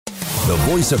the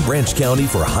voice of Branch County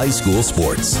for high school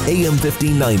sports. AM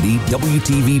 1590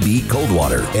 WTVB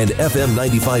Coldwater and FM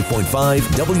 95.5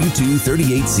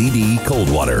 W238CD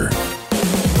Coldwater.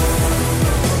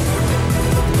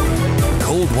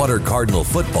 Coldwater Cardinal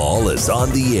football is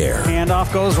on the air.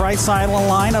 Handoff goes right side of the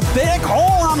line. A big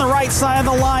hole on the right side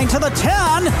of the line to the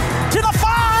 10, to the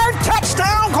 5.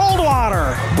 Touchdown,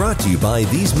 Coldwater. Brought to you by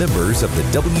these members of the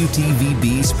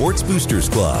WTVB Sports Boosters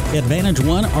Club. Advantage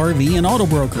One RV and Auto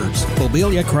Brokers.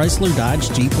 Mobilia Chrysler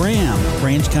Dodge Jeep Ram.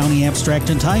 Branch County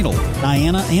Abstract and Title.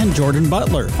 Diana and Jordan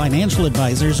Butler. Financial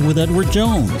Advisors with Edward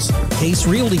Jones. Case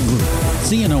Realty Group.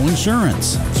 C&O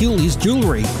Insurance. Cooley's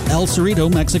Jewelry. El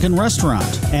Cerrito Mexican Restaurant.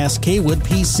 Ask Kaywood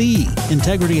PC.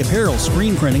 Integrity Apparel,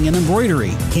 Screen Printing and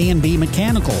Embroidery. K&B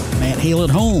Mechanical. Matt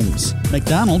Halett Homes.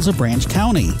 McDonald's of Branch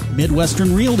County.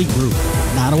 Midwestern Realty Group.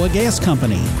 Nottawa Gas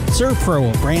Company.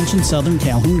 Servpro of Branch and Southern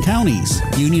Calhoun Counties.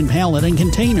 Union Pallet and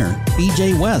Container.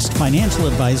 BJ West, Financial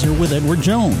Advisor with Edward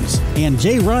Jones. And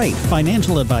Jay Wright,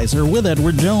 Financial Advisor with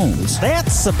Edward Jones.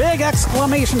 That's a big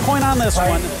exclamation point on this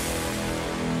one.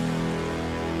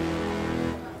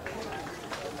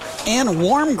 And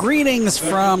warm greetings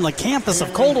from the campus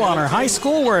of Coldwater High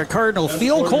School. We're at Cardinal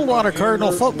Field. Coldwater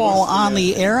Cardinal football on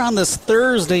the air on this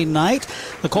Thursday night.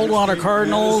 The Coldwater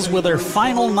Cardinals with their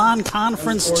final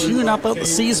non-conference tune-up of the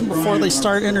season before they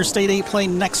start Interstate 8 play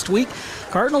next week.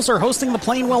 Cardinals are hosting the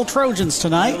Plainwell Trojans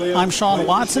tonight. I'm Sean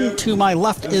Watson. To my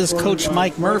left is Coach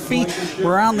Mike Murphy.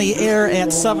 We're on the air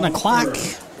at 7 o'clock.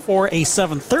 For a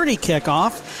 7:30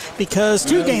 kickoff because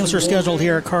two games are scheduled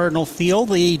here at Cardinal Field.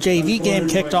 The JV game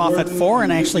kicked off at 4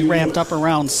 and actually wrapped up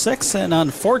around 6. And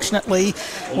unfortunately,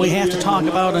 we have to talk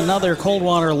about another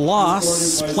Coldwater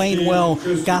loss. Plainwell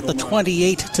got the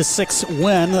 28-6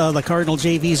 win. The Cardinal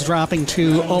JV's dropping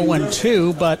to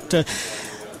 0-2, but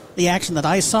the action that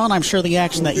I saw, and I'm sure the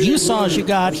action that you saw as you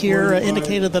got here,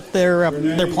 indicated that they're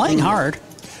playing hard.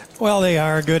 Well, they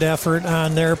are. A good effort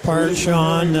on their part,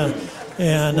 Sean.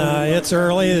 And it's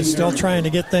early. It's still trying to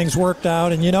get things worked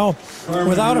out. And, you know,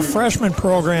 without a freshman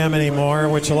program anymore,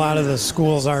 which a lot of the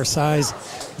schools our size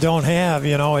don't have,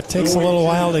 you know, it takes a little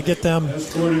while to get them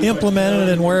implemented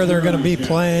and where they're going to be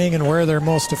playing and where they're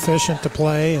most efficient to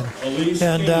play.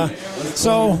 And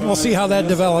so we'll see how that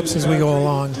develops as we go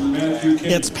along.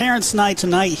 It's Parents' Night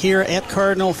tonight here at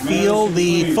Cardinal Field.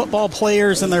 The football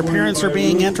players and their parents are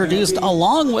being introduced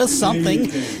along with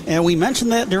something. And we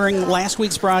mentioned that during last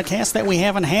week's broadcast that we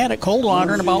haven't had at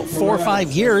Coldwater in about 4 or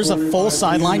 5 years, a full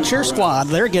sideline cheer squad.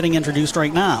 They're getting introduced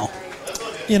right now.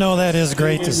 You know, that is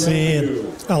great to see. And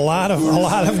a lot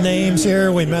of names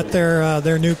here. We met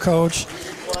their new coach,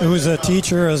 who's a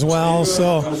teacher as well.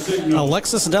 So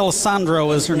Alexis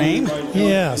D'Alessandro is her name.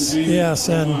 Yes,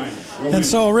 and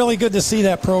so really good to see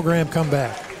that program come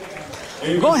back.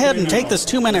 Go ahead and take this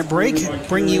 2-minute break,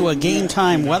 bring you a game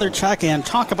time weather check, and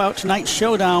talk about tonight's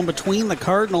showdown between the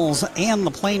Cardinals and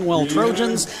the Plainwell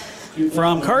Trojans.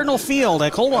 From Cardinal Field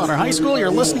at Coldwater High School,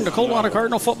 you're listening to Coldwater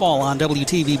Cardinal football on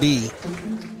WTVB.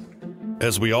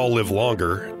 As we all live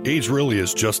longer, age really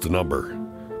is just a number.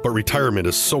 But retirement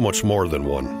is so much more than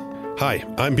one. Hi,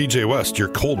 I'm BJ West, your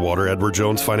Coldwater Edward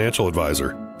Jones financial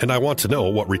advisor, and I want to know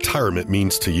what retirement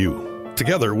means to you.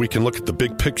 Together, we can look at the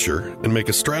big picture and make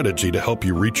a strategy to help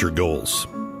you reach your goals.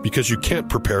 Because you can't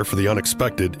prepare for the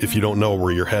unexpected if you don't know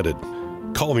where you're headed.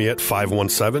 Call me at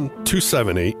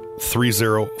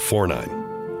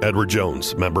 517-278-3049. Edward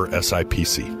Jones, member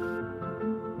SIPC.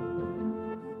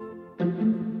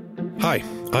 Hi,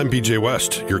 I'm BJ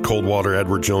West, your Coldwater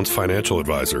Edward Jones financial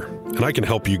advisor, and I can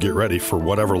help you get ready for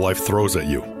whatever life throws at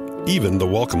you, even the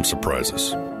welcome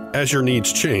surprises. As your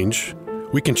needs change,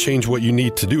 we can change what you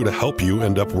need to do to help you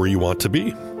end up where you want to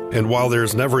be. And while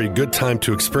there's never a good time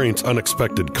to experience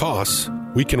unexpected costs,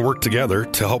 we can work together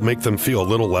to help make them feel a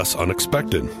little less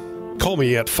unexpected. Call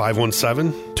me at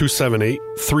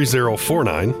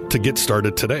 517-278-3049 to get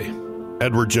started today.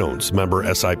 Edward Jones, member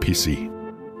SIPC.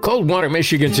 Coldwater,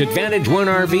 Michigan's Advantage One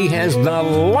RV has the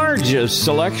largest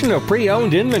selection of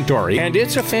pre-owned inventory, and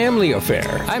it's a family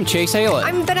affair. I'm Chase Halett.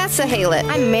 I'm Vanessa Halett.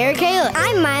 I'm Merrick Halett.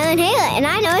 I'm Mylan Halett, and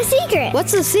I know a secret.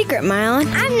 What's the secret, Mylan?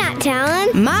 I'm not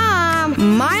telling. Mom,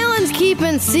 Mylan's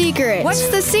keeping secrets. What's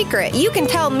the secret? You can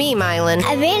tell me, Mylan.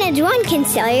 Advantage One can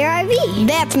sell your RV.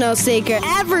 That's no secret.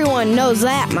 Everyone knows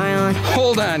that, Mylan.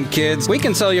 Hold on, kids. We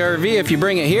can sell your RV if you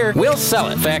bring it here. We'll sell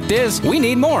it. Fact is, we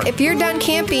need more. If you're done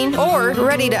camping or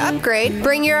ready to upgrade,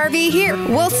 bring your RV here.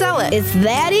 We'll sell it. It's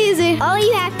that easy. All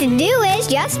you have to do is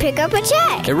just pick up a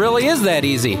check. It really is that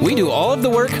easy. We do all of the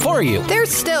work for you.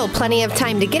 There's still plenty of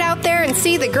time to get out there and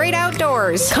see the great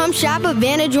outdoors. Come shop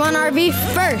Advantage One RV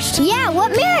first. Yeah,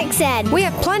 what Merrick Zach said. We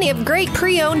have plenty of great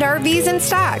pre-owned RVs in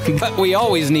stock, but we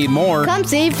always need more. Come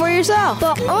save for yourself.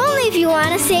 But only if you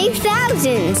want to save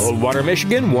thousands. Coldwater,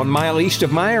 Michigan, 1 mile east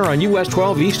of Meyer on US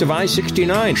 12 east of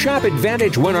I-69. Shop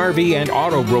Advantage One RV and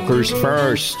Auto Brokers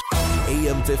first.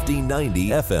 AM 1590,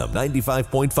 FM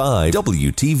 95.5,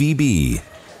 WTVB.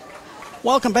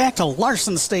 Welcome back to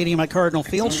Larson Stadium at Cardinal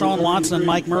Field. Sean Watson and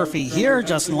Mike Murphy here.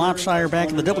 Justin Lopshire back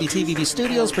in the WTVB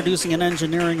studios, producing and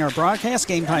engineering our broadcast.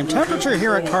 Game time temperature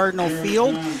here at Cardinal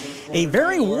Field, a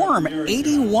very warm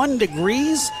 81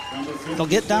 degrees. It'll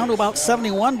get down to about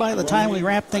 71 by the time we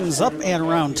wrap things up at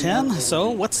around 10.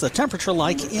 So what's the temperature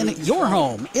like in your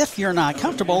home? If you're not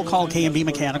comfortable, call K&B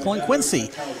Mechanical in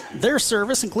Quincy. Their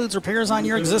service includes repairs on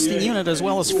your existing unit as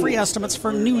well as free estimates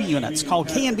for new units. Call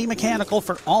K&B Mechanical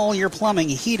for all your plumbing,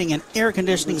 heating, and air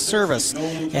conditioning service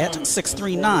at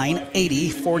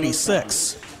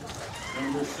 639-8046.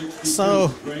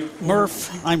 So,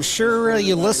 Murph, I'm sure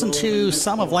you listened to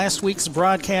some of last week's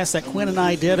broadcast that Quinn and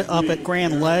I did up at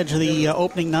Grand Ledge, the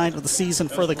opening night of the season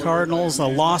for the Cardinals. A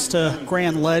loss to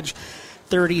Grand Ledge,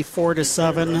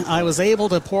 34-7. I was able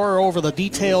to pour over the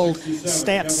detailed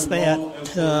stats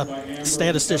that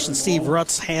statistician Steve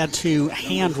Rutz had to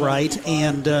handwrite,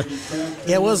 and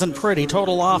it wasn't pretty.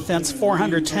 Total offense,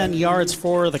 410 yards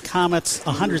for the Comets,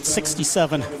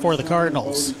 167 for the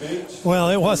Cardinals. Well,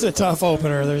 it was a tough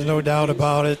opener. There's no doubt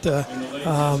about it.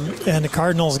 And the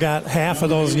Cardinals got half of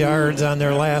those yards on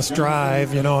their last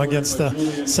drive, against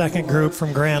the second group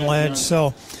from Grand Ledge.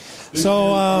 So,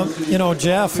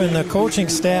 Jeff and the coaching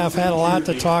staff had a lot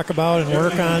to talk about and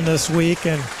work on this week,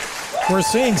 and we're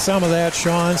seeing some of that,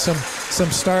 Sean.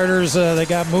 Some starters, they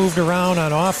got moved around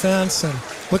on offense, and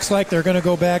looks like they're going to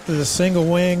go back to the single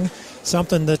wing,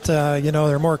 something that,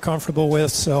 they're more comfortable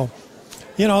with. So,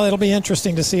 it'll be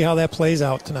interesting to see how that plays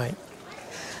out tonight.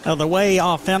 The way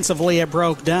offensively it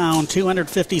broke down,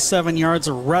 257 yards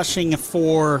of rushing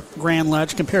for Grand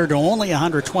Ledge compared to only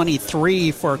 123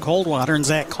 for Coldwater, and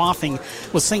Zach Coughing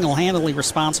was single-handedly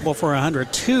responsible for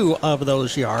 102 of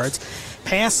those yards.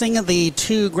 Passing, the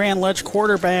two Grand Ledge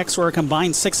quarterbacks were a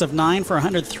combined 6 of 9 for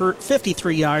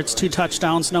 153 yards, 2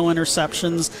 touchdowns, no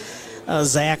interceptions.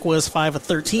 Zach was 5 of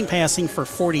 13 passing for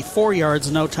 44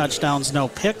 yards, no touchdowns, no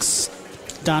picks.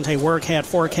 Dante Work had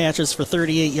 4 catches for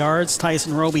 38 yards.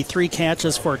 Tyson Roby 3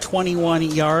 catches for 21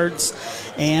 yards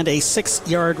and a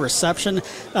 6-yard reception.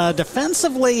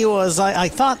 Defensively was, I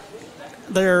thought,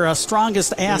 their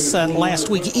strongest asset last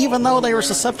week, even though they were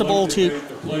susceptible to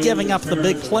giving up the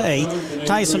big play.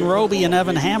 Tyson Roby and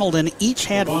Evan Hamilton each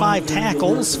had 5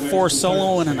 tackles, 4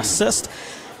 solo and an assist.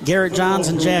 Garrett Johns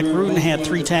and Jack Rudin had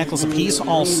 3 tackles apiece,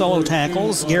 all solo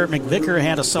tackles. Garrett McVicker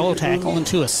had a solo tackle and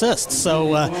 2 assists.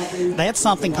 So that's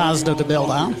something positive to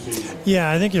build on. Yeah,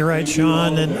 I think you're right,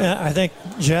 Sean. And I think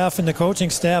Jeff and the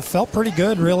coaching staff felt pretty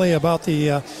good, really, about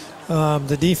the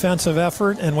defensive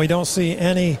effort. And we don't see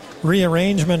any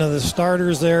rearrangement of the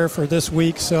starters there for this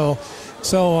week. So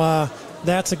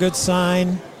that's a good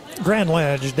sign. Grand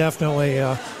Ledge, definitely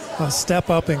a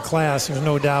step up in class, there's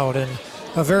no doubt. And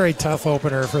a very tough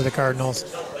opener for the Cardinals.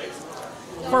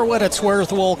 For what it's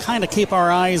worth, we'll kind of keep our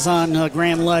eyes on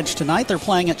Grand Ledge tonight. They're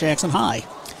playing at Jackson High.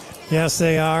 Yes,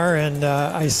 they are, and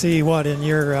I see in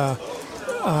your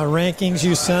rankings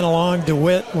you sent along,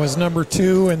 DeWitt was number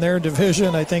 2 in their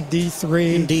division, I think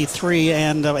D3. In D3,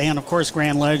 and of course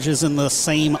Grand Ledge is in the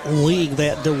same league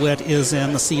that DeWitt is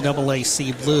in, the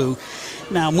CAAC Blue.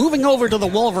 Now, moving over to the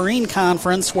Wolverine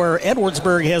Conference, where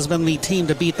Edwardsburg has been the team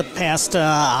to beat the past,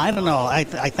 I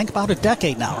think about a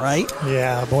decade now, right?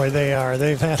 Yeah, boy, they are.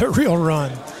 They've had a real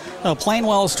run.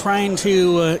 Plainwell's trying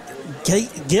to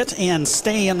get and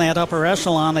stay in that upper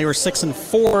echelon. They were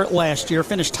 6-4 last year,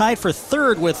 finished tied for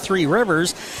 3rd with Three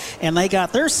Rivers, and they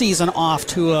got their season off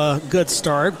to a good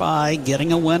start by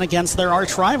getting a win against their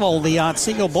arch rival, the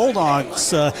Otsego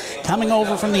Bulldogs, coming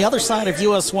over from the other side of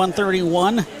US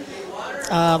 131.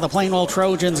 The Plainwell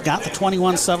Trojans got the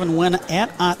 21-7 win at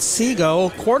Otsego.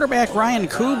 Quarterback Ryan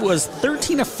Koob was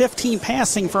 13 of 15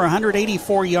 passing for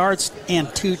 184 yards and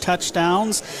 2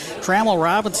 touchdowns. Trammell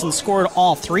Robinson scored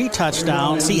all 3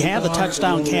 touchdowns. He had the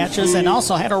touchdown catches and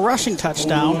also had a rushing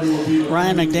touchdown.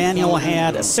 Ryan McDaniel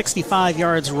had 65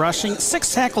 yards rushing,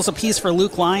 6 tackles apiece for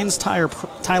Luke Lyons, Tyler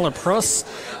Pruss,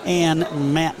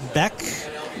 and Matt Beck.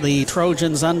 The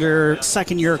Trojans under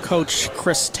second-year coach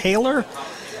Chris Taylor,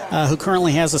 who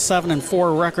currently has a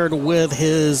 7-4 record with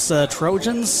his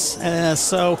Trojans.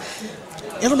 So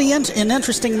it'll be an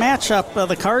interesting matchup.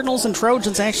 The Cardinals and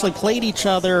Trojans actually played each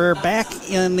other back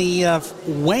in the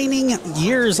waning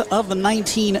years of the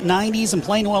 1990s, and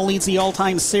Plainwell leads the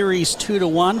all-time series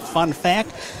 2-1. Fun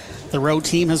fact, The road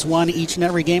team has won each and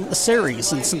every game of the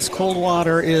series, and since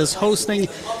Coldwater is hosting,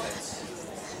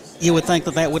 you would think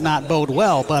that would not bode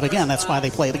well, but again, that's why they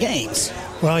play the games.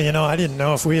 Well, I didn't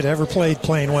know if we had ever played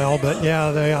Plainwell, but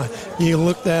yeah, you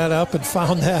looked that up and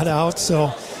found that out.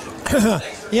 So,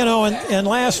 and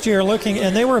last year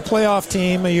and they were a playoff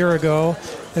team a year ago,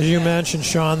 as you mentioned,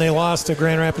 Sean. They lost to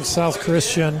Grand Rapids South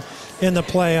Christian in the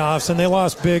playoffs, and they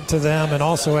lost big to them and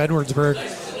also Edwardsburg.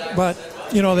 But,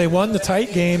 they won the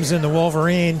tight games in the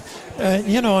Wolverine,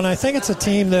 and I think it's a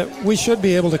team that we should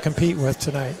be able to compete with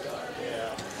tonight.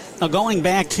 Now, going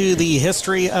back to the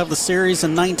history of the series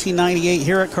in 1998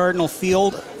 here at Cardinal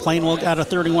Field, Plainwell got a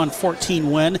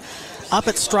 31-14 win. Up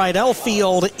at Stridell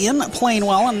Field in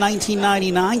Plainwell in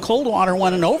 1999, Coldwater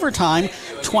won in overtime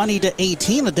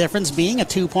 20-18, the difference being a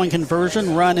 2-point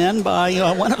conversion run in by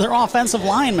one of their offensive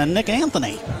linemen, Nick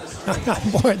Anthony.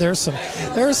 Boy, there's some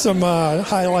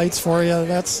highlights for you.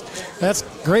 That's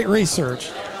great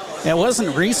research. It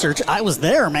wasn't research. I was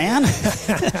there, man.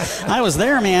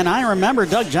 I remember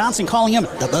Doug Johnson calling him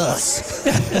the bus.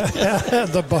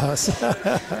 The bus.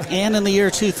 And in the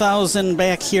year 2000,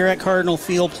 back here at Cardinal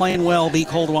Field, Plainwell beat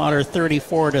Coldwater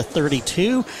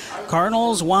 34-32.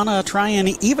 Cardinals want to try and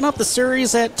even up the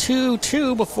series at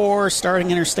 2-2 before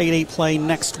starting Interstate 8 play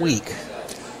next week.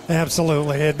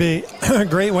 Absolutely. It'd be a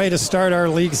great way to start our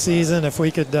league season if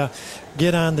we could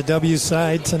get on the W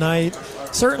side tonight.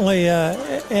 Certainly,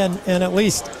 and at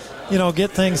least,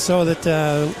 get things so that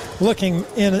looking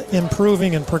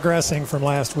improving and progressing from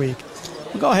last week.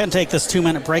 We'll go ahead and take this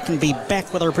 2-minute break and be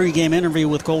back with our pregame interview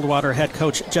with Coldwater head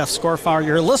coach Jeff Skorfauer.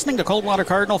 You're listening to Coldwater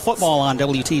Cardinal football on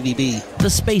WTVB. The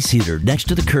space heater next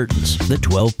to the curtains, the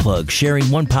 12 plugs sharing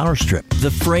one power strip,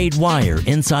 the frayed wire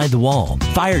inside the wall.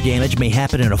 Fire damage may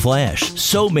happen in a flash.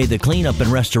 So may the cleanup and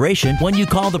restoration when you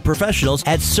call the professionals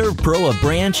at ServPro of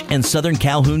Branch and Southern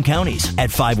Calhoun counties at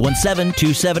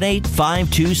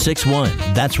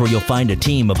 517-278-5261. That's where you'll find a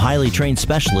team of highly trained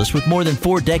specialists with more than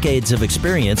 4 decades of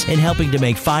experience in helping to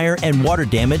make fire and water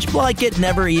damage like it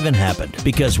never even happened.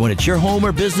 Because when it's your home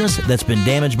or business that's been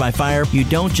damaged by fire, you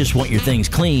don't just want your things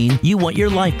clean, you want your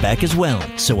life back as well.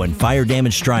 So when fire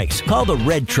damage strikes, call the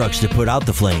red trucks to put out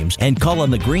the flames and call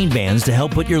on the green vans to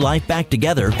help put your life back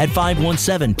together at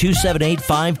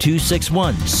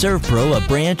 517-278-5261. ServPro of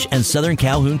Branch and Southern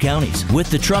Calhoun counties.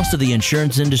 With the trust of the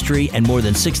insurance industry and more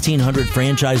than 1,600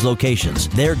 franchise locations,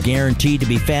 they're guaranteed to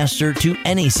be faster to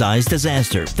any size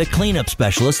disaster. The cleanup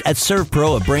specialists at ServPro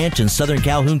of Branch and Southern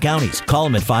Calhoun counties. Call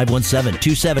them at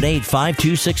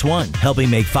 517-278-5261, helping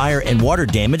make fire and water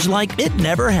damage like it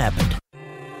never happened.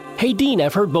 Hey, Dean,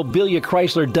 I've heard Mobilia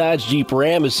Chrysler Dodge Jeep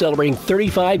Ram is celebrating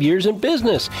 35 years in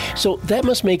business, so that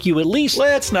must make you at least...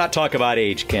 Let's not talk about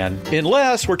age, Ken,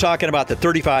 unless we're talking about the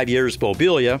 35 years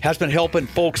Mobilia has been helping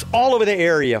folks all over the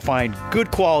area find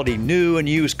good quality new and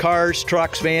used cars,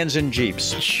 trucks, vans, and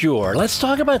Jeeps. Sure, let's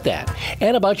talk about that,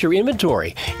 and about your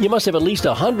inventory. You must have at least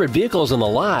 100 vehicles in the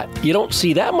lot. You don't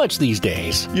see that much these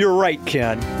days. You're right,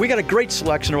 Ken. We got a great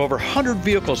selection of over 100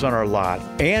 vehicles on our lot,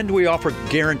 and we offer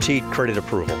guaranteed credit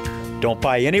approval. Don't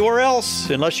buy anywhere else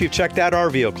unless you've checked out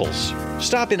our vehicles.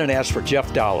 Stop in and ask for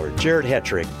Jeff Dollar, Jared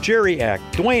Hetrick, Jerry Eck,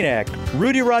 Dwayne Eck,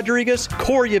 Rudy Rodriguez,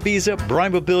 Corey Ibiza,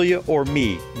 Brian Mobilia, or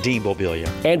me, Dean Mobilia.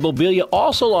 And Mobilia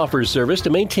also offers service to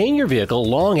maintain your vehicle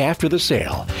long after the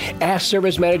sale. Ask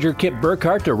Service Manager Kip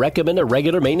Burkhart to recommend a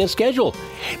regular maintenance schedule.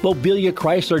 Mobilia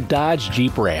Chrysler Dodge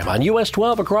Jeep Ram on US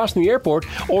 12 across from the airport,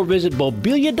 or visit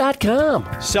Mobilia.com.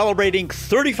 Celebrating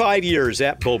 35 years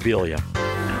at Mobilia.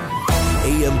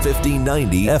 AM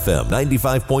 1590, FM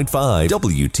 95.5,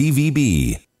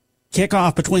 WTVB.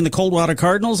 Kickoff between the Coldwater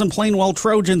Cardinals and Plainwell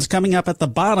Trojans coming up at the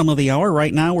bottom of the hour.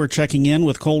 Right now we're checking in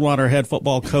with Coldwater head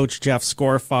football coach Jeff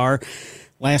Skorfauer.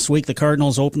 Last week the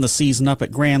Cardinals opened the season up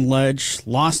at Grand Ledge,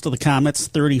 lost to the Comets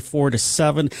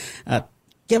 34-7.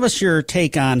 Give us your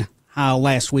take on how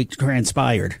last week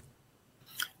transpired.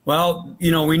 Well, we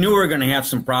knew we were going to have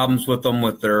some problems with them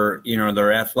with their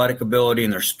athletic ability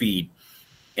and their speed.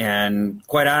 And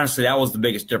quite honestly, that was the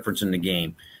biggest difference in the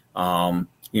game. They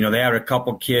had a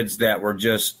couple kids that were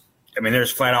they're just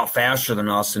flat out faster than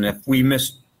us. And if we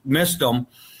missed them,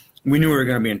 we knew we were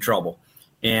going to be in trouble.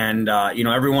 And,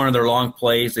 every one of their long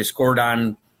plays, they scored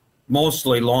on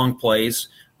mostly long plays,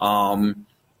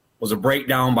 was a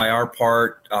breakdown by our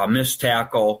part, missed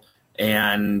tackle.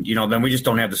 And, then we just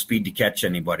don't have the speed to catch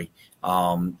anybody.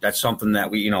 That's something that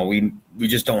we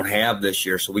just don't have this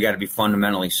year. So we got to be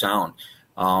fundamentally sound.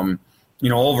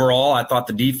 Overall, I thought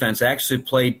the defense actually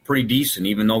played pretty decent,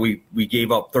 even though we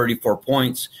gave up 34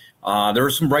 points. There were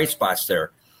some bright spots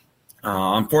there.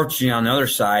 Unfortunately, on the other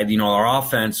side, our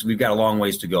offense, we've got a long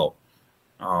ways to go.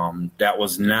 That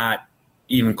was not,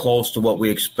 even close to what we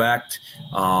expect.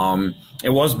 It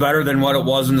was better than what it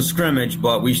was in the scrimmage,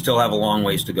 but we still have a long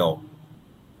ways to go.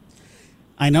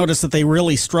 I noticed that they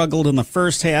really struggled in the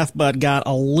first half, but got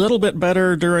a little bit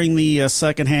better during the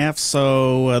second half.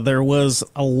 So there was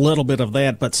a little bit of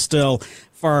that, but still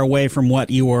far away from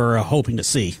what you were hoping to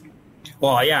see.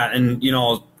 Well, yeah, and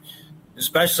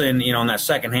especially in that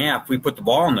second half, we put the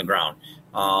ball on the ground.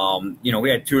 We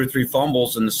had 2 or 3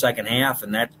 fumbles in the second half,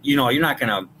 and that you're not going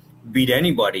to beat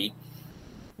anybody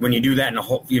when you do that in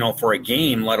for a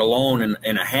game, let alone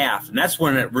in a half. And that's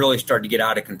when it really started to get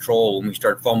out of control, when we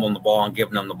start fumbling the ball and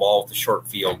giving them the ball with the short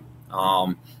field.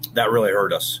 That really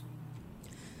hurt us.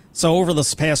 So over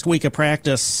this past week of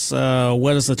practice,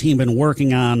 what has the team been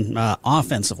working on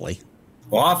offensively?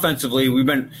 Well, offensively, we've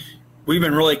been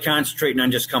really concentrating on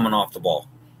just coming off the ball.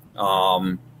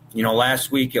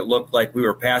 Last week it looked like we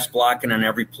were pass blocking on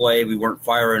every play. We weren't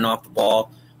firing off the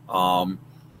ball.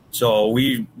 So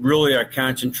we really are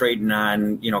concentrating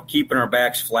on, keeping our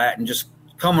backs flat and just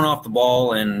coming off the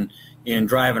ball and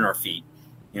driving our feet.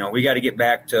 We got to get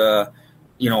back to,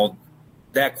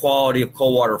 that quality of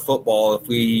Coldwater football if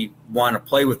we want to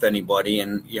play with anybody.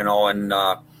 And,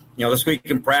 this week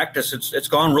in practice, it's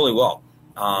gone really well.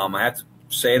 I have to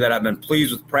say that I've been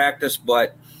pleased with practice,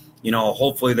 but,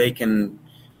 hopefully they can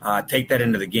take that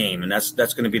into the game, and that's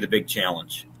going to be the big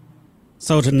challenge.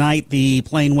 So tonight, the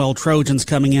Plainwell Trojans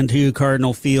coming into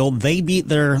Cardinal Field. They beat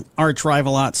their arch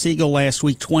rival Otsego last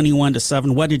week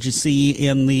 21-7. What did you see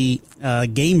in the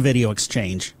game video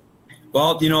exchange?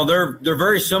 Well, they're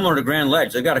very similar to Grand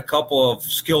Ledge. They've got a couple of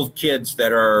skilled kids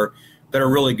that are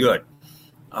really good.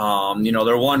 Their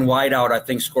one wideout, I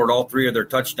think, scored all 3 of their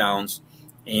touchdowns,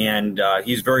 and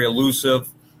he's very elusive,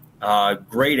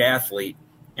 great athlete,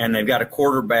 and they've got a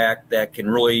quarterback that can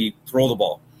really throw the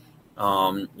ball.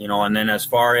 And then as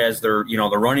far as the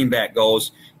running back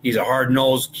goes, he's a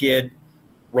hard-nosed kid,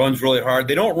 runs really hard.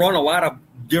 They don't run a lot of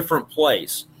different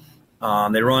plays. They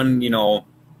run, 5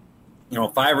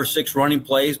 or 6 running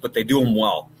plays, but they do them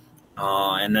well.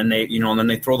 And then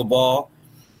they throw the ball,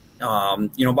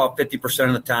 about 50%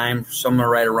 of the time, somewhere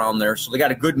right around there. So they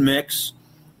got a good mix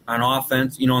on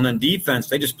offense, and then defense,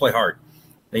 they just play hard.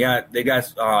 They got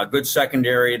good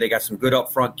secondary. They got some good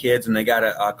up front kids, and they got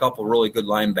a couple really good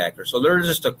linebackers. So they're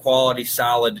just a quality,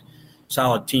 solid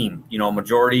team.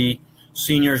 Majority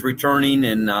seniors returning,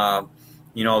 and that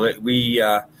we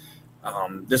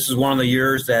this is one of the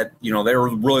years that they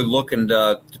were really looking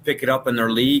to pick it up in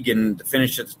their league and to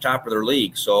finish at the top of their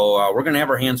league. So we're going to have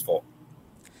our hands full.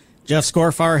 Jeff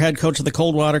Scorfar, head coach of the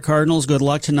Coldwater Cardinals. Good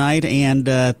luck tonight, and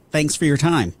thanks for your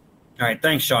time. All right,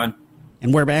 thanks, Sean.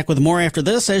 And we're back with more after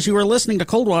this as you are listening to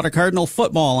Coldwater Cardinal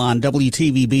football on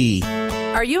WTVB.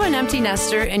 Are you an empty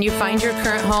nester and you find your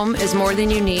current home is more than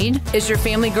you need? Is your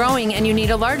family growing and you need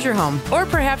a larger home? Or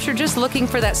perhaps you're just looking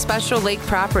for that special lake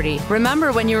property.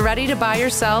 Remember, when you're ready to buy or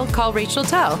sell, call Rachel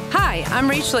Tell. Hi, I'm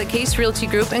Rachel at Case Realty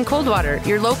Group in Coldwater,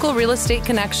 your local real estate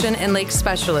connection and lake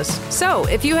specialist. So,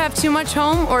 if you have too much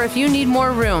home or if you need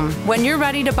more room, when you're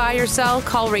ready to buy or sell,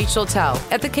 call Rachel Tell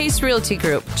at the Case Realty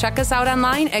Group. Check us out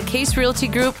online at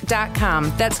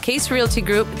caserealtygroup.com. That's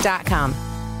caserealtygroup.com.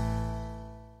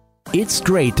 It's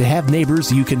great to have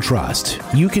neighbors you can trust,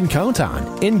 you can count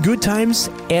on, in good times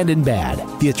and in bad.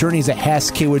 The attorneys at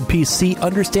Hass Kaywood PC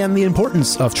understand the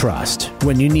importance of trust.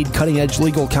 When you need cutting-edge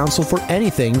legal counsel for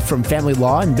anything from family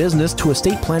law and business to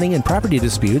estate planning and property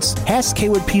disputes, Hass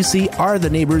Kaywood PC are the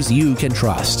neighbors you can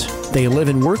trust. They live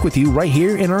and work with you right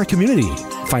here in our community.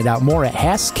 Find out more at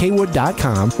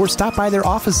HassKaywood.com or stop by their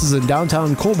offices in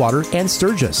downtown Coldwater and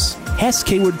Sturgis. Hass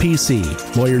Kaywood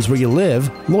PC. Lawyers where you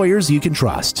live, lawyers you can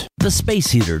trust. The space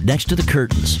heater next to the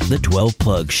curtains, the 12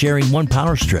 plugs sharing one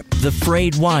power strip, the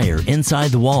frayed wire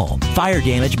inside the wall. Fire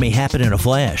damage may happen in a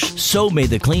flash. So may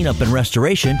the cleanup and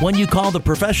restoration when you call the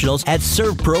professionals at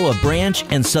ServPro of Branch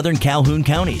and Southern Calhoun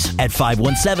counties at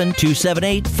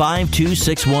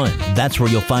 517-278-5261. That's where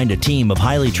you'll find a team of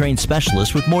highly trained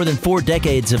specialists with more than 4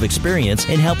 decades of experience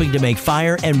in helping to make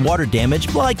fire and water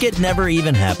damage like it never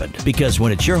even happened. Because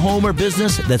when it's your home or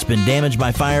business that's been damaged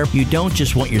by fire, you don't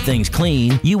just want your things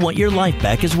clean, you want your life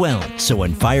back as well. So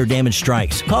when fire damage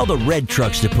strikes, call the red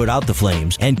trucks to put out the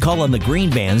flames and call on the green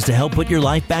vans to help put your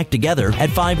life back together at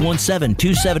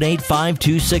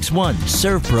 517-278-5261.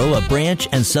 ServPro of Branch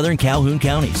and Southern Calhoun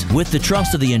counties. With the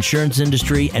trust of the insurance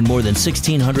industry and more than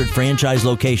 1,600 franchise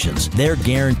locations, they're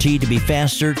guaranteed to be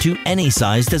faster to any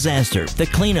size disaster. The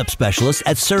cleanup specialists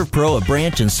at ServPro of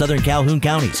Branch and Southern Calhoun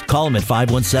counties. Call them at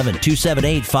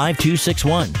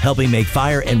 517-278-5261, helping make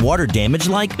fire and water damage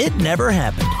like it never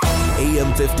happened.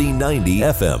 AM 1590,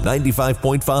 FM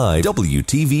 95.5,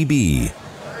 WTVB.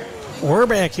 We're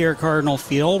back here at Cardinal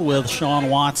Field with Sean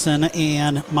Watson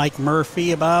and Mike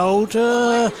Murphy, about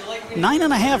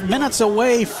 9.5 minutes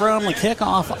away from the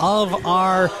kickoff of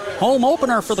our home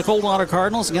opener for the Coldwater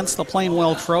Cardinals against the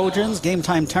Plainwell Trojans. Game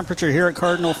time temperature here at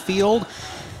Cardinal Field,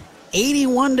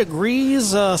 81 degrees,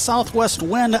 southwest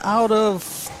wind out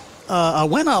of a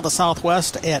wind out of the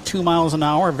southwest at 2 miles an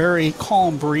hour, very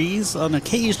calm breeze, an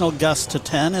occasional gust to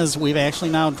 10 as we've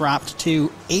actually now dropped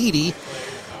to 80.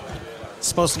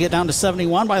 Supposed to get down to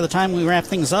 71 by the time we wrap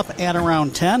things up at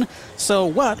around 10. So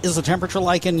what is the temperature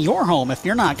like in your home? If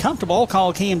you're not comfortable,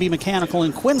 call K&B Mechanical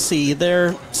in Quincy.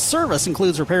 Their service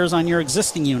includes repairs on your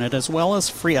existing unit as well as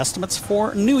free estimates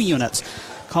for new units.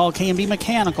 Call K&B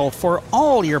Mechanical for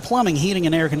all your plumbing, heating,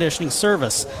 and air conditioning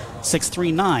service.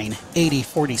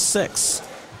 639-8046.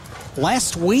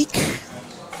 Last week,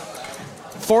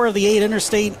 4 of the 8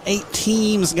 Interstate 8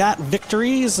 teams got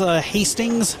victories.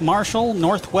 Hastings, Marshall,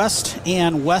 Northwest,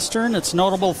 and Western. It's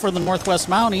notable for the Northwest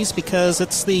Mounties because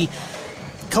it's the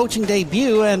coaching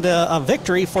debut and a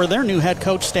victory for their new head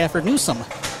coach, Stafford Newsom.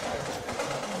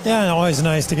 Yeah, always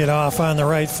nice to get off on the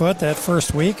right foot that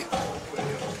first week.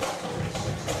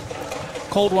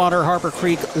 Coldwater, Harper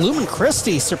Creek, Lumen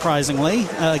Christi, surprisingly,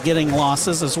 getting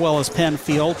losses, as well as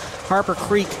Penfield. Harper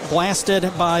Creek blasted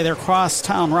by their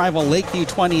crosstown rival Lakeview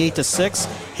 28-6.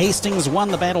 Hastings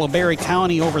won the Battle of Berry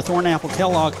County over Thornapple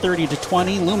Kellogg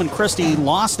 30-20. Lumen Christi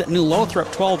lost at New Lothrop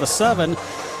 12-7.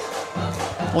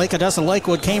 Lake Odessa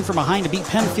Lakewood came from behind to beat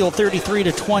Penfield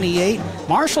 33-28.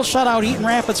 Marshall shut out Eaton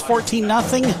Rapids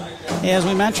 14-0. As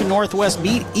we mentioned, Northwest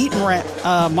beat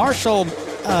Marshall.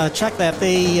 Check that.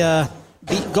 They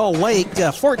beat Gull Lake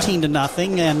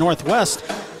 14-0, and Northwest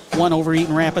won over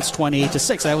Eaton Rapids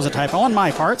 28-6. That was a typo on my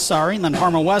part, sorry. And then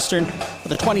Parma Western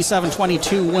with a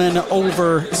 27-22 win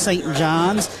over St.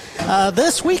 John's.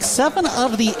 This week, 7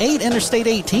 of the 8 Interstate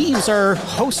 8 teams are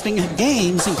hosting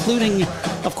games, including,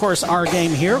 of course, our game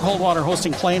here. Coldwater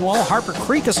hosting Plainwell. Harper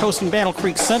Creek is hosting Battle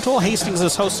Creek Central. Hastings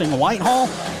is hosting Whitehall.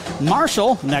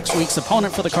 Marshall, next week's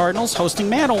opponent for the Cardinals, hosting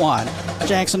Manawan.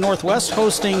 Jackson Northwest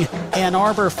hosting Ann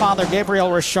Arbor Father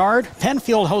Gabriel Richard.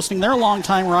 Penfield hosting their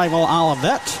longtime rival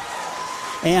Olivet.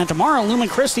 And tomorrow, Lumen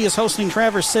Christi is hosting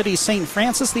Traverse City St.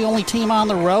 Francis, the only team on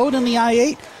the road in the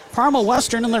I-8. Parma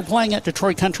Western, and they're playing at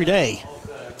Detroit Country Day.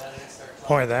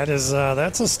 Boy,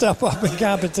 that's a step up in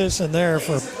competition there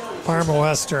for Parma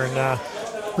Western.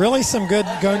 Really some good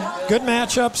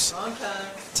matchups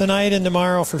tonight and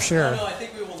tomorrow for sure. I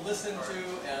think we will listen to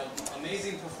an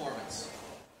amazing performance.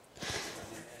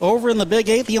 Over in the Big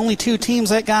 8, the only 2 teams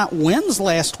that got wins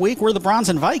last week were the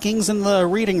Bronson Vikings and the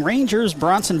Reading Rangers.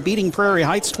 Bronson beating Prairie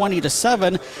Heights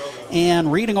 20-7,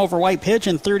 and Reading over White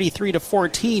Pigeon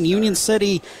 33-14. Union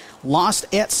City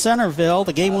lost at Centerville.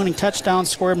 The game-winning touchdown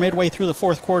scored midway through the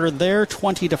fourth quarter there,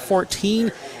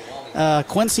 20-14.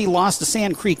 Quincy lost to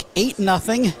Sand Creek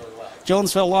 8-0.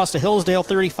 Jonesville lost to Hillsdale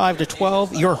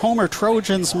 35-12. Your Homer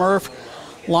Trojans, Murph,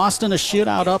 lost in a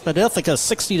shootout up at Ithaca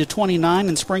 60-29,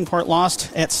 and Springport lost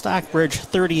at Stockbridge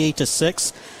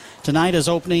 38-6. Tonight is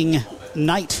opening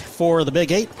night for the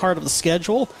Big 8, part of the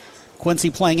schedule. Quincy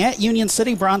playing at Union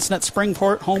City, Bronson at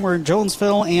Springport, Homer in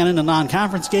Jonesville, and in a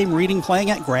non-conference game, Reading playing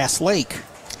at Grass Lake.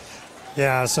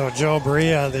 Yeah, so Joe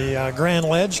Bria, the Grand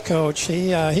Ledge coach,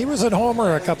 he was at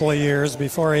Homer a couple of years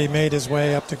before he made his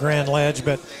way up to Grand Ledge,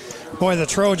 but boy, the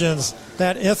Trojans,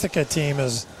 that Ithaca team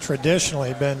has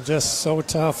traditionally been just so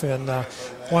tough in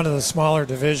one of the smaller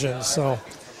divisions. So,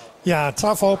 yeah,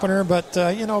 tough opener, but,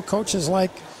 coaches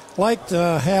like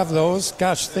to have those.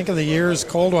 Gosh, think of the years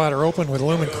Coldwater opened with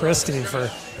Lumen Christi for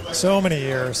so many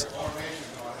years.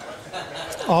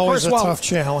 Always tough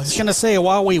challenge. I was going to say,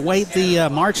 while we wait the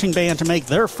marching band to make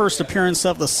their first appearance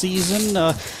of the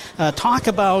season, talk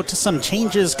about some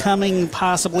changes coming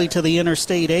possibly to the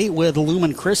Interstate 8 with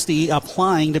Lumen Christi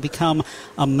applying to become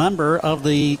a member of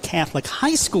the Catholic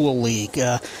High School League.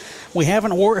 We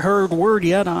haven't heard word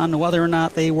yet on whether or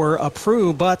not they were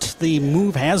approved, but the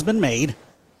move has been made.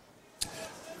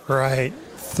 Right.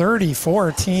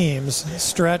 34 teams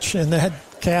stretch in that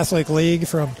Catholic League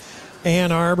from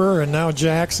Ann Arbor and now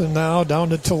Jackson now down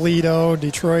to Toledo,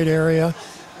 Detroit area.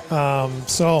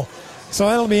 So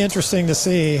that'll be interesting to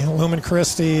see Lumen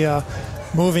Christi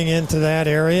moving into that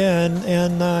area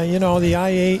and the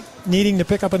I-8 needing to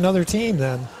pick up another team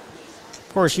then.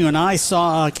 Of course, you and I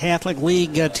saw a Catholic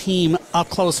League team up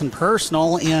close and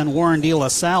personal in Warren de La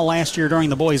Salle last year during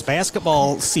the boys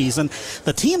basketball season.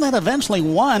 The team that eventually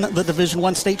won the Division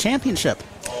I state championship.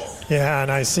 Yeah,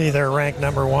 and I see they're ranked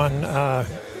number 1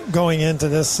 going into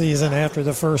this season after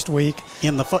the first week.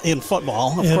 In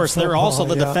football. Of course, they're also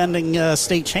the defending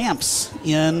state champs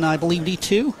in, I believe,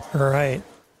 D2. Right.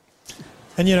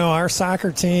 And, our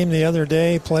soccer team the other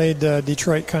day played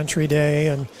Detroit Country Day,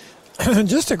 and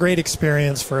just a great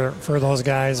experience for those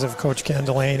guys of Coach Ken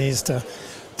Delaney's to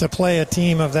play a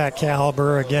team of that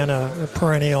caliber, again, a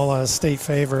perennial state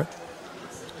favorite.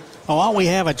 Well, while we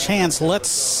have a chance,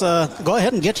 let's go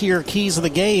ahead and get to your keys of the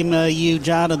game. You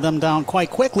jotted them down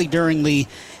quite quickly during the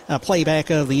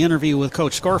playback of the interview with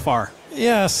Coach Scorfar.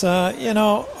 Yes,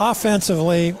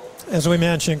 offensively, as we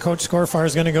mentioned, Coach Scorfar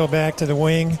is going to go back to the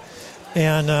wing,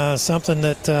 and something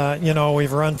that,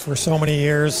 we've run for so many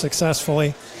years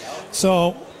successfully.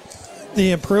 So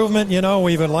the improvement,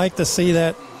 we would like to see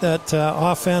that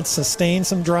offense sustain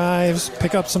some drives,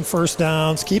 pick up some first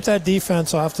downs, keep that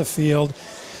defense off the field.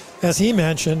 As he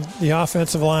mentioned, the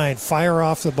offensive line, fire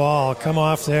off the ball, come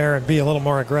off there and be a little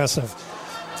more aggressive.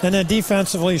 And then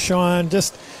defensively, Sean,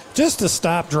 just to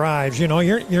stop drives. You're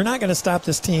not going to stop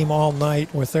this team all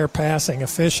night with their passing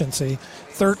efficiency.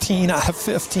 13 out of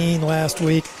 15 last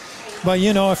week. But,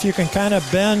 if you can kind of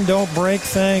bend, don't break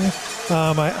thing,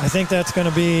 I think that's going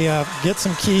to be get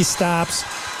some key stops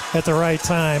at the right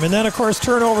time. And then, of course,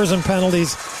 turnovers and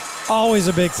penalties, always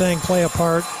a big thing, play a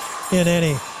part in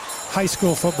any high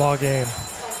school football game.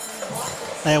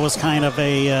 That was kind of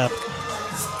a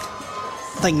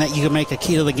thing that you could make a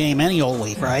key to the game any old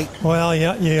week, right? Well,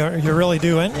 yeah, you really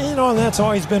do. And, that's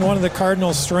always been one of the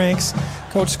Cardinals' strengths.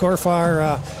 Coach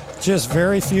Scorfar, just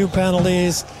very few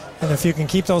penalties. And if you can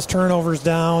keep those turnovers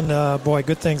down,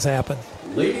 good things happen.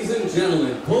 Ladies and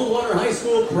gentlemen, Coldwater High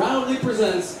School proudly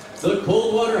presents the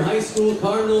Coldwater High School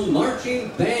Cardinal Marching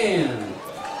Band.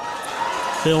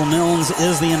 Bill Milnes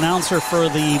is the announcer for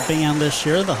the band this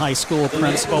year, the high school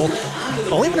principal.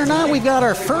 Believe it or not, we've got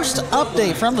our first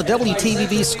update from the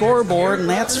WTVB scoreboard, and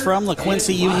that's from the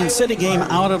Quincy Union City game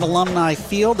out at Alumni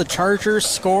Field. The Chargers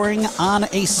scoring on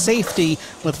a safety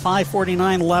with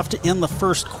 5:49 left in the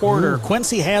first quarter.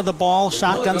 Quincy had the ball,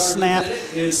 shotgun snap,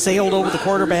 sailed over the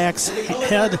quarterback's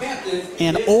head,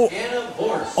 and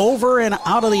over and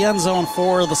out of the end zone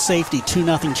for the safety.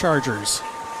 2-0 Chargers.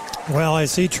 Well, I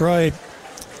see Troy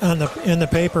in the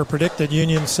paper predicted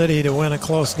Union City to win a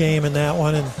close game in that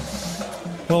one, and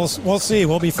we'll see.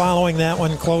 We'll be following that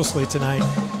one closely tonight.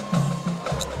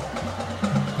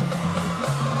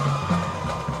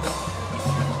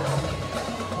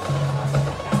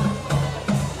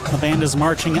 The band is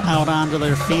marching out onto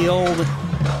their field.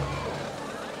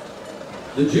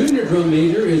 The junior drum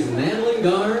major is Madeline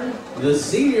Garn. The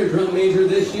senior drum major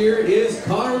this year is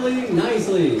Carly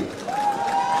Nicely,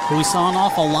 who we saw an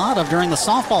awful lot of during the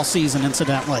softball season,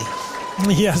 incidentally.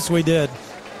 Yes, we did.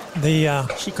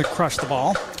 She could crush the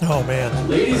ball. Oh, man.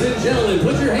 Ladies and gentlemen,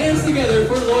 put your hands together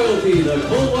for loyalty, the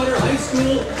Coldwater High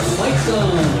School fight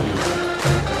song.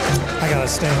 I got to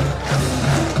stand.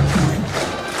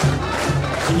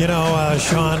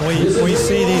 Sean, we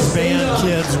see these band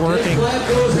kids working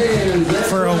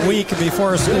for a week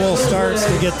before school starts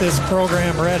to get this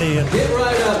program ready, and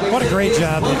what a great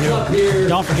job they do.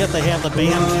 Don't forget they have the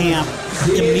band camp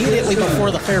immediately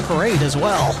before the fair parade as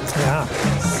well. Yeah.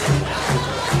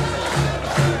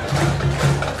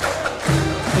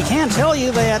 We can tell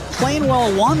you that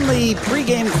Plainwell won the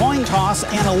pregame coin toss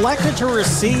and elected to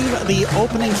receive the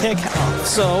opening kickoff.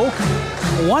 So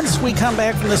once we come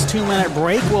back from this 2-minute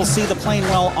break, we'll see the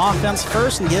Plainwell offense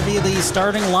first and give you the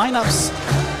starting lineups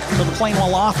for the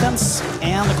Plainwell offense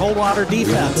and the Coldwater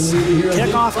defense.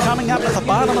 Kickoff coming up at the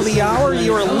bottom of the hour.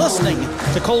 You are listening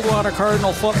to Coldwater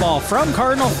Cardinal football from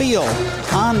Cardinal Field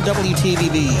on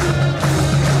WTVB.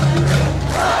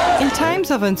 In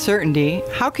times of uncertainty,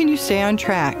 how can you stay on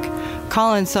track?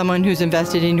 Call on someone who's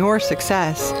invested in your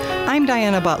success. I'm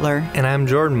Diana Butler. And I'm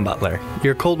Jordan Butler,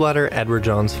 your Coldwater Edward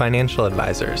Jones financial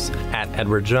advisors. At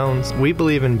Edward Jones, we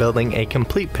believe in building a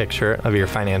complete picture of your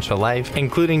financial life,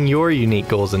 including your unique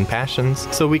goals and passions,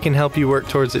 so we can help you work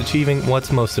towards achieving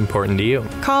what's most important to you.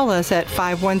 Call us at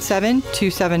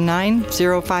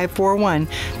 517-279-0541.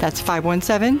 That's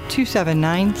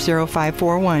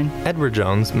 517-279-0541. Edward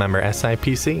Jones, member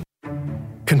SIPC.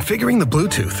 Configuring the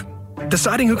Bluetooth,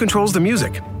 deciding who controls the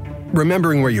music,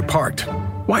 remembering where you parked.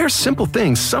 Why are simple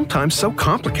things sometimes so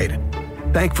complicated?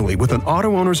 Thankfully, with an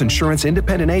Auto Owners Insurance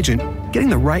independent agent, getting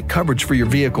the right coverage for your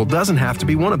vehicle doesn't have to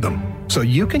be one of them. So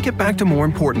you can get back to more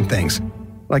important things,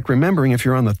 like remembering if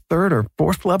you're on the 3rd or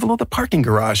 4th level of the parking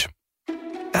garage.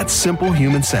 That's simple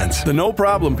human sense. The No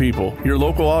Problem people. Your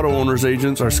local auto owners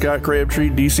agents are Scott Crabtree,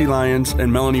 DC Lyons, and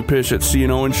Melanie Pish at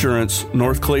C&O Insurance,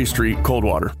 North Clay Street,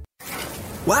 Coldwater.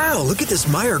 Wow, look at this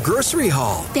Meijer grocery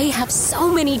haul. They have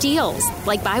so many deals,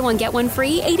 like buy one, get one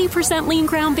free, 80% lean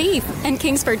ground beef, and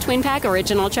Kingsford Twin Pack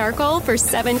Original Charcoal for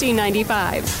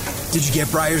 $17.95. Did you get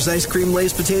Breyer's Ice Cream,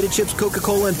 Lay's Potato Chips,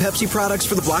 Coca-Cola, and Pepsi products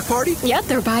for the block party? Yep,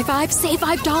 they're buy 5, save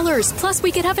 $5. Plus,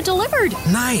 we could have it delivered.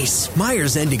 Nice.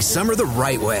 Meijer's ending summer the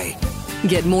right way.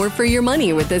 Get more for your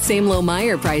money with the same low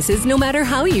Meijer prices no matter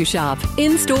how you shop,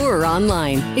 in-store or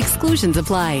online. Exclusions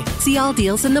apply. See all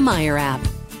deals in the Meijer app.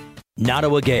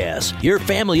 Nottawa Gas, your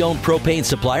family-owned propane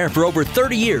supplier for over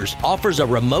 30 years, offers a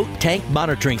remote tank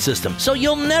monitoring system, so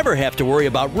you'll never have to worry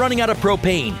about running out of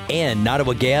propane. And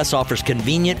Nottawa Gas offers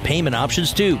convenient payment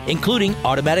options too, including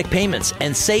automatic payments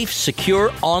and safe,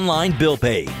 secure online bill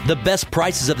pay. The best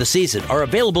prices of the season are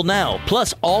available now,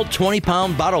 plus all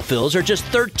 20-pound bottle fills are just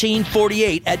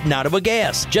 $13.48 at Nottawa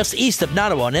Gas, just east of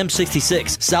Nottawa on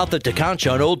M66, south of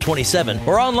Teconcha on Old 27,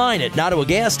 or online at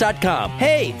nottawagas.com.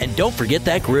 Hey, and don't forget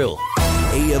that grill.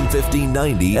 AM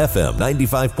 1590, FM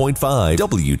 95.5,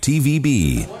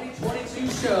 WTVB.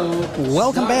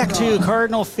 Welcome back to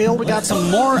Cardinal Field. We got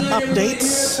some more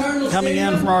updates coming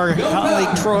in from our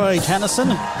colleague Troy Tennyson.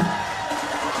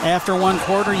 After one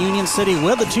quarter, Union City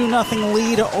with a 2-0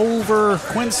 lead over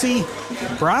Quincy.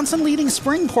 Bronson leading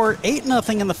Springport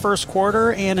 8-0 in the first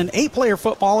quarter. And in 8-player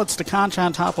football, it's Teconcha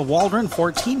on top of Waldron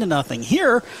 14-0.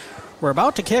 Here, we're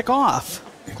about to kick off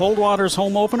Coldwater's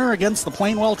home opener against the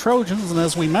Plainwell Trojans. And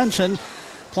as we mentioned,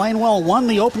 Plainwell won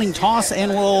the opening toss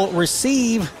and will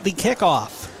receive the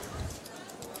kickoff.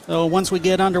 So once we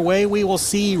get underway, we will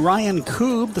see Ryan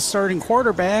Koob, the starting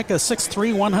quarterback, a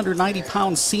 6'3",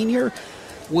 190-pound senior,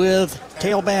 with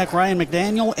tailback Ryan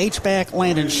McDaniel, H-back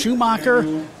Landon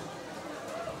Schumacher,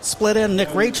 split end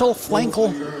Nick Rachel,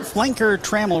 flanker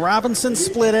Trammell Robinson,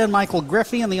 split end Michael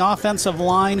Griffey, and the offensive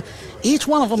line. Each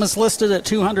one of them is listed at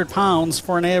 200 pounds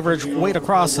for an average weight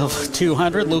across of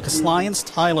 200. Lucas Lyons,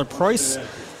 Tyler Preuss,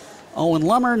 Owen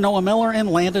Lummer, Noah Miller,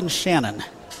 and Landon Shannon.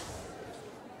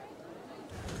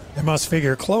 They must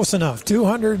figure close enough.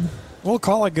 200, we'll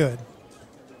call it good.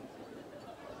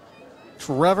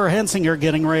 Trevor Hensinger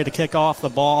getting ready to kick off the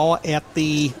ball at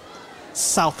the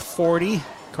South 40.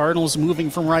 Cardinals moving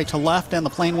from right to left, and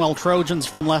the Plainwell Trojans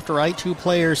from left to right. Two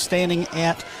players standing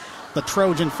at the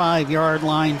Trojan 5-yard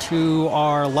line to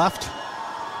our left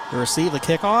to receive the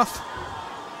kickoff.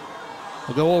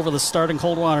 We'll go over the starting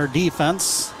Coldwater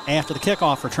defense after the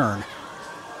kickoff return.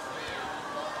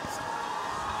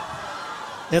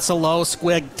 It's a low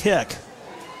squig kick.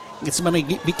 It's going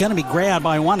to be grabbed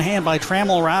by one hand by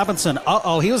Trammell Robinson.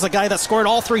 He was the guy that scored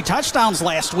all 3 touchdowns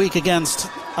last week against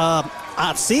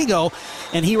Otsego,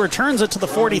 and he returns it to the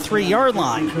 43-yard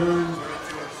line.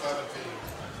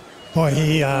 Boy,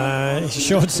 he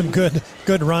showed some good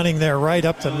running there right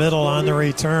up the middle on the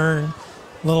return.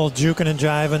 Little juking and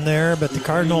jiving there, but the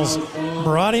Cardinals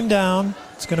brought him down.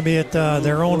 It's going to be at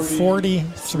their own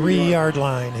 43-yard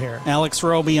line here. Alex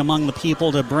Roby among the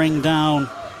people to bring down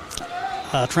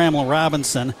Trammell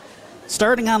Robinson.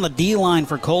 Starting on the D-line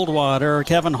for Coldwater,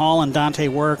 Kevin Hall and Dante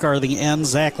Work are the ends.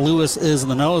 Zach Lewis is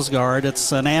the nose guard.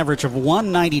 It's an average of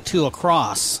 192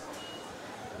 across.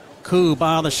 Koob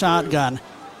out of the shotgun.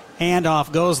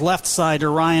 Handoff goes left side to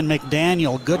Ryan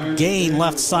McDaniel. Good gain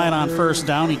left side on first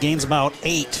down. He gains about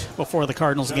 8 before the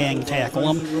Cardinals gang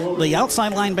tackle him. The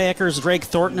outside linebackers, Drake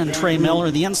Thornton and Trey Miller.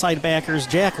 The inside backers,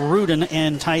 Jack Rudin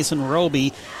and Tyson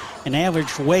Roby. An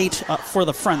average weight for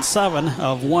the front 7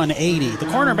 of 180. The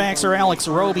cornerbacks are Alex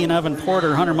Roby and Evan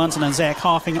Porter. Hunter Munson and Zach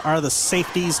Hoffing are the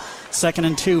safeties. 2nd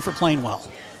and 2 for Plainwell.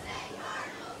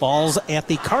 Ball's at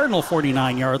the Cardinal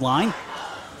 49-yard line.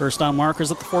 First down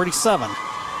markers at the 47.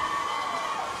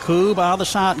 Koob out of the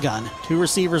shotgun. 2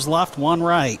 receivers left, 1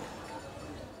 right.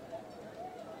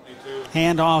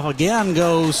 Handoff again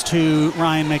goes to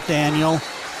Ryan McDaniel.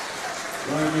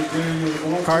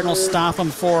 Cardinals stop him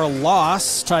for a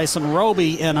loss. Tyson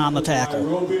Roby in on the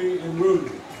tackle.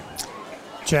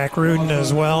 Jack Rudin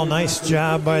as well. Nice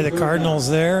job by the Cardinals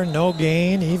there. No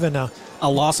gain, even a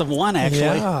loss of 1, actually.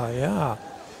 Yeah.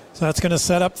 So that's going to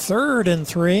set up 3rd and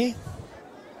 3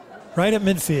 right at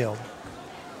midfield.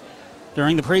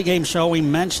 During the pregame show, we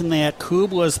mentioned that Koob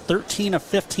was 13 of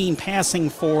 15 passing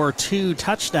for 2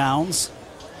 touchdowns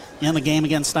in the game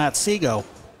against Otsego.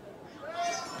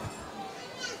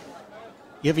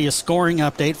 Give you a scoring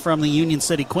update from the Union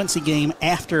City-Quincy game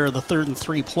after the 3rd and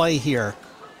 3 play here.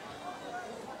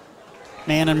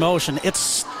 Man in motion.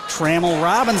 It's Trammell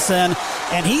Robinson,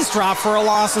 and he's dropped for a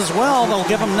loss as well. They'll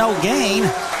give him no gain.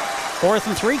 4th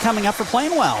and 3 coming up for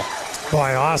Plainwell.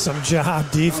 Boy, awesome job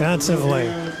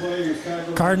defensively.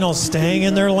 Cardinals staying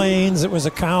in their lanes. It was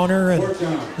a counter, and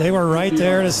they were right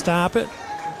there to stop it.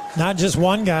 Not just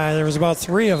one guy. There was about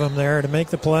 3 of them there to make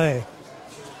the play.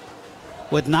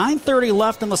 With 9:30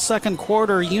 left in the second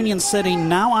quarter, Union City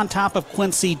now on top of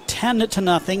Quincy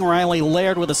 10-0. Riley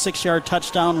Laird with a 6-yard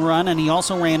touchdown run, and he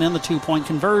also ran in the 2-point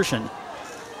conversion.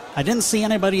 I didn't see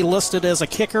anybody listed as a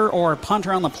kicker or a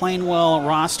punter on the Plainwell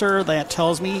roster. That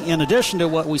tells me, in addition to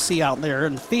what we see out there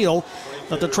in the field,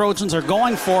 that the Trojans are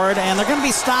going for it, and they're going to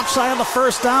be stopped shy of the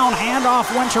first down.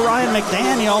 Handoff went to Ryan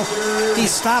McDaniel. He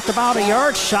stopped about a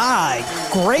yard shy.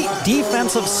 Great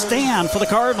defensive stand for the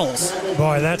Cardinals.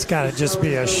 Boy, that's got to just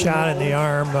be a shot in the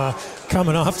arm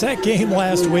coming off that game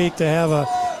last week to have a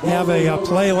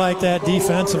play like that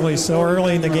defensively so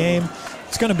early in the game.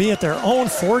 It's going to be at their own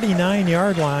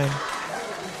 49-yard line.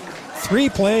 3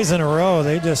 plays in a row.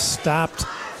 They just stopped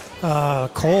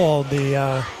cold,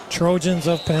 the Trojans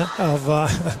of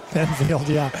Penfield,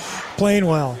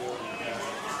 Plainwell.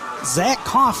 Zach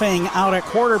Coughing out at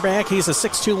quarterback. He's a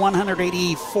 6'2",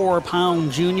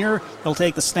 184-pound junior. He'll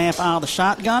take the snap out of the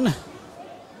shotgun.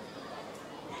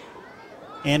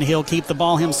 And he'll keep the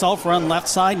ball himself, run left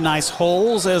side. Nice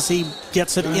holes as he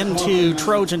gets it into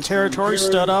Trojan territory.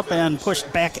 Stood up and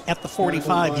pushed back at the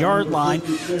 45-yard line.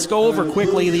 Let's go over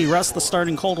quickly the rest of the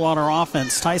starting Coldwater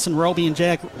offense. Tyson Roby and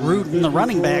Jack Root in the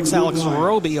running backs. Alex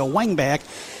Roby, a wingback.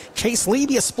 Chase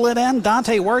Levy, a split end.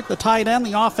 Dante Work, the tight end.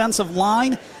 The offensive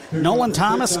line. Nolan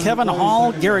Thomas, Kevin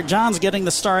Hall, Garrett Johns getting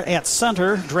the start at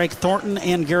center. Drake Thornton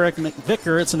and Garrett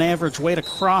McVicker. It's an average weight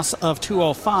across of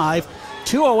 205.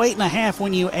 208.5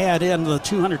 when you add in the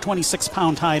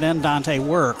 226-pound tight end Dante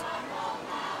Work.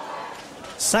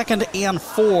 2nd and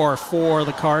 4 for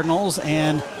the Cardinals,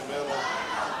 and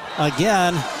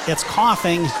again, it's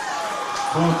Coughing.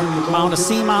 Found a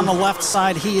seam on the left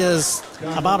side. He is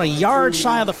about a yard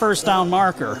shy of the first down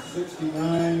marker.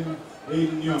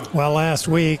 Well, last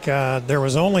week there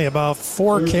was only about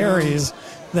 4 carries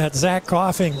that Zach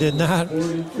Coughing did not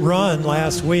run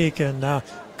last week, and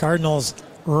Cardinals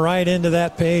right into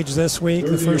that page this week.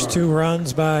 The first 2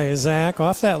 runs by Zach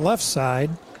off that left side.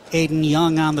 Aiden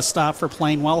Young on the stop for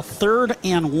Plainwell. 3rd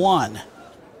and 1.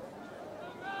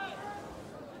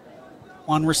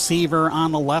 One receiver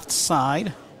on the left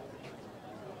side.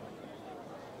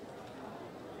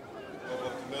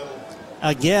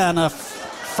 Again, a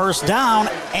first down,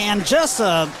 and just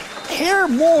a hair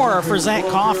more for Zach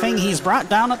Coughing. He's brought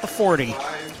down at the 40.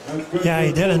 Yeah,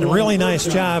 he did a really nice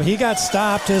job. He got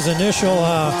stopped his initial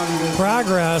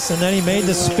progress, and then he made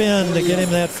the spin to get him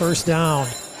that first down.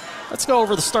 Let's go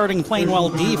over the starting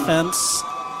Plainwell defense.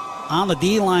 On the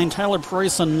D-line, Tyler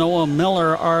Preuss and Noah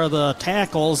Miller are the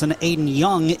tackles, and Aiden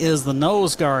Young is the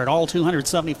nose guard. All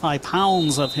 275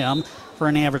 pounds of him for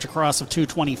an average across of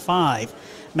 225.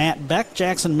 Matt Beck,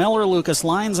 Jackson Miller, Lucas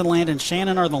Lyons, and Landon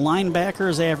Shannon are the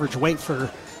linebackers. Average weight for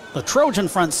the Trojan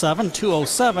front 7,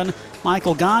 207.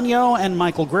 Michael Gagno and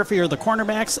Michael Griffey are the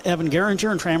cornerbacks. Evan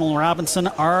Geringer and Trammell Robinson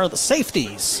are the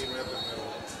safeties.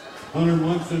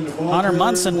 Hunter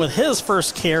Munson with his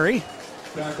first carry.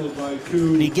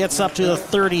 He gets up to the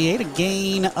 38, a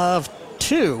gain of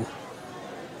 2.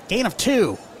 Gain of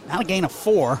 2, not a gain of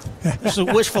 4. This is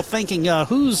wishful thinking.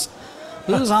 Who's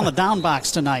on the down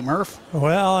box tonight, Murph?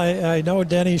 Well, I know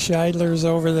Denny Scheidler's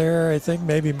over there. I think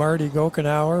maybe Marty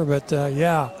Gokenauer, but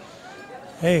yeah.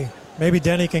 Hey, maybe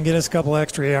Denny can get us a couple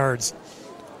extra yards.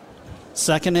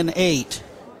 2nd and 8.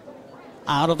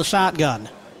 Out of the shotgun.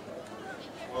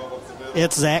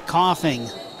 It's Zach Coughing.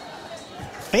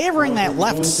 Favoring that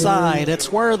left side,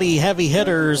 it's where the heavy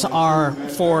hitters are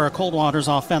for Coldwater's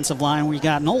offensive line. We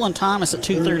got Nolan Thomas at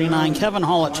 239, Kevin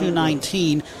Hall at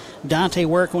 219, Dante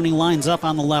Work when he lines up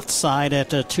on the left side at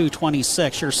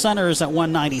 226. Your center is at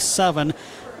 197.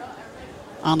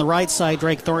 On the right side,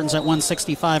 Drake Thornton's at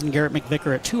 165 and Garrett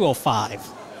McVicker at 205.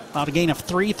 About a gain of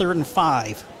 3, 3rd and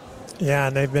 5. Yeah,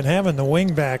 and they've been having the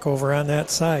wing back over on that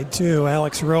side too.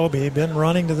 Alex Roby been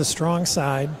running to the strong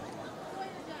side.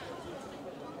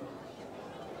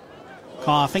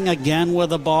 Coughing again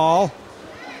with the ball.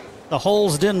 The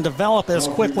holes didn't develop as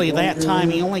quickly that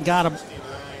time. He only got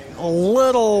a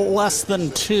little less than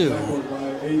 2.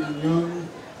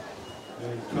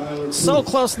 So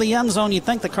close to the end zone, you'd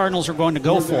think the Cardinals are going to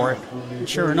go for it.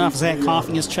 Sure enough, Zach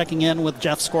Coughing is checking in with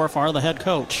Jeff Scorfar, the head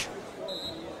coach.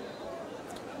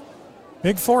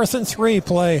 Big 4th and 3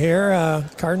 play here.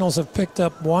 Cardinals have picked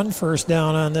up 1 first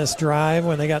down on this drive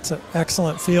when they got some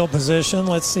excellent field position.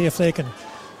 Let's see if they can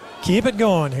keep it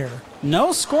going here.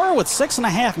 No score with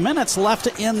 6.5 minutes left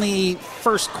in the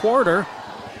first quarter.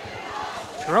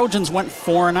 Trojans went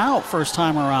 4 and out first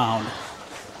time around.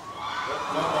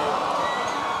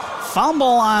 Fumble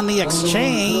on the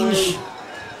exchange.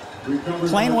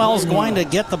 Plainwell's going to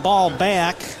get the ball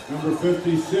back. Number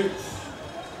 56,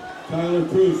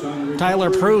 Tyler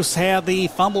Pruce had the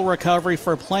fumble recovery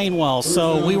for Plainwell.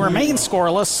 So we remain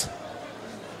scoreless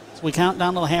as we count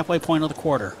down to the halfway point of the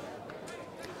quarter.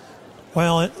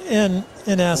 Well, in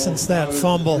essence, that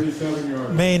fumble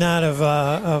may not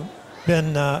have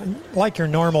been like your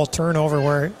normal turnover,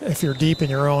 where if you're deep in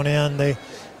your own end,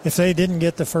 if they didn't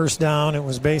get the first down, it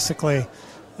was basically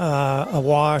a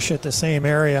wash at the same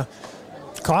area.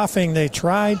 Coughing, they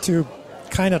tried to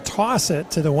kind of toss it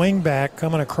to the wing back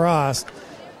coming across,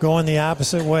 going the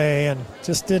opposite way, and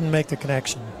just didn't make the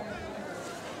connection.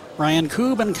 Ryan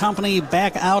Koob and company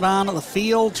back out onto the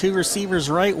field. 2 receivers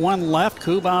right, 1 left.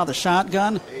 Koob out of the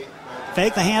shotgun.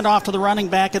 Fake the handoff to the running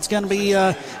back. It's going to be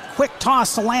a quick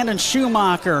toss to Landon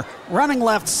Schumacher. Running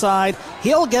left side.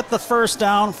 He'll get the first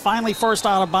down. Finally forced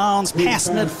out of bounds past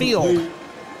midfield.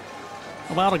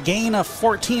 About a gain of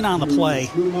 14 on the play.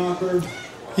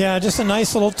 Yeah, just a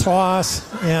nice little toss,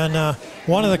 and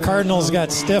one of the Cardinals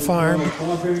got stiff-armed.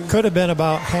 Could have been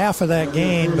about half of that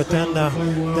gain, but then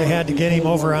they had to get him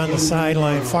over on the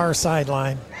sideline, far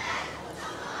sideline.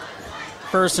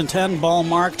 1st and 10, ball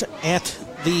marked at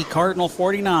the Cardinal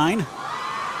 49.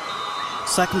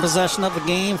 Second possession of the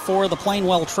game for the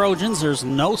Plainwell Trojans. There's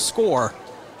no score.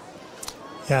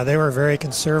 Yeah, they were very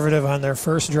conservative on their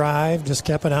first drive, just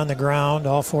kept it on the ground,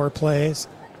 all 4 plays.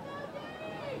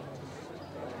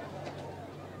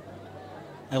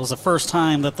 It was the first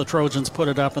time that the Trojans put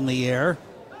it up in the air.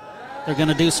 They're going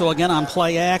to do so again on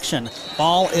play action.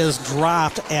 Ball is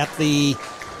dropped at the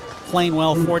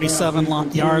Plainwell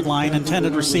 47-yard line.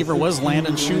 Intended receiver was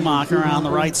Landon Schumacher on the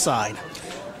right side.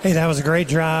 Hey, that was a great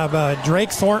job.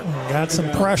 Drake Thornton got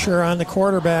some pressure on the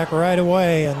quarterback right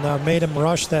away and made him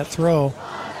rush that throw.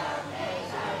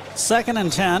 2nd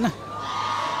and 10.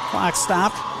 Clock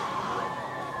stopped.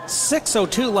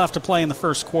 6:02 left to play in the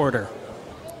first quarter.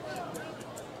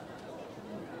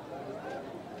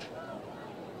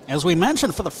 As we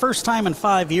mentioned, for the first time in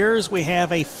 5 years, we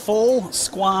have a full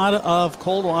squad of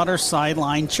Coldwater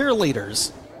sideline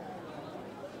cheerleaders.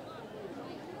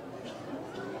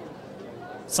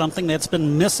 Something that's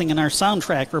been missing in our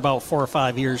soundtrack for about 4 or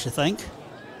 5 years, you think.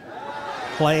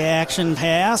 Play action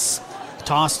pass.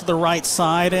 Toss to the right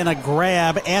side and a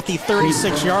grab at the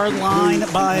 36-yard line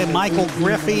by Michael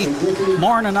Griffey.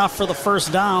 More than enough for the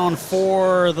first down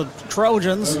for the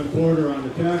Trojans.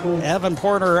 Evan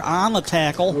Porter on the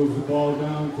tackle.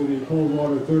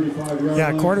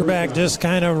 Yeah, quarterback just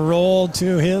kind of rolled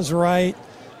to his right.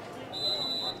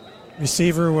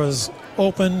 Receiver was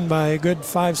open by a good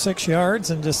 5-6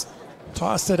 yards and just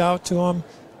tossed it out to him.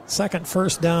 Second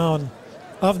first down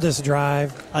of this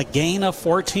drive. A gain of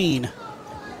 14.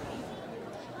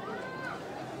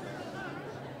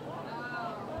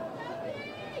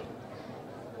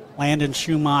 Landon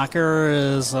Schumacher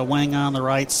is a wing on the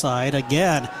right side.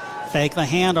 Again, fake the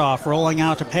handoff, rolling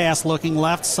out to pass, looking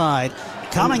left side.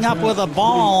 Coming up with a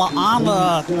ball on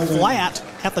the flat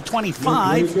at the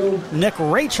 25. Nick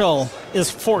Rachel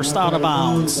is forced out of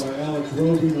bounds.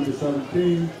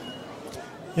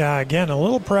 Yeah, again, a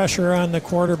little pressure on the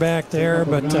quarterback there,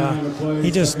 but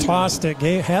he just tossed it.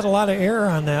 Had a lot of air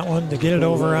on that one to get it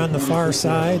over on the far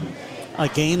side. A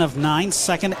gain of 9,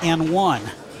 2nd and 1.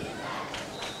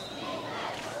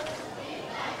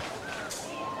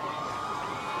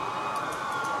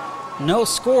 No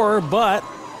score, but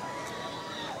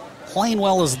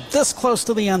Plainwell is this close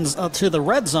to the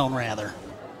red zone, rather.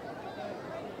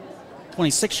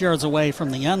 26 yards away from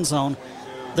the end zone.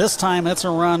 This time it's a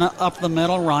run up the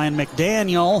middle. Ryan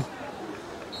McDaniel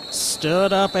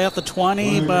stood up at the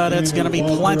 20, but it's going to be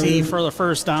plenty for the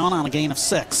first down on a gain of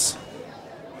 6.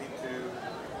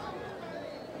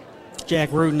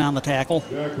 Jack Rudin on the tackle.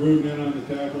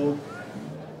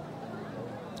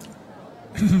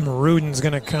 Rudin's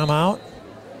going to come out.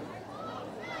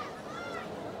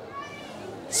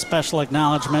 Special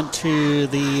acknowledgement to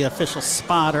the official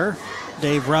spotter,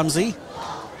 Dave Rumsey,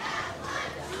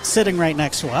 sitting right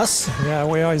next to us. Yeah,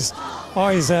 we always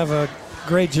have a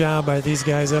great job by these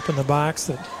guys up in the box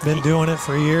that have been doing it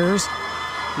for years.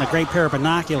 And a great pair of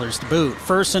binoculars to boot.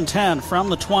 1st and 10 from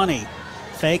the 20.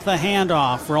 Fake the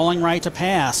handoff, rolling right to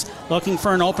pass, looking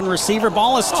for an open receiver.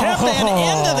 Ball is tipped and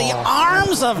into the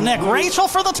arms of Nick Rachel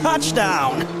for the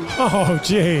touchdown. Oh,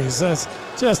 geez, that's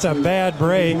just a bad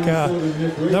break.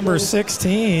 Number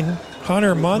 16,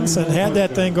 Hunter Munson, had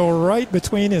that thing go right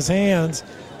between his hands,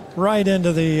 right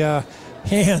into the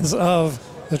hands of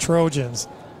the Trojans.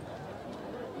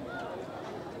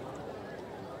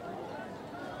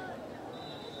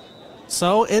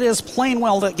 So it is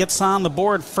Plainwell that gets on the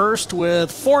board first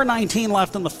with 4:19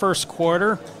 left in the first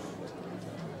quarter.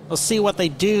 We'll see what they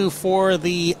do for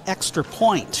the extra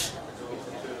point.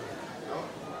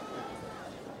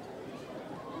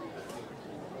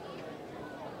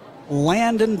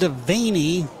 Landon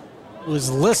Devaney, who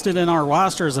is listed in our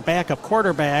roster as a backup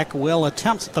quarterback, will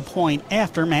attempt the point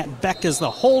after. Matt Beck is the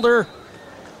holder.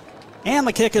 And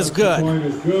the kick is good.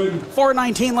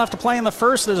 4:19 left to play in the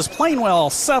first. It is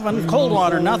Plainwell 7,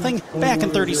 Coldwater nothing. Back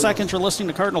in 30 seconds. You're listening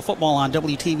to Cardinal Football on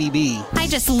WTVB. I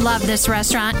just love this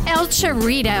restaurant, El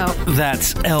Chorrito.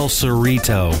 That's El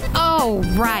Cerrito. Oh,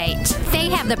 right. They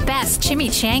have the best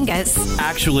chimichangas.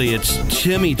 Actually, it's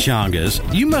chimichangas.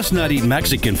 You must not eat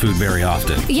Mexican food very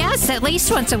often. Yes, at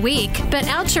least once a week. But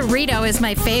El Chorrito is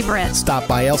my favorite. Stop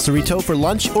by El Cerrito for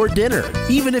lunch or dinner,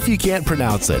 even if you can't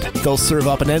pronounce it. They'll serve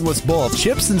up an endless bowl of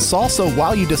chips and salsa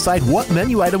while you decide what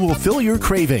menu item will fill your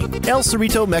craving. El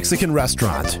Cerrito Mexican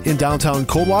Restaurant in downtown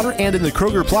Coldwater and in the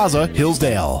Kroger Plaza,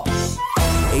 Hillsdale.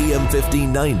 AM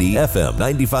 1590, FM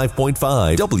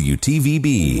 95.5,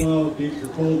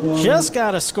 WTVB. Just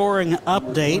got a scoring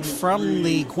update from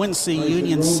the Quincy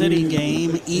Union City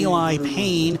game. Eli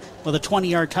Payne with a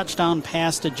 20-yard touchdown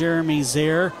pass to Jeremy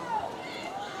Zaire.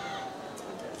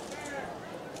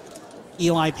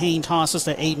 Eli Payne tosses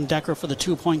to Aiden Decker for the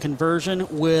 2-point conversion.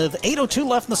 With 8:02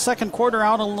 left in the second quarter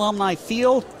out at Alumni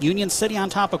Field, Union City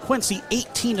on top of Quincy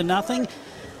 18-0.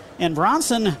 And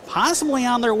Bronson possibly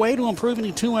on their way to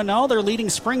improving to 2-0. They're leading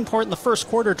Springport in the first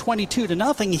quarter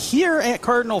 22-0. Here at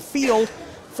Cardinal Field,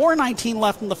 4:19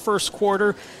 left in the first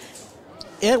quarter.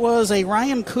 It was a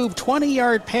Ryan Koob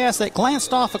 20-yard pass that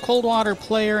glanced off a Coldwater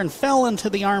player and fell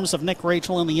into the arms of Nick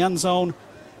Rachel in the end zone.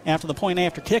 After the point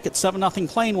after kick, it's 7-0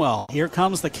 Plainwell. Here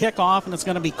comes the kickoff, and it's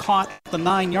going to be caught at the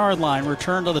 9-yard line.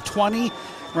 Return to the 20,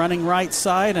 running right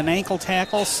side, an ankle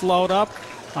tackle, slowed up,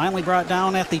 finally brought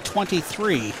down at the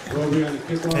 23.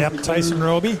 Yep, Tyson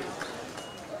Roby.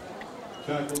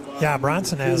 Yeah,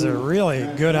 Bronson has a really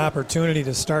good opportunity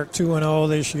to start 2-0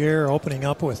 this year, opening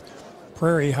up with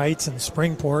Prairie Heights and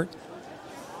Springport.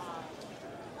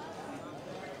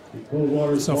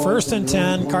 So 1st and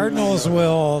 10, Cardinals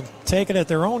will take it at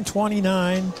their own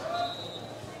 29.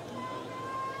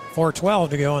 4:12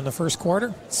 to go in the first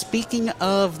quarter. Speaking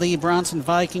of the Bronson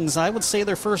Vikings, I would say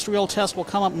their first real test will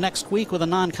come up next week with a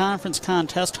non-conference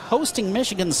contest hosting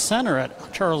Michigan Center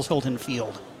at Charles Hilton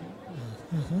Field.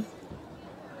 Mm-hmm.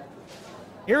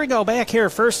 Here we go, back here,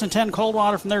 1st and 10,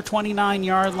 Coldwater from their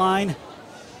 29-yard line.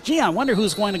 Gee, I wonder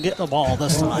who's going to get the ball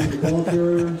this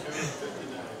time.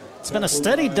 It's been a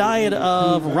steady diet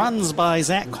of runs by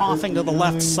Zach Coughing to the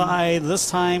left side. This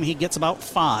time he gets about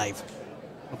 5.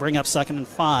 We'll bring up 2nd and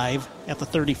 5 at the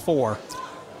 34.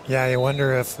 Yeah, you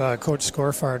wonder if Coach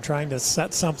Scorfard trying to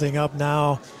set something up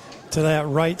now to that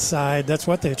right side. That's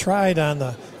what they tried on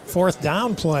the 4th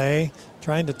down play,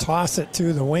 trying to toss it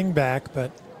to the wingback, but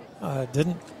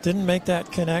didn't make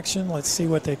that connection. Let's see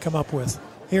what they come up with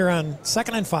here on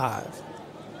 2nd and 5.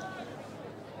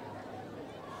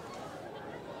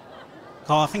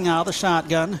 Coughing out of the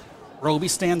shotgun. Roby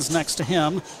stands next to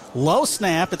him. Low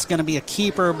snap. It's going to be a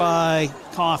keeper by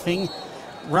Coughing.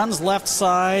 Runs left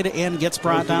side and gets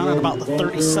brought down at about the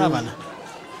 37.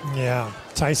 Yeah,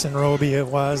 Tyson Roby it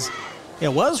was.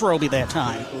 It was Roby that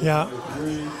time. Yeah.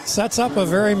 Sets up a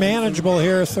very manageable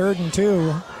here, 3rd and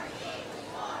 2.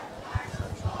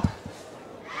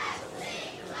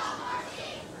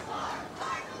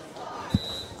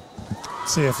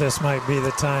 See if this might be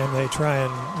the time they try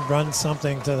and run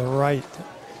something to the right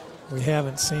we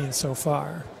haven't seen so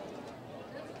far.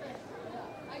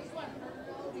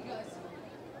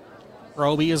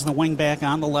 Roby is the wingback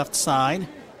on the left side.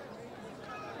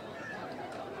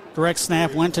 Direct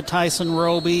snap went to Tyson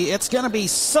Roby. It's going to be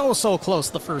so close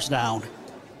to the first down.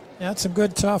 That's some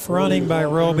good tough running by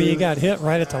Roby. He got hit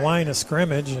right at the line of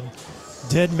scrimmage and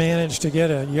did manage to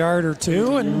get a yard or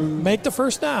two and make the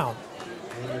first down.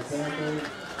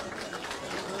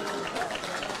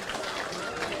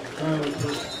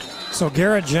 So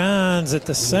Garrett Johns at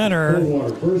the center.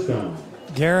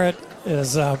 Garrett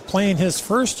is playing his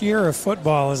first year of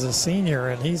football as a senior,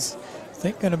 and he's, I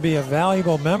think, going to be a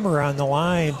valuable member on the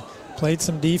line. Played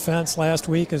some defense last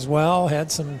week as well,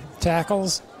 had some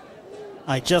tackles.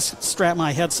 I just strapped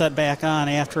my headset back on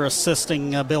after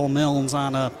assisting Bill Milnes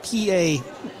on a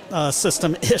PA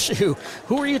system issue.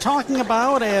 Who are you talking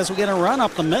about as we get a run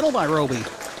up the middle by Roby?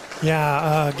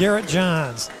 Yeah, Garrett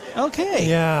Johns. Okay.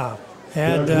 Yeah.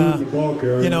 Had,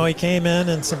 he came in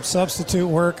and some substitute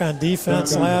work on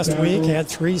defense last week, had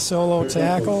 3 solo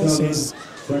tackles. He's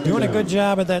doing a good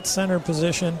job at that center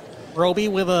position. Roby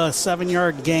with a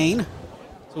 7-yard gain.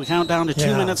 So we count down to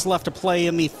 2 minutes left to play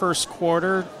in the first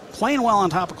quarter. Playing well on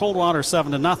top of Coldwater,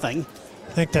 7-0. I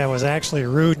think that was actually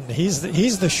Rudin. He's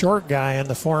the short guy in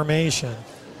the formation.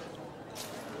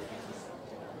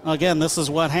 Again, this is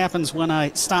what happens when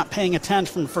I stop paying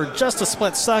attention for just a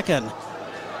split second.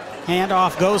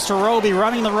 Handoff goes to Roby,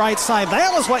 running the right side.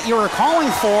 That was what you were calling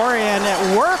for, and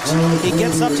it worked. He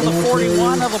gets up to the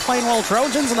 41 of the Plainwell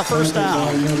Trojans in the first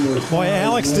down. Boy,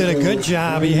 Alex did a good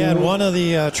job. He had one of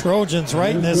the Trojans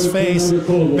right in his face,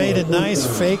 made a nice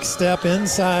fake step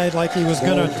inside like he was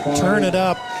going to turn it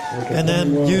up, and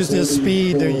then used his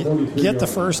speed to get the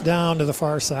first down to the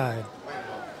far side.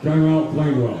 Timeout,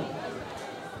 Plainwell.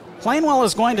 Plainwell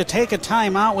is going to take a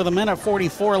timeout with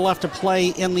 1:44 left to play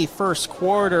in the first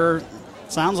quarter.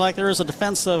 Sounds like there is a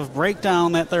defensive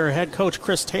breakdown that their head coach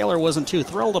Chris Taylor wasn't too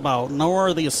thrilled about,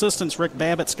 nor the assistants Rick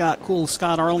Babbitt, Scott Kuhl,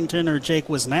 Scott Arlington, or Jake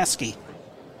Wisniewski.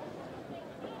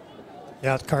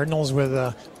 Yeah, the Cardinals with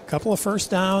a couple of first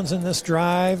downs in this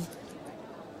drive.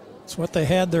 It's what they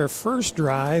had their first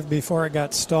drive before it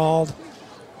got stalled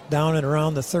down at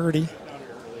around the 30.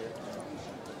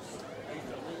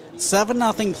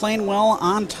 7-0 Plainwell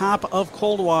on top of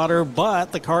Coldwater,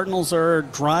 but the Cardinals are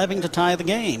driving to tie the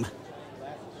game.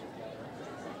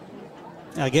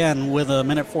 Again, with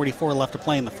 1:44 left to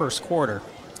play in the first quarter.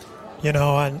 You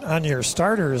know, on your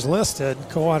starters listed,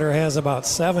 Coldwater has about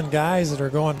 7 guys that are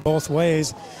going both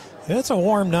ways. It's a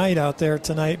warm night out there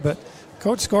tonight, but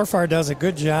Coach Scorfar does a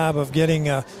good job of getting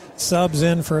subs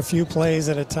in for a few plays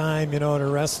at a time, you know, to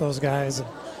rest those guys.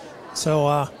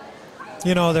 So,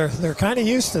 you know, they're kind of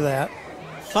used to that.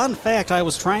 Fun fact, I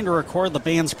was trying to record the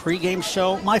band's pregame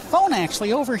show. My phone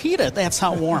actually overheated. That's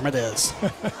how warm it is.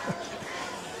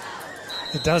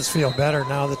 It does feel better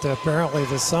now that apparently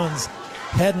the sun's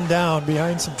heading down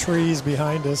behind some trees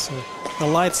behind us. The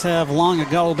lights have long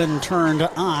ago been turned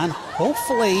on.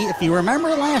 Hopefully, if you remember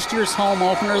last year's home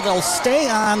opener, they'll stay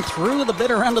on through the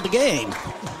bitter end of the game,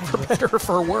 for better or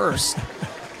for worse.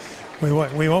 We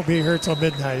won't be here till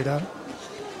midnight, huh?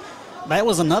 That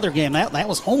was another game. That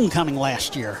was homecoming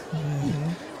last year.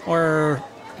 Mm-hmm. Or,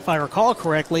 if I recall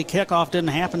correctly, kickoff didn't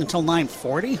happen until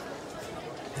 9:40.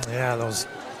 Yeah, those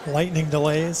lightning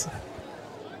delays.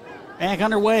 Back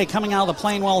underway, coming out of the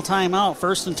Plainwell timeout.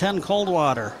 1st and 10,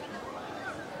 Coldwater.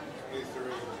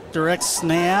 Direct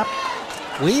snap.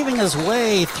 Weaving his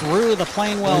way through the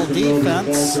Plainwell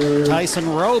defense. Tyson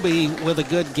Roby with a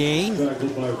good gain.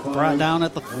 Brought down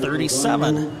at the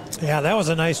 37. Yeah, that was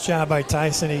a nice job by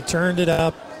Tyson. He turned it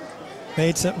up.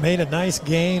 Made a nice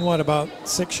gain, about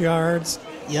 6 yards?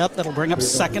 Yep, that'll bring up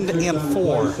 2nd and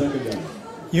 4.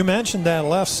 You mentioned that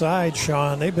left side,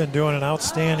 Sean. They've been doing an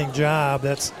outstanding job.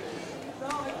 That's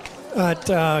at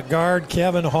guard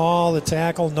Kevin Hall, the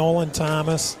tackle Nolan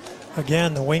Thomas.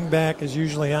 Again, the wingback is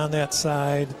usually on that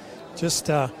side. Just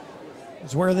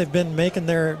is where they've been making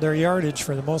their yardage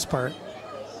for the most part.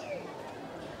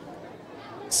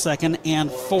 2nd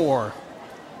and 4.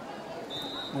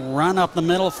 Run up the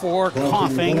middle for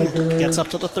Coughing. Gets up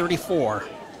to the 34.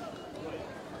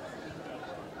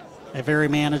 A very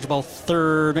manageable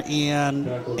 3rd and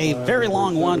a very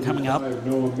long one coming up.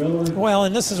 Well,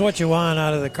 and this is what you want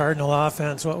out of the Cardinal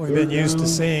offense, what we've been used to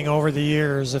seeing over the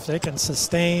years. If they can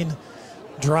sustain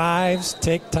drives,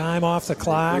 take time off the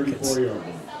clock, it's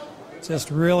just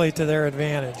really to their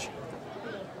advantage.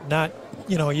 Not,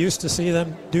 used to see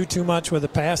them do too much with the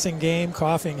passing game.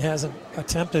 Coughing hasn't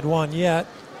attempted one yet.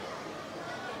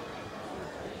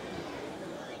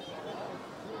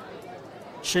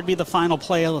 Should be the final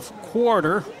play of the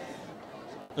quarter.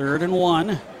 3rd and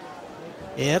 1.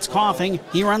 It's Coughing.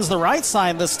 He runs the right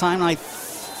side this time. I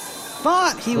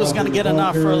thought he was going to get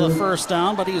enough for the first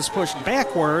down, but he was pushed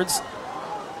backwards.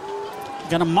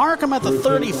 Going to mark him at the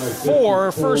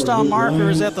 34. First down marker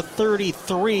is at the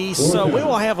 33. So we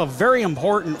will have a very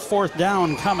important 4th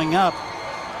down coming up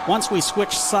once we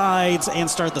switch sides and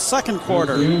start the second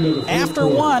quarter. After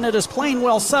 1, it is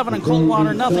Plainwell 7 and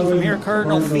Coldwater nothing from here at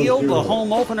Cardinal Field, the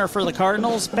home opener for the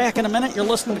Cardinals. Back in a minute, you're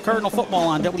listening to Cardinal Football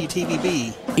on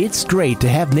WTVB. It's great to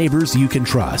have neighbors you can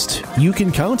trust, you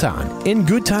can count on, in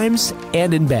good times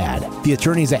and in bad. The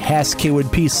attorneys at Hass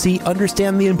Kaywood PC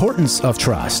understand the importance of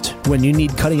trust. When you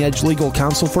need cutting-edge legal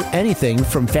counsel for anything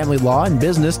from family law and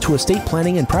business to estate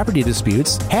planning and property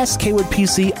disputes, Hass Kaywood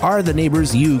PC are the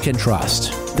neighbors you can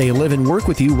trust. They live and work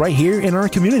with you right here in our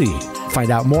community.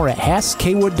 Find out more at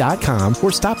HassKaywood.com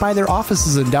or stop by their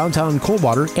offices in downtown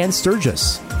Coldwater and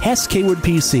Sturgis. Hass Kaywood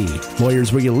PC.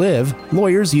 Lawyers where you live,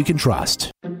 lawyers you can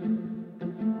trust.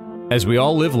 As we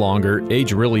all live longer,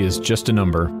 age really is just a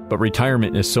number, but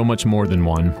retirement is so much more than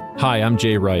one. Hi, I'm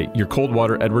Jay Wright, your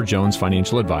Coldwater Edward Jones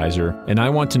financial advisor, and I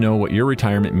want to know what your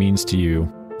retirement means to you.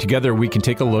 Together, we can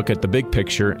take a look at the big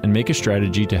picture and make a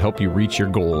strategy to help you reach your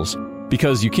goals.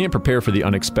 Because you can't prepare for the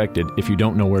unexpected if you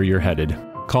don't know where you're headed.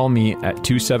 Call me at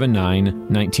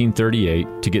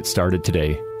 279-1938 to get started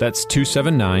today. That's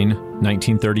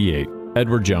 279-1938.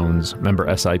 Edward Jones, member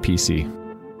SIPC.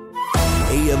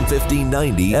 AM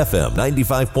 1590, FM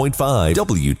 95.5,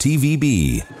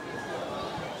 WTVB.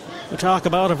 We talk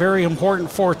about a very important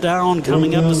fourth down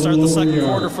coming up to start the second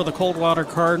quarter for the Coldwater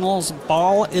Cardinals.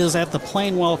 Ball is at the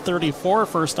Plainwell 34.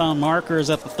 First down marker is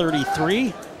at the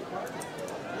 33.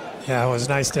 Yeah, it was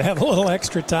nice to have a little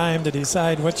extra time to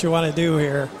decide what you want to do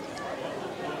here.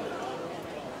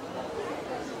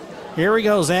 Here we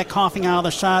go. Zach Coughing out of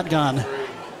the shotgun.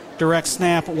 Direct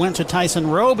snap went to Tyson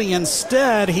Roby.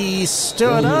 Instead, he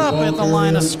stood up at the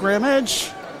line of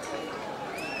scrimmage.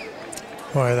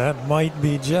 Boy, that might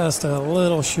be just a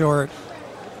little short.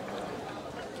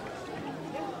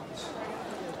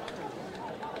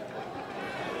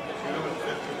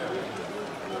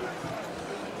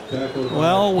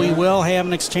 Well, we will have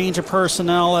an exchange of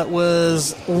personnel that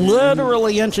was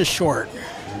literally inches short.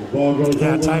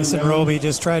 Yeah, Tyson Roby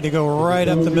just tried to go right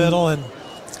up the middle and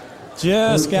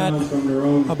just got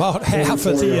about half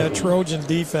of the Trojan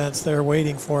defense there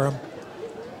waiting for him.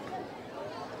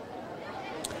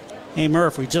 Hey,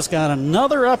 Murph, we just got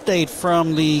another update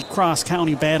from the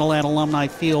cross-county battle at Alumni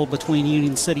Field between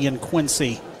Union City and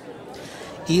Quincy.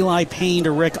 Eli Payne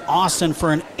to Rick Austin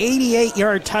for an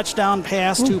 88-yard touchdown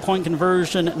pass, 2-point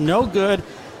conversion, no good.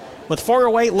 With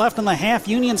 4:08 left in the half,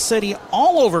 Union City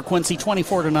all over Quincy,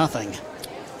 24-0.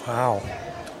 Wow.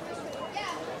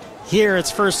 Here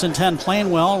it's 1st and 10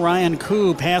 Plainwell. Ryan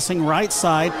Koo passing right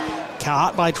side,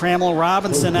 caught by Trammell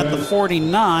Robinson at the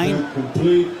 49.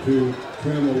 Complete to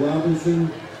Trammell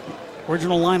Robinson.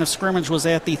 Original line of scrimmage was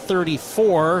at the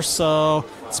 34, so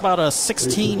it's about a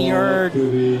 16-yard,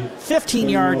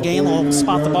 15-yard gain. They'll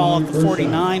spot the ball at the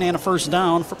 49 and a first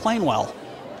down for Plainwell.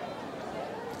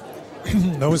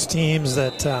 Those teams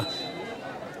that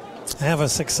have a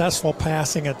successful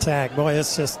passing attack, boy,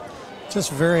 it's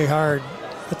just very hard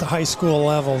at the high school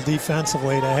level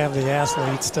defensively to have the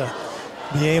athletes to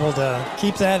be able to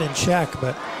keep that in check.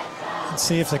 But let's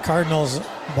see if the Cardinals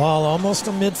ball almost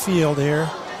to midfield here.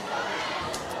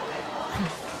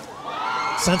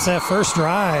 Since that first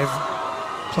drive,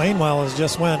 Plainwell has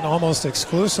just went almost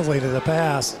exclusively to the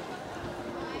pass.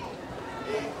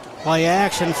 Play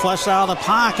action, flushed out of the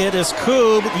pocket is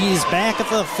Koob. He's back at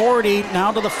the 40,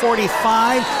 now to the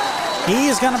 45.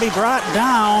 He's going to be brought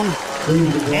down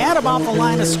at about the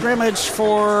line of scrimmage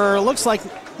for, looks like,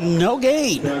 no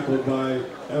gain. Yeah,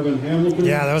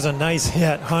 that was a nice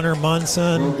hit. Hunter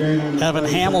Munson. Evan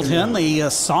Hamilton, the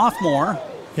sophomore.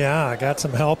 Yeah, got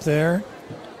some help there.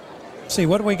 Let's see,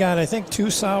 what do we got? I think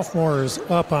 2 sophomores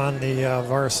up on the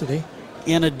varsity.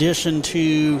 In addition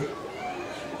to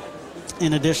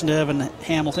Evan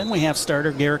Hamilton, we have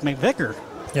starter Garrett McVicker.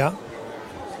 Yeah.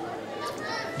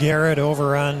 Garrett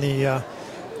over on the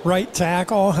right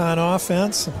tackle on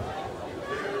offense.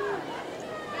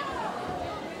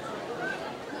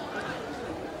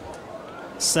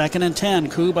 Second and 10,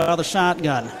 Koob out of the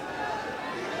shotgun.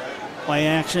 Play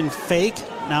action fake,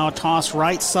 now a toss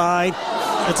right side.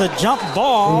 It's a jump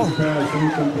ball.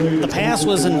 The pass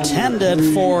was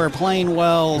intended for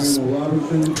Plainwell's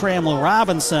Trammell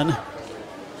Robinson.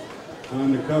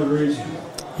 On the coverage.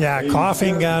 Yeah,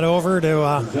 Coughing got over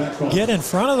to get in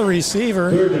front of the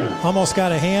receiver. Almost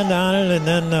got a hand on it, and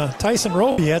then Tyson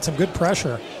Roby had some good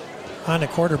pressure on the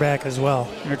quarterback as well.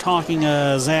 You're talking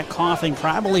Zach Coughing,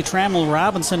 probably Trammell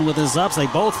Robinson with his ups. They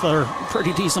both are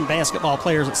pretty decent basketball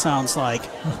players, it sounds like.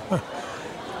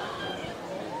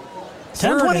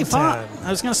 10:25. I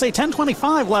was going to say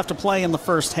 10:25 left to play in the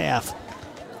first half.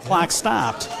 Clock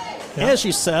stopped. Yeah. As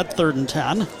you said, 3rd and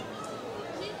 10.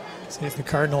 See if the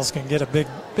Cardinals can get a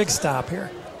big stop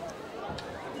here.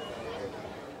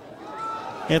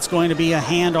 It's going to be a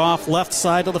handoff left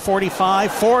side to the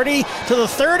 45, 40, to the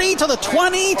 30, to the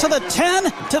 20, to the 10,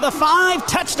 to the 5.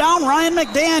 Touchdown, Ryan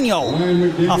McDaniel.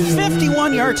 A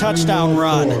 51-yard touchdown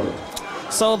run.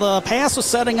 So the pass was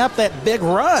setting up that big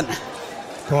run.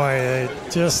 Boy,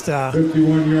 just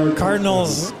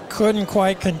Cardinals couldn't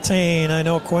quite contain. I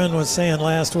know Quinn was saying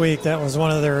last week that was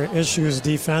one of their issues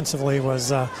defensively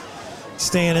was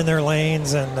staying in their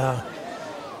lanes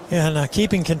and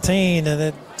keeping contained, and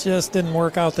it just didn't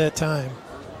work out that time.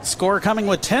 Score coming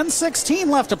with 10:16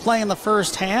 left to play in the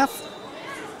first half.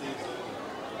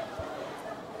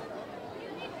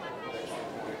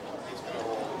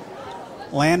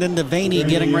 Landon Devaney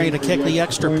getting ready to kick the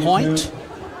extra point.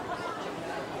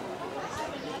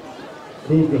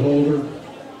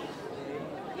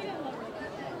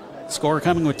 Score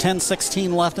coming with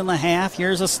 10:16 left in the half.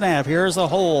 Here's a snap. Here's a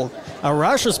hold. A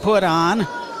rush is put on.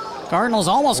 Cardinals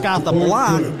almost got the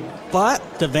block, but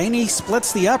Devaney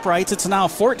splits the uprights. It's now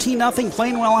 14-0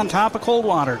 Plainwell on top of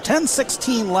Coldwater.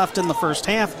 10:16 left in the first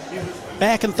half.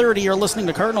 Back in 30, you're listening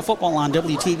to Cardinal Football on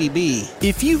WTVB.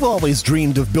 If you've always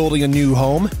dreamed of building a new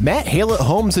home, Matt Haylett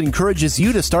Homes encourages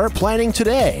you to start planning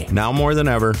today. Now more than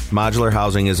ever, modular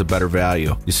housing is a better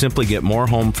value. You simply get more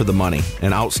home for the money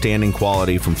and outstanding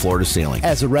quality from floor to ceiling.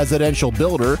 As a residential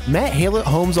builder, Matt Haylett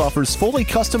Homes offers fully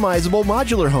customizable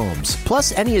modular homes,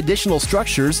 plus any additional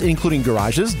structures, including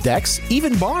garages, decks,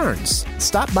 even barns.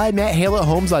 Stop by Matt Haylett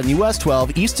Homes on US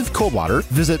 12 east of Coldwater,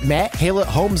 visit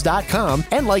MattHaylettHomes.com,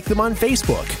 and like them on Facebook.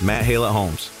 Matt Haylett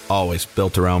Homes, always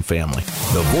built around family.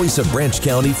 The voice of Branch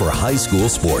County for high school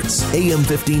sports. AM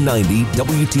 1590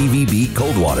 WTVB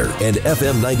Coldwater and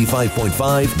FM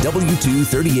 95.5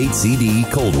 W238CD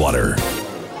Coldwater.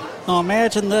 Now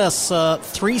imagine this,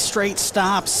 3 straight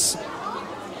stops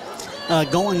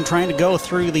trying to go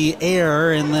through the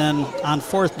air, and then on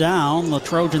 4th down, the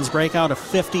Trojans break out a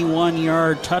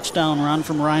 51-yard touchdown run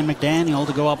from Ryan McDaniel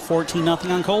to go up 14-0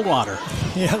 on Coldwater.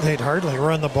 Yeah, they'd hardly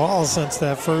run the ball since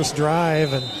that first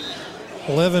drive and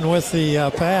living with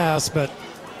the pass, but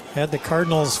had the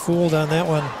Cardinals fooled on that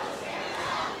one.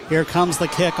 Here comes the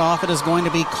kickoff. It is going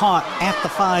to be caught at the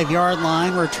 5-yard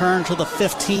line, returned to the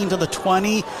 15, to the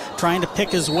 20, trying to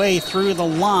pick his way through the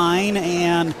line,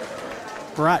 and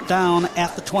brought down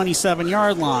at the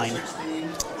 27-yard line.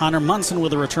 Hunter Munson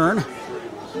with a return.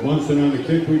 Munson on the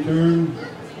kick return.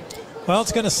 Well,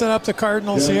 it's going to set up the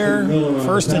Cardinals here.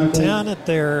 1st and 10 at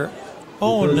their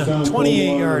own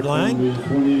 28-yard line.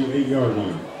 28-yard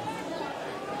line.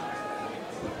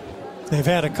 They've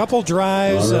had a couple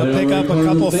drives, pick up a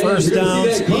couple first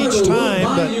downs each time.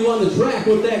 But you on the track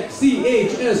with that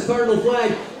CHS Cardinal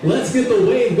flag. Let's get the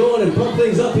wave going and pump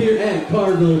things up here at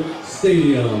Cardinal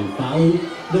Stadium. Follow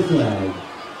the flag.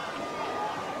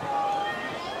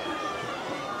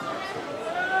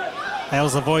 That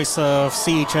was the voice of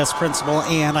CHS principal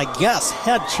and I guess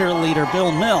head cheerleader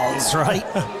Bill Mills, right?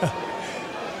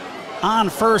 On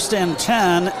 1st and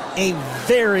 10, a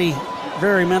very,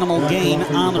 very minimal gain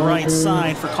on the right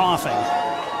side for Coughing.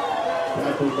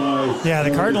 Yeah,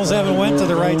 the Cardinals haven't went to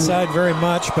the right side very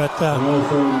much, but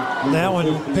that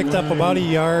one picked up about a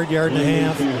yard and a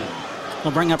half.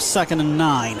 They'll bring up 2nd and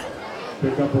 9.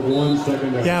 Pick up of 1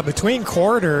 second. Yeah, between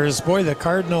quarters, boy, the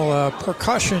Cardinal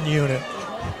percussion unit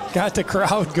got the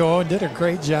crowd going, did a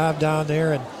great job down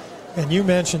there. And you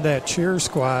mentioned that cheer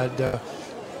squad,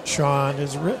 Sean,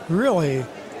 is really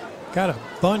got a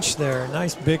bunch there.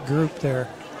 Nice big group there.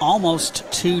 Almost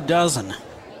 2 dozen.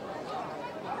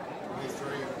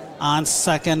 On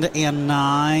 2nd and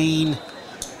 9.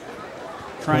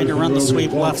 Trying to run the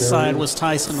sweep left side was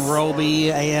Tyson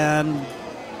Roby, and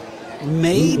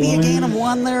maybe a gain of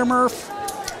 1 there, Murph.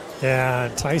 Yeah,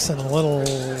 Tyson a little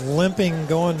limping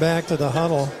going back to the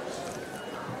huddle.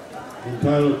 And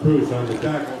Tyler Cruz on the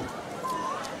tackle.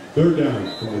 3rd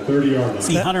down from the 30-yard line.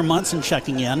 See Hunter Munson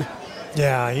checking in.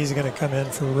 Yeah, he's going to come in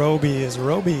for Roby. Is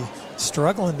Roby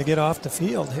struggling to get off the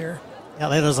field here? Yeah,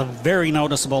 that is a very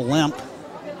noticeable limp.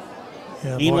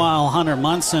 Yeah, meanwhile, Hunter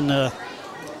Munson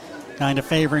kind of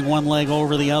favoring one leg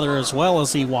over the other as well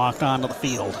as he walked onto the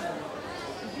field.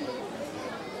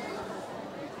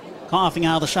 Coughing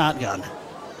out of the shotgun.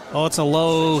 Oh, it's a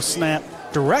low snap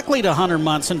directly to Hunter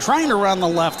Munson, trying to run the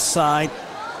left side.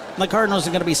 The Cardinals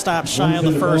are going to be stopped shy of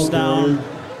the 1st down.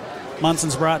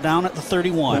 Munson's brought down at the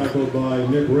 31. Tackled by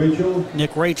Nick Rachel.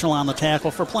 Nick Rachel on the tackle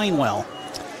for Plainwell.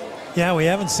 Yeah, we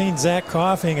haven't seen Zach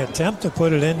Coughing attempt to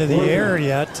put it into the air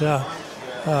yet.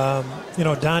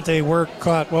 Dante Work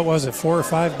caught, 4 or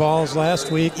 5 balls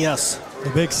last week? Yes. The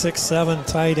big 6'7"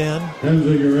 tight end.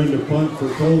 Hensinger in the punt for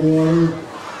Coldwater.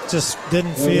 Just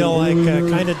didn't feel like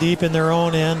kind of deep in their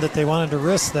own end that they wanted to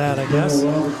risk that, I guess.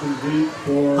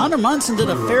 Hunter Munson did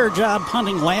a fair job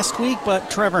punting last week, but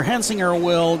Trevor Hensinger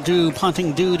will do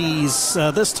punting duties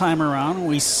this time around.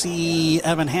 We see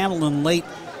Evan Hamilton late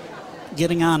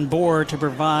getting on board to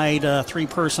provide a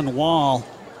 3-person wall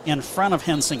in front of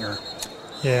Hensinger.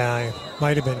 Yeah, I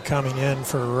might have been coming in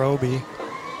for Roby.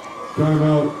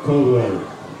 Timeout, Coldwater.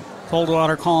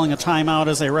 Coldwater calling a timeout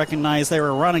as they recognize they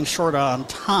were running short on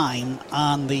time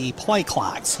on the play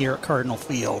clocks here at Cardinal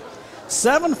Field.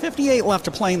 7:58 left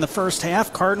to play in the first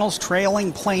half. Cardinals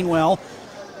trailing Plainwell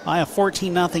by a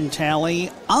 14-0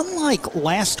 tally. Unlike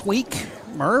last week,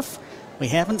 Murph, we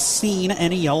haven't seen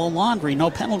any yellow laundry. No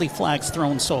penalty flags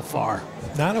thrown so far.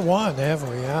 Not a one, have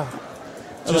we? Yeah.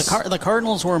 The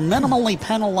Cardinals were minimally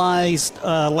penalized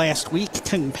last week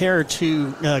compared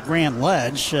to Grand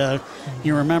Ledge.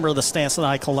 You remember the stats that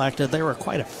I collected. There were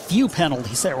quite a few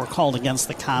penalties that were called against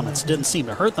the Comets. Didn't seem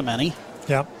to hurt them any.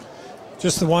 Yep.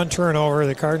 Just the one turnover.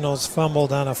 The Cardinals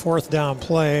fumbled on a 4th down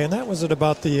play, and that was at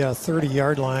about the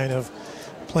 30-yard line of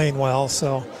Plainwell.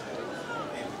 So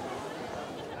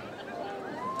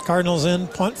Cardinals in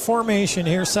punt formation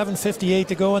here, 7:58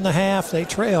 to go in the half. They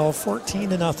trail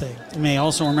 14-0. You may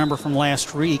also remember from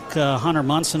last week, Hunter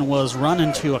Munson was run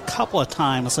into a couple of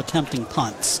times attempting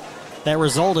punts. That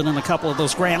resulted in a couple of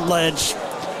those Grand Ledge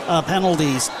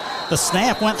penalties. The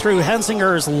snap went through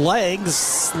Hensinger's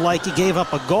legs like he gave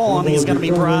up a goal, and he's going to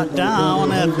be brought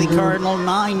down at the Cardinal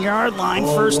 9-yard line,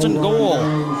 first and goal.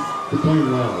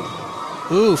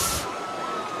 Oof.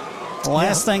 The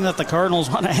last thing that the Cardinals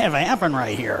want to have happen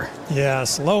right here.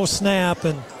 Yes, low snap,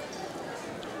 and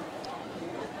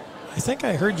I think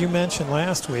I heard you mention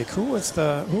last week who was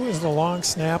the long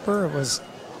snapper. It was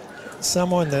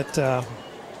someone that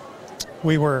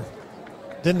we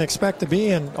didn't expect to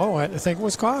be, and I think it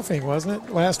was Coughing, wasn't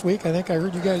it? Last week, I think I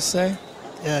heard you guys say.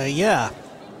 Yeah.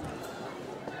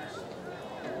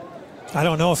 I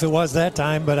don't know if it was that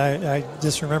time, but I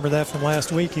just remember that from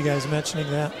last week, you guys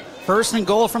mentioning that. First and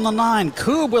goal from the 9.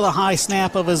 Koob with a high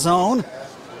snap of his own.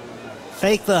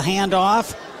 Fake the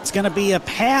handoff. It's going to be a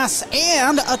pass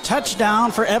and a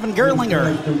touchdown for Evan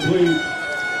Gerlinger.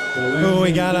 Who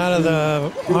we got out of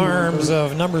the arms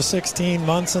of number 16,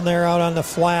 Munson there out on the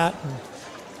flat. And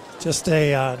just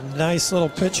a nice little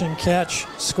pitch and catch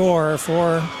score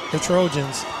for the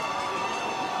Trojans.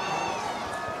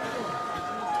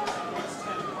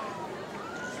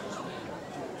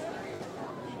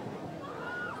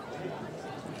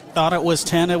 Thought it was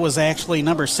 10. It was actually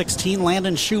number 16,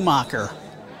 Landon Schumacher.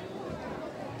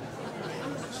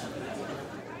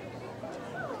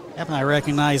 Yep, I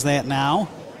recognize that now.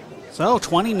 So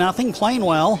 20-0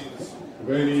 Plainwell.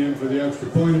 Waiting in for the extra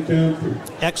point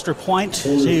attempt. Extra point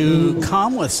to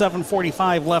come with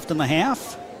 7:45 left in the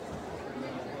half.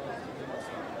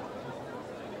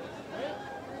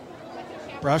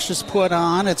 Brush is put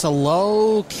on. It's a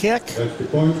low kick. Extra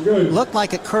point's good. Looked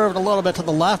like it curved a little bit to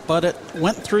the left, but it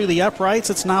went through the uprights.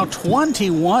 It's now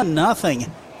 21-0.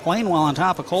 Plainwell on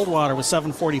top of Coldwater with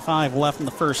 7:45 left in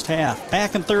the first half.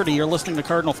 Back in 30, you're listening to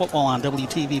Cardinal Football on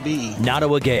WTVB.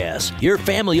 Nottawa Gas, your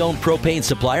family-owned propane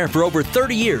supplier for over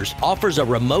 30 years, offers a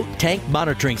remote tank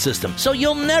monitoring system, so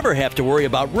you'll never have to worry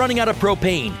about running out of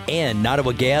propane. And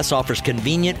Nottawa Gas offers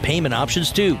convenient payment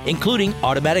options too, including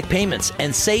automatic payments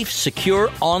and safe,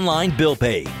 secure online bill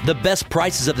pay. The best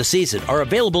prices of the season are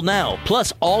available now,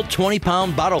 plus all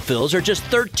 20-pound bottle fills are just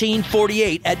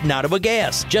 $13.48 at Nottawa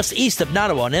Gas, just east of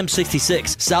Nottawa on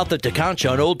M66, south of Teconcha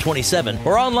on Old 27,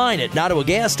 or online at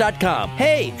nottawagas.com.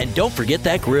 Hey, and don't forget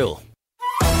that grill.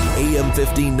 AM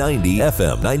 1590,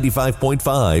 FM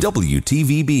 95.5,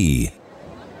 WTVB.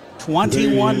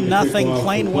 21-0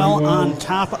 Plainwell on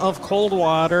top of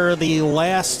Coldwater. The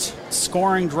last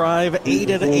scoring drive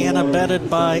aided and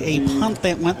abetted by a punt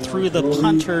that went through the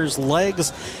punter's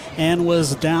legs and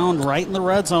was down right in the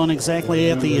red zone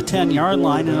exactly at the 10-yard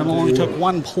line, and it only took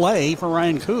one play for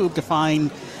Ryan Koob to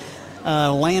find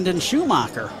Landon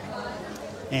Schumacher,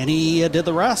 and he did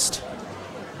the rest.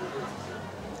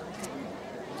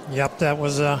 Yep, that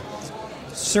was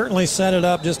certainly set it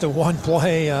up, just a one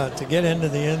play to get into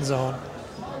the end zone.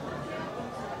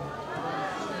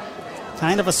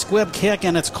 Kind of a squib kick,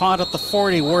 and it's caught at the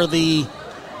 40. Were the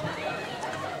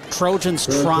Trojans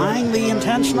trying the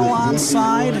intentional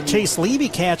onside? Chase Levy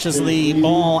catches the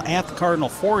ball at the Cardinal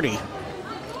 40.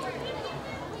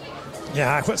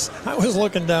 Yeah, I was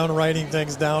looking down, writing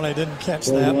things down. I didn't catch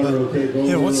that, but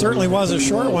it certainly was a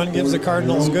short one. Gives the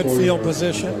Cardinals good field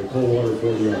position.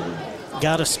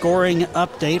 Got a scoring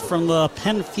update from the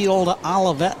Penfield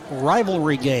Olivet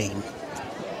rivalry game.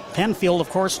 Penfield, of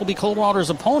course, will be Coldwater's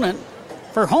opponent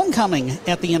for homecoming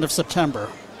at the end of September,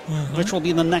 which will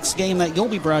be the next game that you'll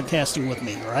be broadcasting with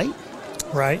me, right?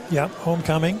 Right, yep,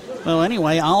 homecoming. Well,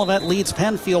 anyway, Olivet leads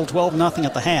Penfield 12-0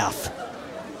 at the half.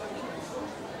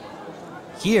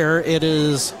 Here it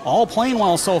is all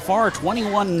Plainwell so far,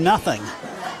 21-0.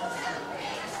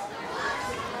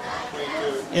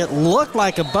 It looked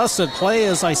like a busted play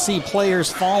as I see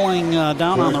players falling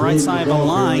down on the right side of the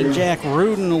line. Jack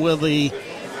Rudin with the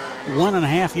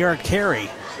 1.5-yard carry.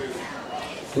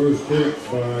 First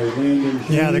hit by Landon.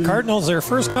 Yeah, the Cardinals, their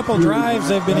first couple drives,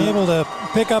 they've been able to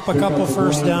pick up a couple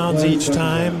first downs each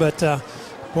time. But,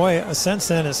 boy, since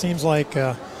then it seems like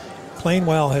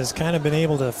Plainwell has kind of been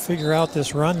able to figure out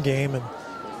this run game, and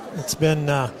it's been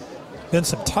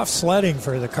some tough sledding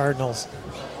for the Cardinals.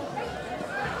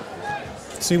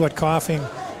 See what Coughing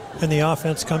and the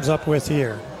offense comes up with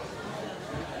here.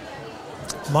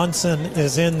 Munson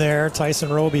is in there.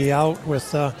 Tyson Roby out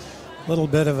with a little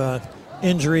bit of a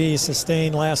injury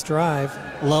sustained last drive.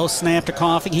 Low snap to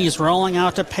Coughing. He's rolling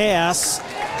out to pass.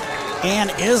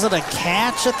 And is it a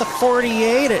catch at the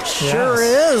 48? It sure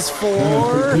is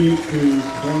for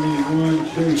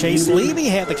Chase Levy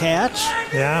had the catch.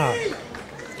 Yeah.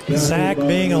 Zach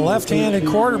being a left-handed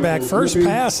quarterback, first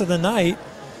pass of the night,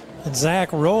 and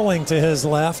Zach rolling to his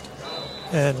left.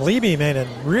 And Levy made a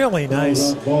really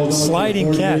nice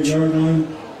sliding catch.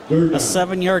 A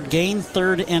 7-yard gain,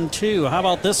 3rd and 2. How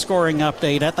about this scoring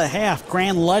update at the half?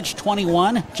 Grand Ledge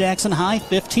 21, Jackson High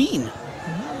 15.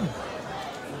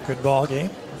 Good ball game.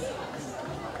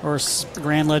 Of course,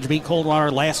 Grand Ledge beat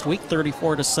Coldwater last week,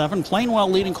 34-7. Plainwell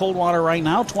leading Coldwater right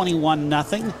now,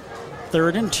 21-0.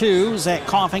 3rd and 2. Zach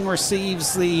Coughing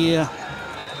receives the...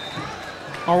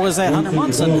 or was that Hunter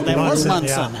Munson? That was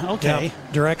Munson. Yeah. Okay. Yep.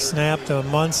 Direct snap to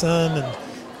Munson and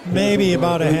maybe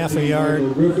about a half a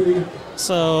yard.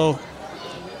 So,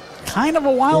 kind of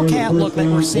a wildcat look that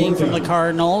we're seeing from the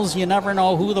Cardinals. You never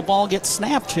know who the ball gets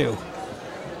snapped to.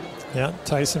 Yeah,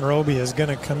 Tyson Roby is going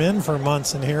to come in for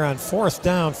Munson here on 4th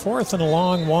down. 4th and a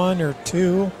long 1 or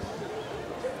 2.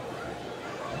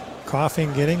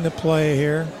 Coughing getting the play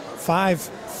here.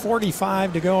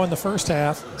 5:45 to go in the first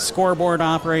half. Scoreboard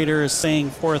operator is saying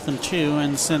 4th and 2,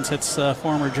 and since it's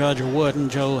former Judge Wood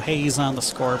and Joe Hayes on the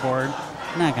scoreboard,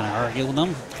 I'm not going to argue with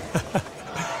them,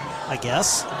 I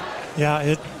guess. Yeah,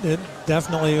 it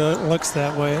definitely looks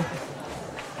that way.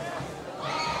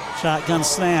 Shotgun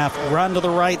snap, run to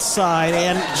the right side,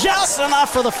 and just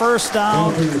enough for the first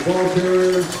down.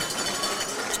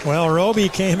 Well, Roby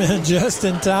came in just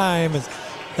in time.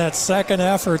 That second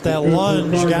effort, that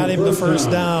lunge, got him the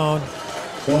first down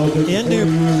into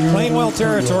Plainwell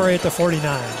territory at the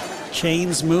 49.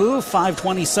 Chains move,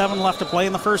 5:27 left to play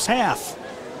in the first half.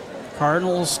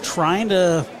 Cardinals trying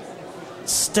to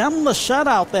stem the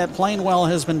shutout that Plainwell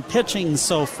has been pitching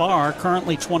so far,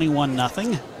 currently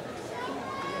 21-0.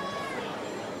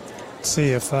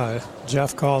 See if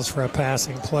Jeff calls for a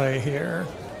passing play here.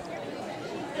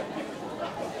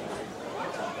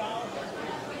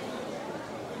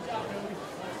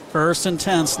 First and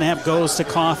 10, snap goes to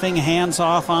Coughing, hands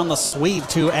off on the sweep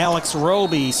to Alex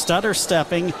Roby, stutter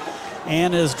stepping,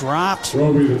 and is dropped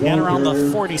at around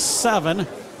the 47.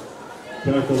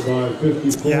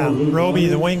 Yeah, Roby,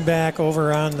 the wingback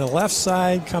over on the left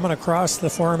side, coming across the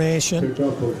formation. Picked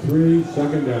up for 3,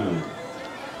 2nd down.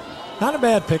 Not a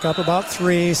bad pickup, about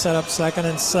 3, set up 2nd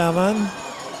and 7.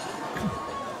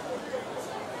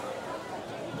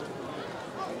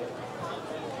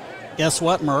 Guess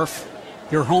what, Murph?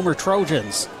 Your Homer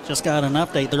Trojans just got an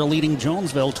update. They're leading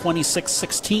Jonesville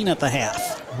 26-16 at the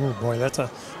half. Oh boy, that's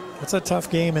a tough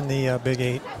game in the Big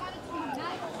 8.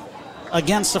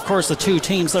 Against, of course, the two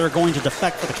teams that are going to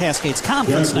defect for the Cascades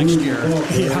Conference next year.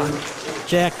 Yeah.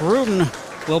 Jack Rudin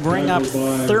will bring up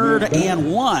 3rd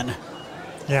and 1.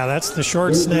 Yeah, that's the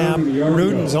short snap.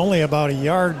 Rudin's only about a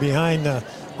yard behind the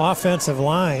offensive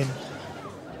line.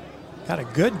 Got a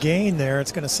good gain there.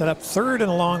 It's going to set up 3rd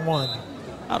and a long 1.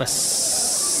 About a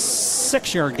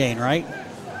 6-yard gain, right?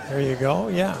 There you go,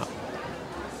 yeah.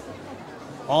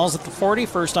 Ball's at the 40,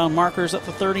 first down markers at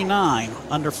the 39.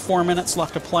 Under 4 minutes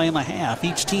left to play in the half.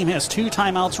 Each team has 2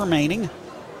 timeouts remaining.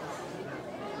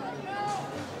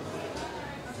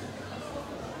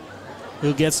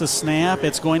 Who gets a snap?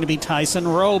 It's going to be Tyson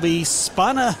Roby.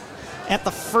 Spun at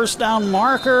the first down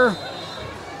marker.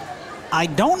 I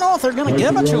don't know if they're going to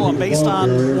give it to him based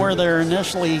on where they're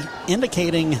initially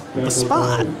indicating the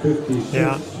spot.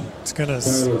 Yeah, it's going to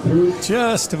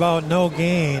just about no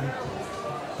gain.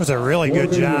 It was a really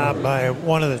good job by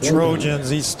one of the Trojans.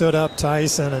 He stood up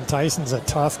Tyson, and Tyson's a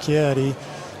tough kid. He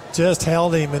just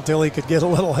held him until he could get a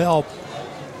little help.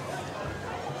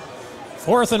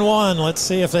 4th and 1. Let's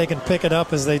see if they can pick it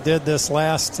up as they did this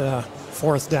last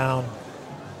 4th down.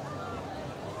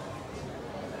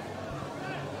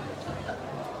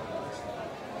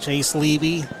 Chase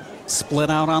Levy split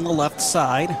out on the left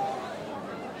side.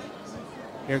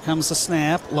 Here comes the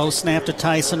snap. Low snap to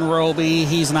Tyson Roby.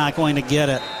 He's not going to get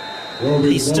it.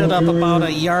 He stood up about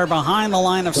a yard behind the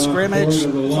line of scrimmage.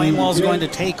 Plainwell's going to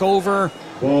take over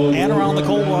at around the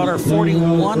Coldwater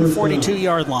 41,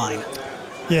 42-yard line.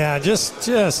 Yeah,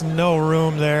 just no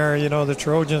room there. You know, the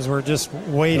Trojans were just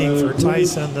waiting for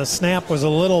Tyson. The snap was a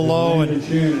little low,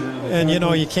 and you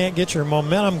know, you can't get your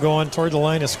momentum going toward the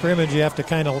line of scrimmage. You have to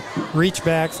kind of reach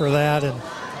back for that. And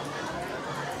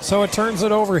so it turns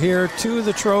it over here to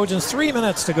the Trojans. 3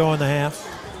 minutes to go in the half.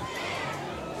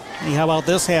 Hey, how about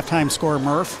this halftime score,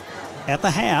 Murph? At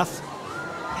the half,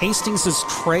 Hastings is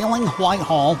trailing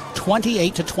Whitehall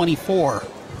 28-24.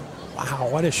 Wow,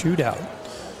 what a shootout.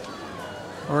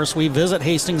 Of course, we visit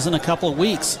Hastings in a couple of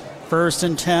weeks. 1st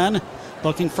and 10,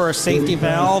 looking for a safety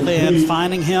valve and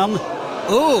finding him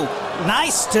Ooh,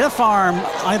 nice stiff arm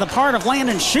by the part of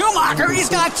Landon Schumacher. He's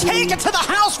going to take it to the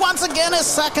house once again, his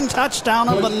second touchdown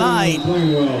of the night.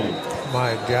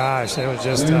 My gosh, that was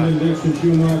just an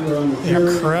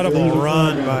incredible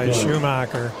run by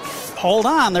Schumacher. Hold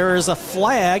on, there is a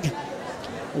flag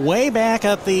way back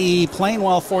at the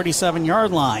Plainwell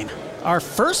 47-yard line. Our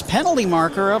first penalty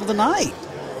marker of the night.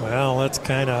 Well, that's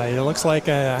kind of, it looks like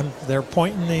they're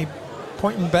pointing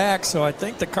back, so I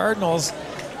think the Cardinals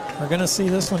are going to see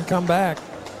this one come back.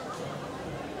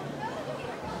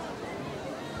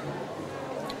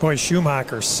 Boy,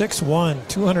 Schumacher, 6'1",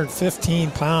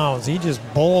 215 pounds. He just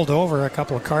bowled over a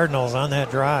couple of Cardinals on that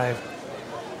drive.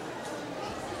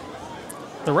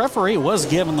 The referee was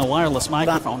given the wireless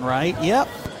microphone, right? Yep.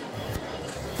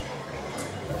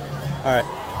 All right.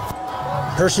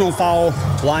 Personal foul,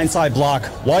 blindside block,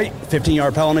 white,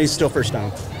 15-yard penalty, still first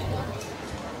down.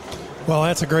 Well,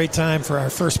 that's a great time for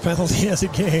our first penalty as a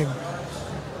game.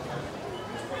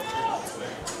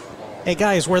 Hey,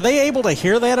 guys, were they able to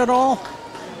hear that at all?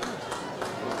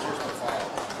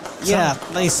 Yeah,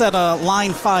 they said a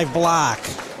line 5 block.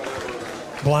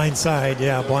 Blindside,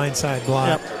 yeah, blindside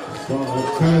block. Yep.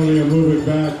 Well, penalty will move it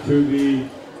back to the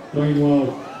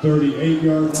Plainwell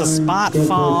 38-yard line. It's a spot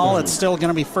foul. It's still going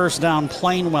to be first down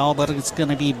Plainwell, but it's going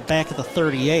to be back at the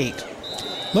 38.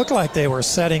 Looked like they were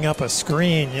setting up a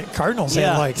screen. Cardinals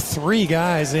had like 3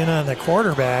 guys in on the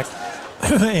quarterback,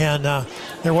 and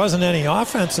there wasn't any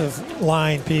offensive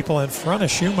line people in front of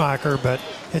Schumacher, but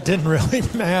it didn't really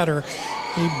matter.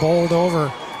 He bowled over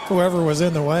whoever was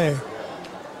in the way.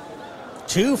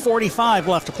 2:45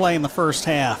 left to play in the first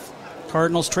half.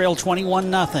 Cardinals trail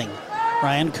 21-0.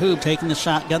 Ryan Koob taking the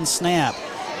shotgun snap.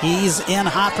 He's in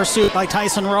hot pursuit by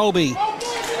Tyson Roby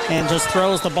and just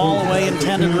throws the ball away.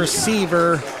 Intended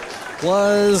receiver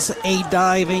was a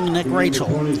diving Nick Rachel.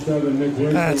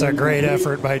 That's a great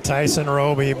effort by Tyson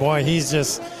Roby. Boy,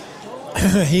 he's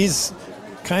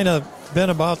kind of been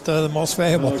about the most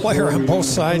valuable player on both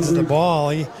sides of the ball.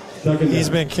 He's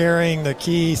been carrying the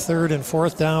key third and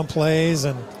fourth down plays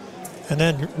and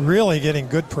then really getting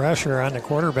good pressure on the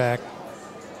quarterback.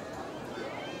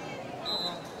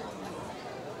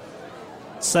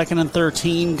 Second and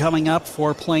 13 coming up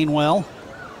for Plainwell.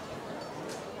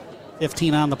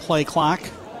 15 on the play clock.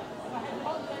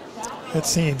 It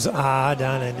seems odd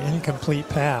on an incomplete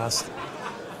pass.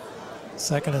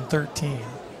 Second and 13.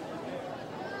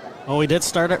 Oh, we did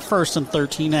start at first and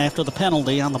 13 after the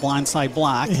penalty on the blindside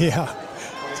block. Yeah,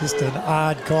 just an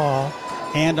odd call.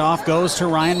 Handoff goes to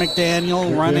Ryan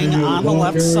McDaniel running on the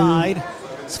left side.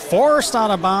 It's forced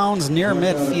out of bounds near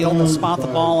midfield. Will spot the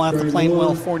ball at the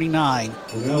Plainwell 49.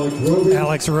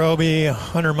 Alex Roby,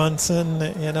 Hunter Munson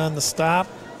in on the stop.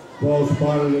 Ball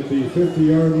spotted at the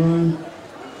 50-yard line.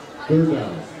 Third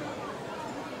down.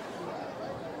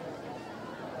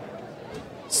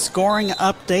 Scoring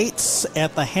updates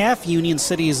at the half. Union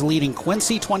City is leading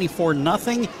Quincy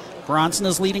 24-0. Bronson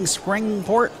is leading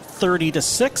Springport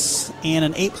 30-6. And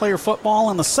an 8-player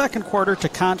football in the second quarter.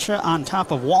 Teconcha on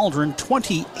top of Waldron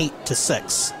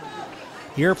 28-6.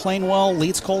 Here Plainwell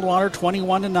leads Coldwater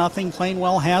 21-0.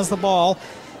 Plainwell has the ball.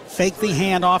 Fake the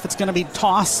handoff. It's going to be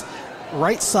toss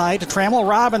right side to Trammell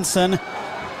Robinson.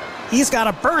 He's got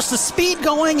a burst of speed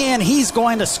going in. He's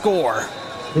going to score.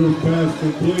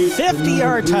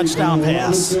 50-yard touchdown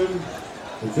pass.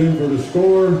 It's in for the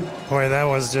score. Boy, that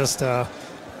was just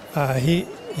he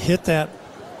hit that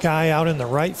guy out in the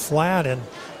right flat, and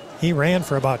he ran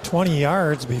for about 20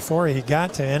 yards before he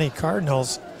got to any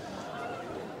Cardinals.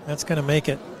 That's going to make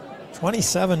it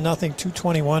 27-0,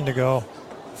 2:21 to go,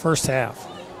 first half.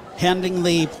 Pending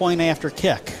the point after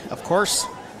kick, of course.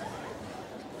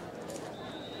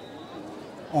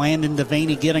 Landon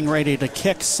Devaney getting ready to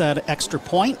kick said extra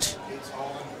point.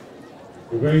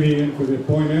 Devaney in for the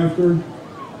point after.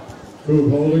 Koob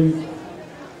holding.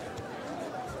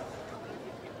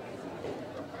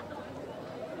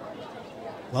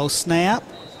 Low snap.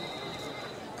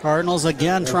 Cardinals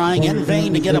again trying in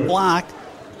vain to get a block.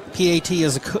 PAT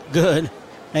is good,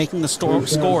 making the score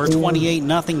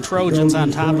 28-0 Trojans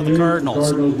on top of the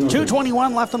Cardinals.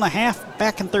 2:21 left in the half.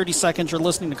 Back in 30 seconds. You're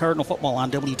listening to Cardinal Football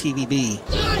on WTVB.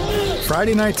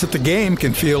 Friday nights at the game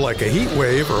can feel like a heat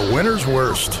wave or winter's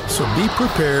worst, so be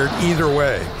prepared either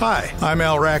way. Hi, I'm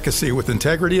Al Rackesee with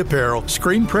Integrity Apparel,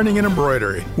 screen printing and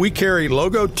embroidery. We carry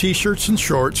logo t-shirts and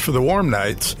shorts for the warm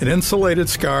nights and insulated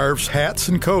scarves, hats,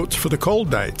 and coats for the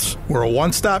cold nights. We're a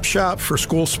one-stop shop for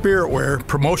school spirit wear,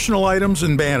 promotional items,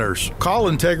 and banners. Call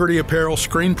Integrity Apparel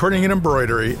Screen Printing and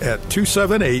Embroidery at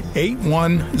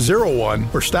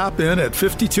 278-8101 or stop in at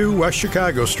 52 West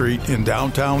Chicago Street in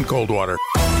downtown Coldwater.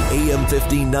 AM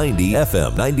 1590,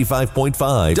 FM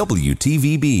 95.5,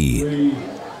 WTVB.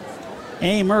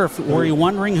 Hey, Murph, were you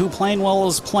wondering who Plainwell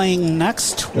is playing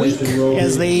next week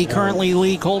as they currently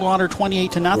lead Coldwater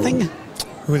 28-0?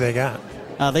 Who they got?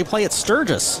 They play at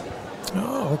Sturgis.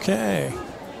 Oh, okay.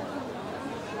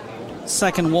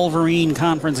 Second Wolverine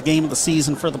Conference game of the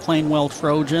season for the Plainwell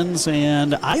Trojans,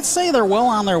 and I'd say they're well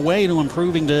on their way to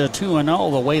improving to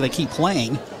 2-0 the way they keep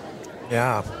playing.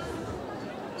 Yeah.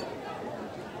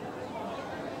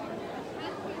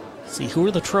 See, who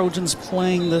are the Trojans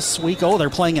playing this week? Oh, they're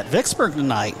playing at Vicksburg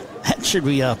tonight. That should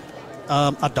be a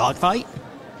dogfight.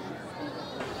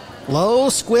 Low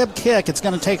squib kick. It's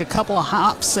going to take a couple of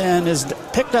hops and is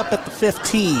picked up at the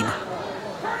 15.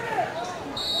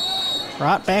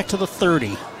 Brought back to the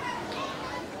 30.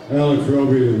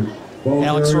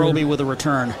 Alex Roby with a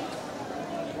return.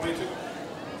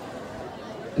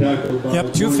 Yep,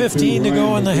 2:15 to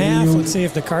go in the half. Let's see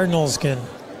if the Cardinals can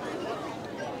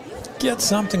get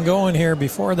something going here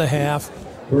before the half.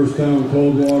 First down,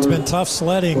 Coldwater. It's been tough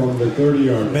sledding. From the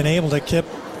 30-yard. Been able to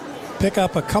pick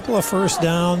up a couple of first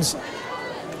downs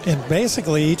in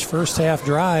basically each first half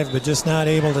drive, but just not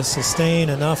able to sustain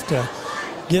enough to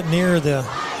get near the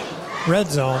red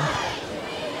zone.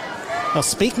 Well,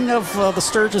 speaking of the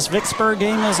Sturgis-Vicksburg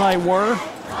game, as I were,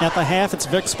 at the half, it's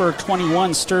Vicksburg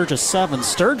 21, Sturgis 7.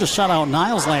 Sturgis shut out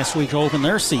Niles last week to open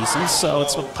their season, so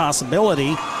it's a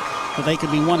possibility that they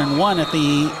could be 1-1 at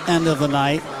the end of the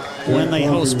night when they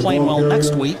host Plainwell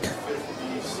next week.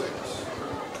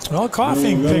 Well,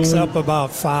 Coughing picks up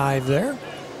about 5 there.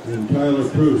 And Tyler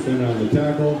Preuss in on the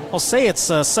tackle. I'll say it's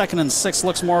 2nd and 6.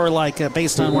 Looks more like,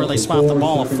 based on where they spot the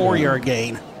ball, a 4-yard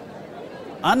gain.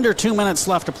 Under 2 minutes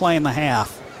left to play in the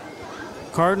half.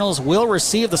 Cardinals will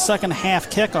receive the second half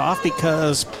kickoff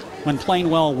because when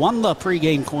Plainwell won the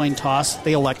pregame coin toss,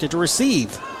 they elected to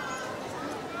receive.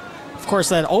 Of course,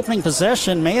 that opening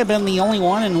possession may have been the only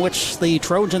one in which the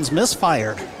Trojans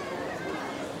misfired.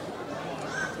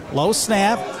 Low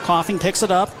snap, Coughing picks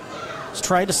it up. He's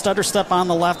tried to stutter step on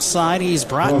the left side. He's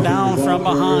brought down from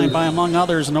behind by, among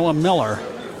others, Noah Miller.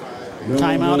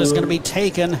 Timeout is going to be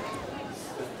taken.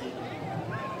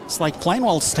 It's like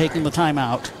Plainwell's taking the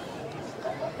timeout.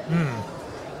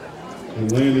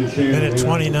 Minute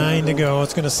 29 to go.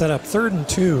 It's going to set up 3rd and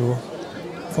 2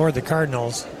 for the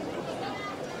Cardinals.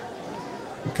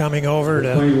 Coming over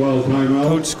to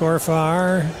Coach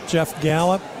Scorfar, Jeff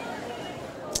Gallup,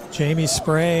 Jamie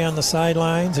Spray on the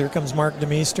sidelines. Here comes Mark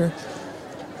DeMeester.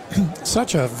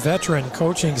 Such a veteran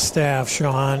coaching staff,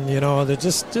 Sean. You know,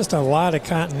 there's just a lot of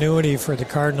continuity for the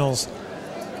Cardinals.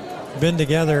 Been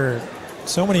together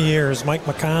so many years. Mike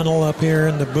McConnell up here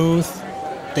in the booth.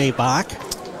 Dave Bach.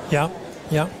 Yep.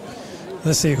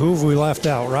 Let's see, who have we left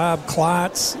out? Rob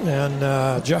Klotz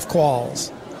and Jeff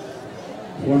Qualls.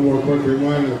 One more quick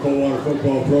reminder, the Coldwater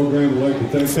football program would like to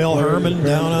thank Phil Herman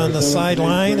down on the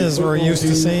sideline, as we're used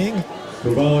to seeing.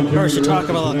 Of course, you talk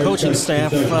about the coaching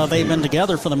staff. They've been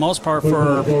together for the most part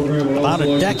for about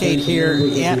a decade here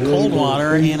at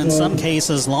Coldwater, and in some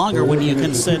cases longer when you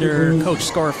consider Coach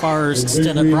Scorfar's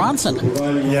stint at Bronson.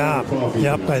 Yep.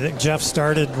 I think Jeff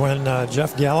started when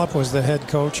Jeff Gallup was the head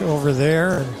coach over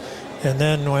there, and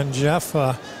then when Jeff,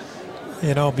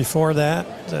 before that,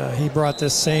 he brought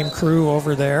this same crew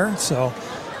over there. So,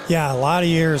 yeah, a lot of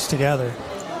years together.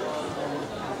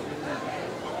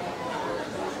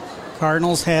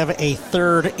 Cardinals have a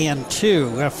 3rd and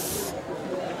 2. If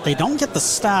they don't get the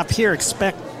stop here, if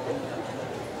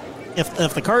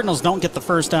the Cardinals don't get the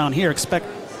first down here, expect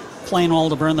Plainwell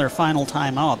to burn their final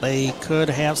timeout. They could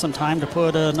have some time to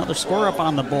put another score up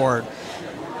on the board.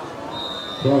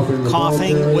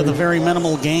 Coughing with a very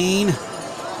minimal gain.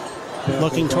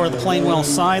 Looking toward the Plainwell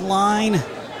sideline.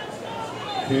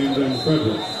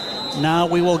 Now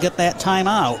we will get that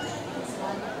timeout.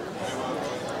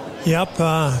 Yep.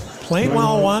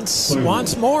 Plainwell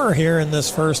wants more here in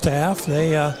this first half.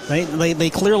 They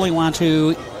clearly want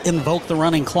to invoke the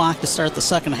running clock to start the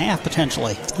second half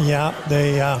potentially. Yeah,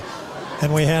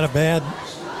 and we had a bad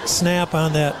snap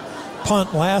on that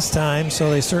punt last time,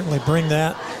 so they certainly bring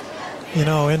that,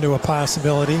 into a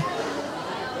possibility.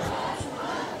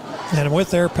 And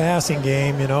with their passing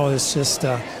game, it's just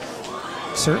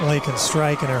certainly can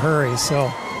strike in a hurry.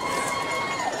 So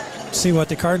see what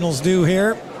the Cardinals do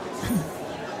here.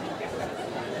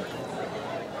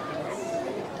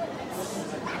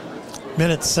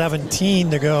 Minute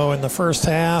 17 to go in the first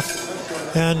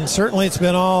half. And certainly it's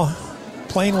been all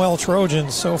Plainwell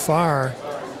Trojans so far.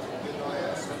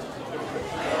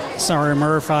 Sorry,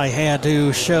 Murph, I had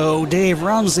to show Dave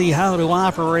Rumsey how to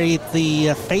operate the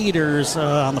faders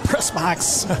on the press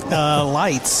box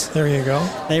lights. There you go.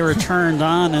 They were turned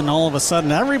on, and all of a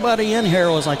sudden, everybody in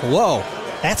here was like, whoa,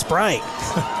 that's bright.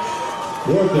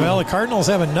 Well, the Cardinals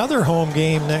have another home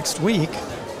game next week.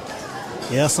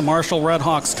 Yes, the Marshall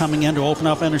Redhawks coming in to open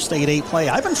up Interstate 8 play.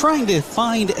 I've been trying to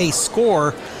find a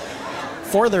score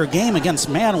for their game against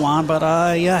Madawan, but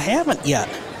I haven't yet.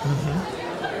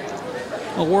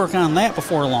 We'll work on that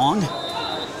before long.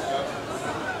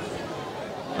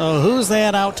 Who's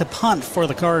that out to punt for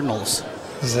the Cardinals?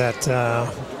 Is that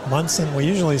Munson? We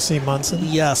usually see Munson.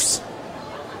 Yes.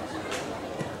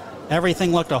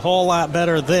 Everything looked a whole lot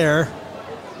better there.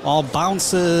 All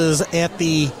bounces at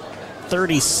the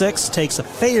 36, takes a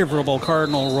favorable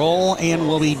Cardinal roll, and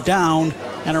will be down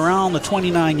and around the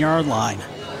 29-yard line.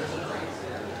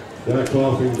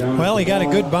 Well, he got a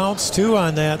good bounce, too,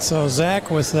 on that. So Zach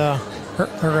with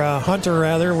Hunter,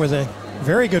 rather, with a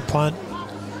very good punt.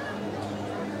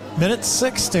 Minute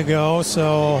 6 to go,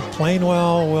 so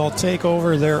Plainwell will take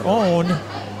over their own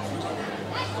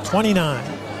 29.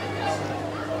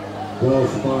 Well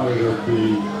spotted at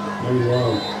the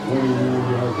Plainwell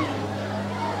 29-yard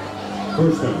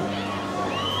first down.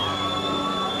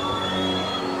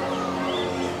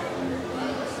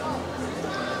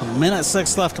 Minute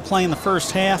 6 left to play in the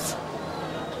first half.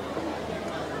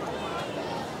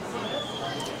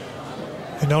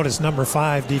 I noticed number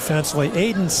 5 defensively,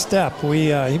 Aiden Stepp.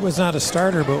 He was not a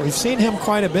starter, but we've seen him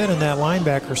quite a bit in that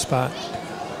linebacker spot.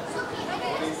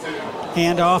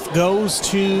 Handoff goes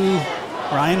to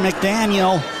Ryan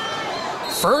McDaniel.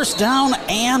 First down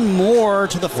and more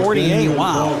to the 48.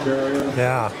 Wow.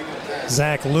 Yeah.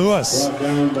 Zach Lewis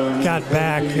got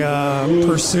back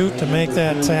pursuit to make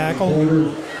that tackle.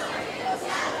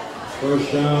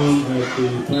 First down at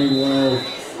the Plainwell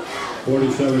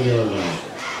 47-yard line.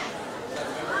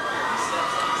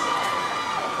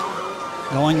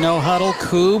 Going no huddle,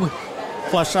 Koob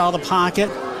flushed out of the pocket,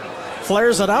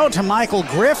 flares it out to Michael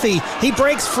Griffey. He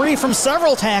breaks free from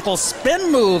several tackles,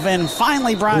 spin move, and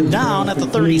finally brought down at the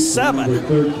 37.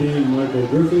 13, Michael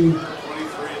Griffey.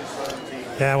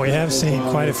 Yeah, we have seen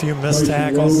quite a few missed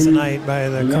tackles tonight by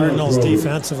the Cardinals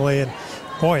defensively, and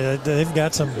boy, they've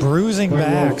got some bruising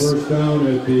backs. First down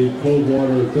at the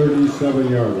Coldwater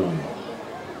 37-yard line.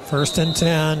 1st and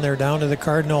 10, they're down to the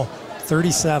Cardinal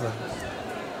 37.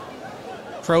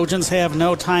 Trojans have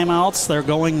no timeouts. They're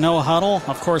going no huddle,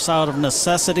 of course, out of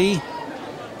necessity.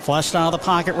 Flushed out of the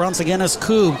pocket once again is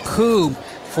Koob. Koob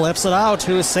flips it out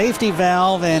to a safety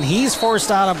valve, and he's forced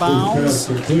out of bounds.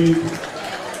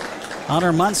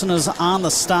 Hunter Munson is on the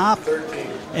stop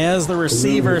as the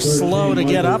receiver slow to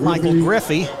get up, Michael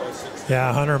Griffey.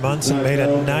 Yeah, Hunter Munson made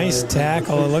a nice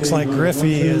tackle. It looks like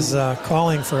Griffey is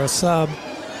calling for a sub.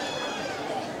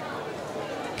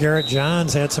 Garrett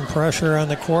Johns had some pressure on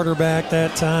the quarterback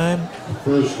that time.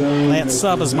 That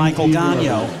sub is Michael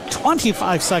Gagno.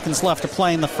 25 seconds left to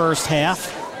play in the first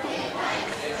half.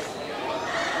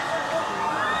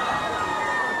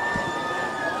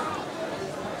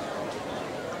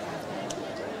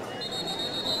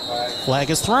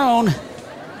 Flag is thrown.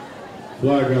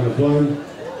 Flag on the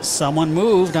play. Someone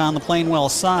moved on the Plainwell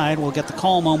side. We'll get the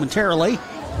call momentarily.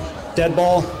 Dead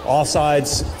ball,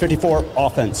 offsides, 54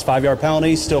 offense, 5-yard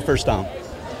penalty, still first down.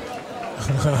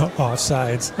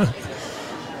 Offsides.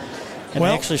 It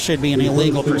actually should be an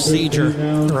illegal procedure.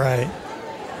 Right.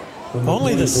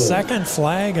 Only the second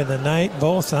flag of the night,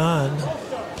 both on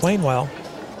Plainwell.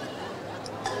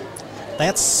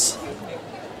 That's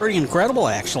pretty incredible,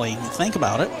 actually. Think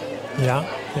about it.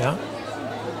 Yeah.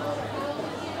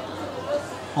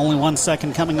 Only 1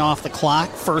 second coming off the clock.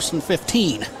 1st and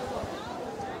 15.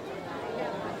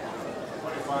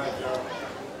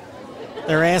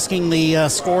 They're asking the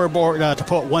scoreboard to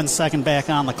put 1 second back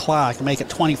on the clock to make it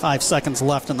 25 seconds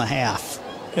left in the half.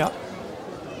 Yeah.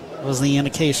 Was the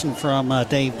indication from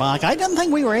Dave Bach. I didn't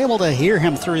think we were able to hear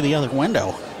him through the other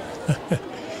window.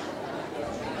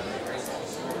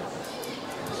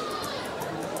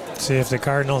 See if the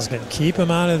Cardinals can keep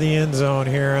him out of the end zone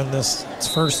here on this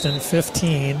 1st and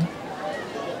 15.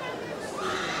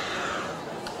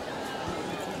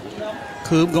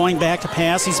 Koob going back to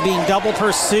pass. He's being double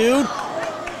pursued.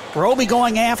 Roby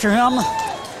going after him.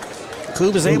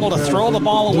 Koob is able to throw the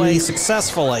ball away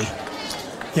successfully.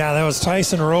 Yeah, that was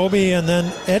Tyson Roby, and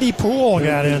then Eddie Poole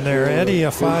got in there. Eddie, a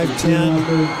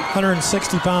 5'10",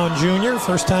 160-pound junior.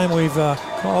 First time we've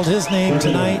called his name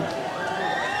tonight.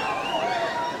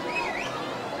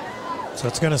 So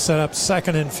it's going to set up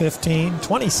 2nd and 15,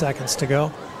 20 seconds to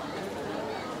go.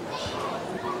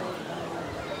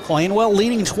 Plainwell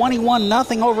leading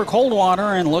 21-0 over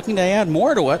Coldwater and looking to add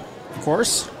more to it. of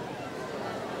course.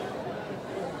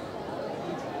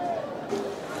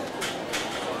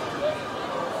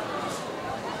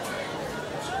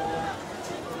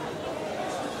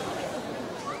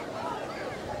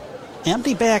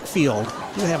 Empty backfield.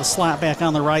 You have a slot back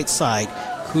on the right side.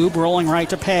 Koob rolling right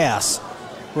to pass.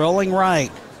 Rolling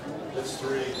right.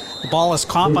 The ball is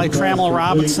caught by Trammell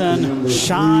Robinson,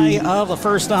 shy of the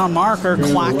first down marker.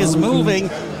 Clock is moving.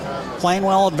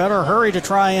 Plainwell had better hurry to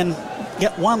try and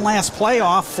get one last play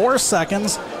off. 4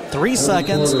 seconds, 3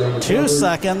 seconds, 2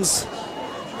 seconds.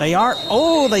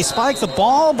 They spike the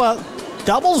ball, but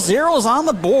double zeros on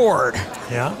the board.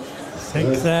 Yeah, I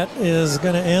think that is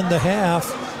going to end the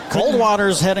half.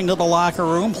 Coldwater's heading to the locker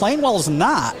room. Plainwell's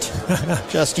not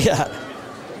just yet.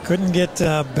 Couldn't get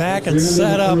back and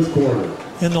set up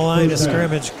in the line of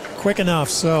scrimmage quick enough,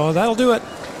 so that'll do it.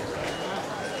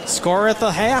 Score at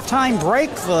the halftime break.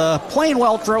 The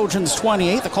Plainwell Trojans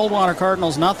 28, the Coldwater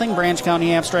Cardinals nothing. Branch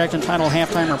County Abstract and Title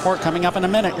halftime report coming up in a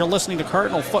minute. You're listening to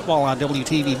Cardinal Football on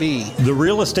WTVB. The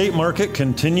real estate market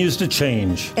continues to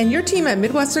change. And your team at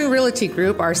Midwestern Realty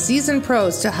Group are seasoned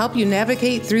pros to help you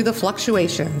navigate through the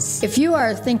fluctuations. If you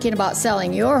are thinking about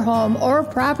selling your home or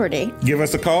property, give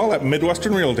us a call at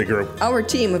Midwestern Realty Group. Our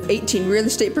team of 18 real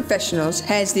estate professionals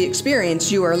has the experience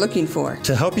you are looking for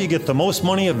to help you get the most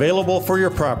money available for your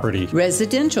property.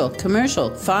 Residential,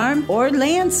 commercial, farm, or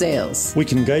land sales. We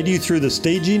can guide you through the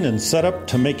staging and setup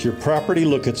to make your property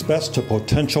look its best to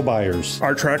potential buyers.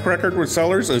 Our track record with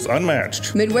sellers is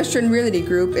unmatched. Midwestern Realty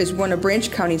Group is one of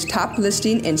Branch County's top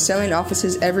listing and selling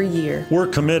offices every year. We're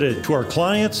committed to our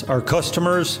clients, our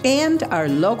customers, and our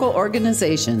local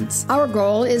organizations. Our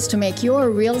goal is to make your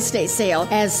real estate sale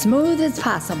as smooth as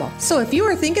possible. So if you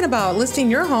are thinking about listing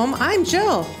your home, I'm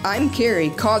Jill. I'm Carrie.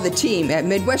 Call the team at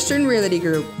Midwestern Realty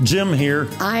Group. Jim here.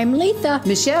 I'm Letha.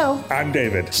 Michelle. I'm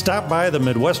David. Stop by the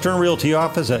Midwestern Realty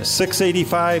office at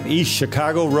 685 East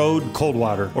Chicago Road,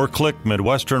 Coldwater, or click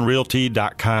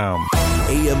MidwesternRealty.com.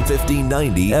 AM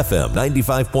 1590, FM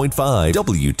 95.5,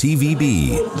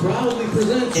 WTVB.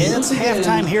 It's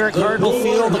halftime here at Cardinal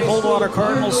Field. The Coldwater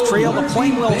Cardinals trail the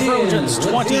Plainwell Trojans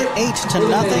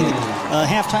 28-0.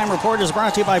 Halftime report is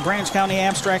brought to you by Branch County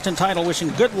Abstract and Title, wishing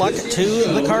good luck to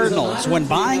the Cardinals. When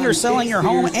buying or selling your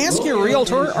home, ask your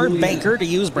realtor or banker to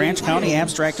use Branch County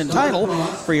Abstract and Title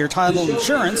for your title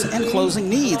insurance and closing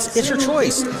needs. It's your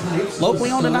choice.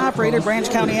 Locally owned and operated, Branch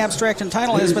County Abstract and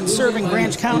Title has been serving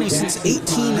Branch County since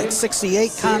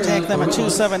 1868. Contact them at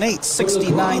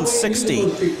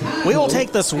 278-6960. We will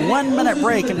take this 1 minute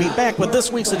break and be back with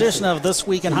this week's edition of This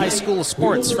Week in High School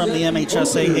Sports from the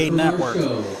MHSAA Network.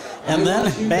 And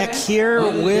then back here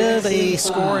with a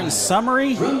scoring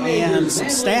summary and some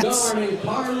stats.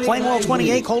 Plainwell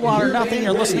 28, Coldwater nothing.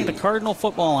 You're listening to Cardinal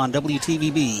Football on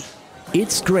WTVB.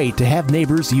 It's great to have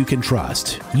neighbors you can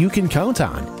trust, you can count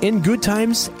on, in good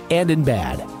times and in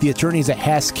bad. The attorneys at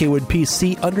Hass Kaywood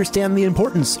PC understand the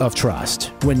importance of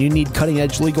trust. When you need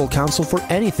cutting-edge legal counsel for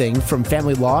anything from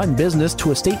family law and business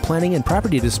to estate planning and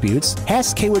property disputes,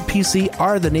 Hass Kaywood PC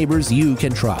are the neighbors you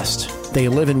can trust. They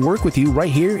live and work with you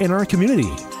right here in our community.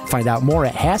 Find out more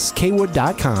at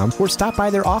HassKaywood.com or stop by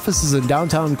their offices in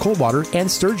downtown Coldwater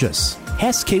and Sturgis.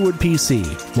 Hass Kaywood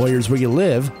PC. Lawyers where you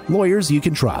live, lawyers you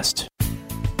can trust.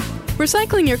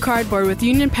 Recycling your cardboard with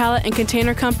Union Pallet and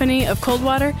Container Company of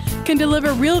Coldwater can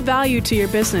deliver real value to your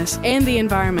business and the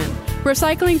environment.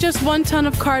 Recycling just 1 ton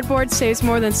of cardboard saves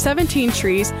more than 17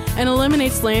 trees and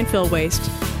eliminates landfill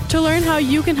waste. To learn how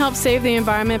you can help save the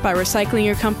environment by recycling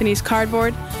your company's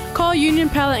cardboard, call Union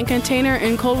Pallet and Container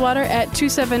in Coldwater at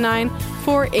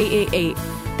 279-4888.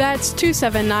 That's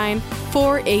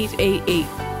 279-4888.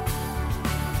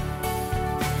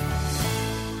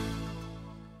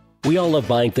 We all love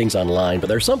buying things online, but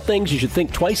there are some things you should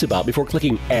think twice about before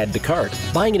clicking Add to Cart.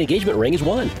 Buying an engagement ring is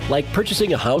one. Like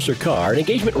purchasing a house or car, an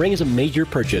engagement ring is a major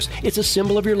purchase. It's a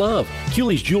symbol of your love.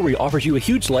 Cooley's Jewelry offers you a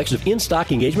huge selection of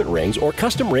in-stock engagement rings or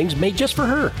custom rings made just for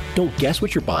her. Don't guess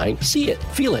what you're buying. See it,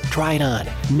 feel it, try it on.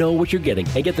 Know what you're getting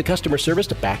and get the customer service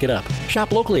to back it up.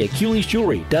 Shop locally at Cooley's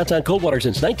Jewelry, downtown Coldwater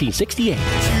since 1968.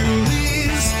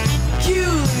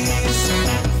 Cooley's,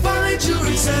 fine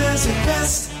jewelry says it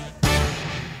best.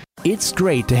 It's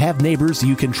great to have neighbors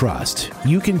you can trust,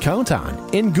 you can count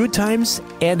on, in good times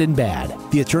and in bad.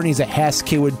 The attorneys at Hass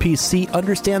Kaywood PC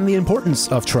understand the importance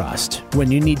of trust.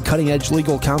 When you need cutting-edge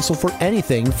legal counsel for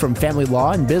anything from family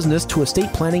law and business to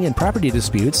estate planning and property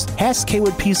disputes, Hass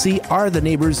Kaywood PC are the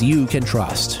neighbors you can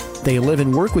trust. They live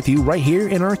and work with you right here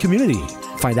in our community.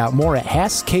 Find out more at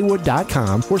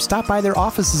HassKaywood.com or stop by their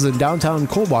offices in downtown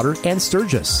Coldwater and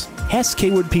Sturgis. Hass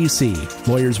Kaywood PC.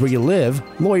 Lawyers where you live,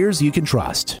 lawyers you can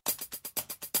trust.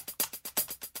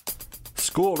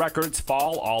 School records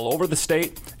fall all over the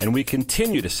state, and we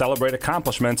continue to celebrate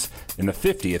accomplishments in the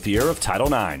 50th year of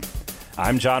Title IX.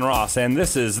 I'm John Ross, and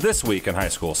this is This Week in High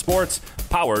School Sports,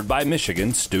 powered by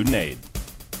Michigan Student Aid.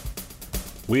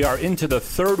 We are into the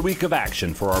third week of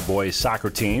action for our boys'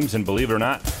 soccer teams, and believe it or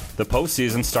not, the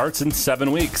postseason starts in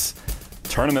 7 weeks.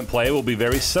 Tournament play will be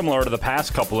very similar to the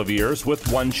past couple of years,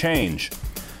 with one change.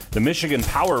 The Michigan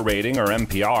Power Rating, or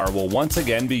MPR, will once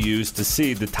again be used to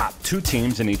seed the top 2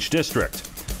 teams in each district.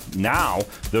 Now,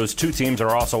 those 2 teams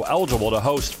are also eligible to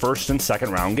host first and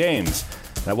second round games.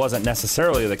 That wasn't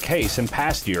necessarily the case in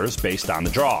past years based on the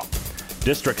draw.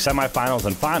 District semifinals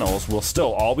and finals will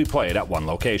still all be played at one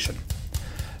location.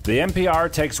 The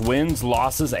MPR takes wins,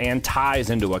 losses, and ties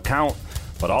into account,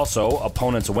 but also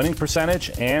opponents' winning percentage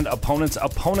and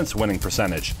opponents' winning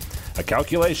percentage, a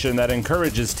calculation that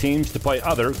encourages teams to play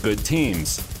other good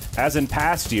teams. As in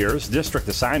past years, district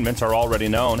assignments are already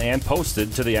known and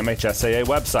posted to the MHSAA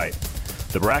website.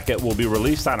 The bracket will be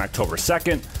released on October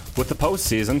 2nd, with the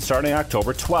postseason starting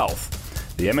October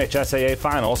 12th. The MHSAA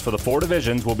finals for the 4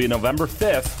 divisions will be November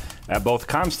 5th at both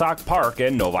Comstock Park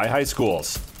and Novi High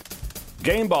Schools.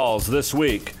 Game balls this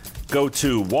week go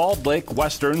to Walled Lake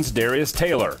Western's Darius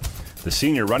Taylor. The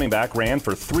senior running back ran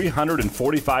for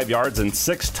 345 yards and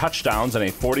 6 touchdowns in a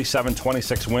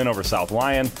 47-26 win over South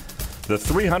Lyon. The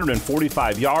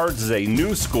 345 yards is a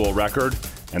new school record,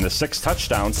 and the 6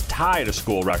 touchdowns tied a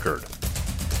school record.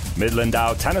 Midland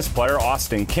Dow tennis player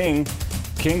Austin King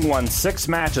won 6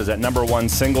 matches at number 1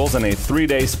 singles in a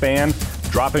 3-day span,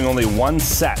 dropping only 1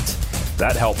 set.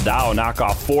 That helped Dow knock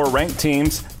off 4 ranked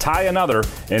teams, tie another,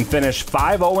 and finish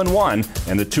 5-0-1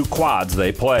 in the 2 quads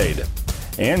they played.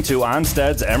 And to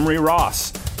Onsted's Emery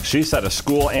Ross. She set a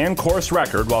school and course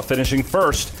record while finishing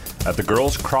first at the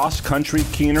girls' cross-country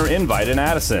Keener Invite in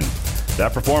Addison.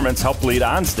 That performance helped lead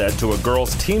Onsted to a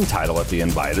girls' team title at the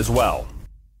Invite as well.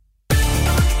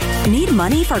 Need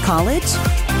money for college?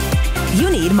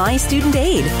 You need My Student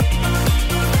Aid.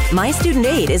 My Student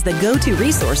Aid is the go-to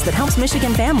resource that helps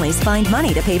Michigan families find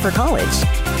money to pay for college.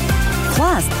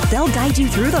 Plus, they'll guide you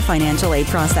through the financial aid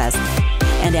process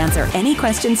and answer any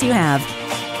questions you have.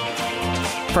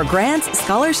 For grants,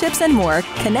 scholarships, and more,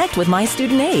 connect with My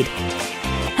Student Aid,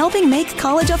 helping make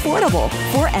college affordable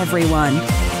for everyone.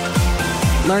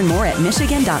 Learn more at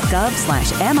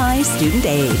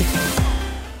michigan.gov/MIStudentAid.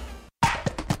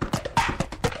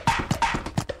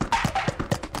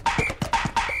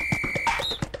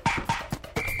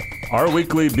 Our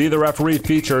weekly Be the Referee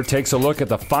feature takes a look at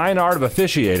the fine art of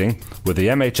officiating with the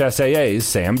MHSAA's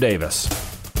Sam Davis.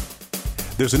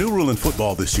 There's a new rule in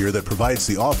football this year that provides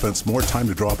the offense more time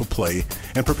to draw up a play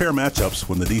and prepare matchups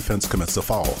when the defense commits a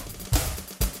foul.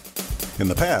 In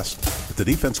the past, if the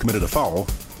defense committed a foul,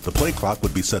 the play clock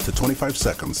would be set to 25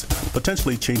 seconds,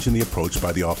 potentially changing the approach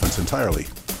by the offense entirely.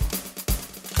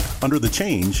 Under the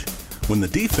change, when the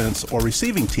defense or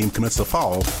receiving team commits a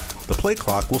foul, the play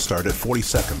clock will start at 40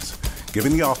 seconds,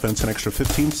 giving the offense an extra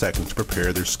 15 seconds to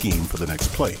prepare their scheme for the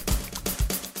next play.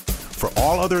 For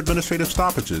all other administrative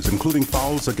stoppages, including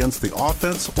fouls against the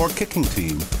offense or kicking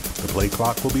team, the play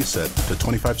clock will be set to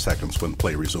 25 seconds when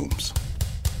play resumes.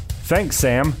 Thanks,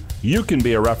 Sam. You can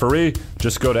be a referee.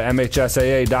 Just go to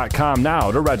MHSAA.com now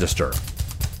to register.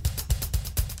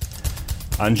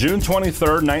 On June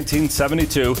 23,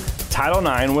 1972, Title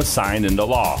IX was signed into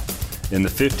law. In the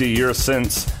 50 years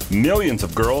since, millions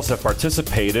of girls have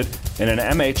participated in an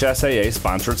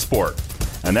MHSAA-sponsored sport,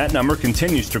 and that number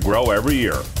continues to grow every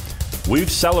year.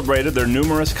 We've celebrated their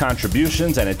numerous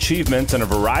contributions and achievements in a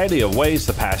variety of ways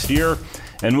the past year,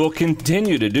 and will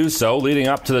continue to do so leading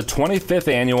up to the 25th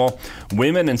Annual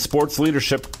Women in Sports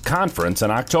Leadership Conference in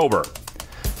October.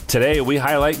 Today, we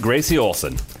highlight Gracie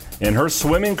Olson. In her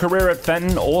swimming career at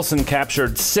Fenton, Olson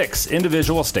captured 6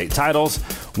 individual state titles,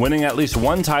 winning at least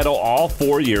 1 title all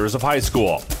 4 years of high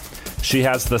school. She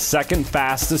has the second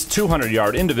fastest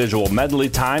 200-yard individual medley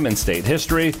time in state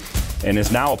history and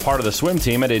is now a part of the swim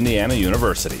team at Indiana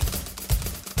University.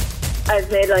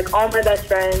 I've made all my best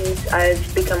friends.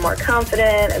 I've become more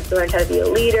confident. I've learned how to be a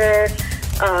leader,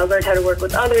 learned how to work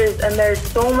with others, and there's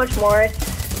so much more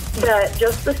that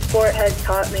just the sport has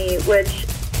taught me, which,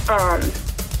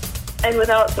 and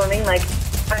without swimming, I'm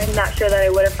not sure that I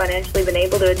would have financially been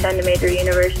able to attend a major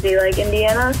university like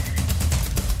Indiana.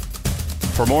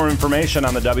 For more information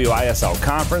on the WISL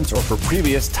Conference or for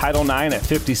previous Title IX at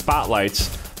 50 spotlights,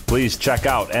 please check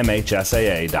out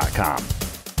MHSAA.com.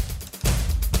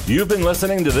 You've been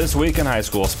listening to This Week in High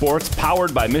School Sports,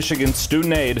 powered by Michigan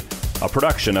Student Aid, a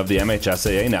production of the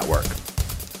MHSAA Network.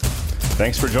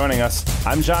 Thanks for joining us.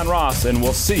 I'm John Ross, and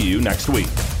we'll see you next week.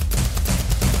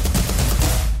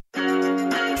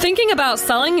 Thinking about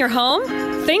selling your home?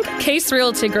 Think Case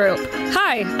Realty Group.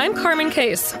 Hi, I'm Carmen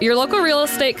Case, your local real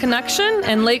estate connection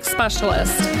and lake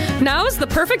specialist. Now is the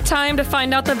perfect time to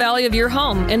find out the value of your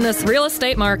home in this real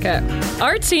estate market.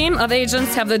 Our team of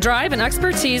agents have the drive and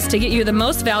expertise to get you the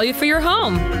most value for your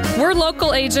home. We're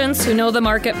local agents who know the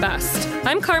market best.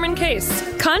 I'm Carmen Case.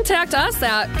 Contact us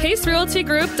at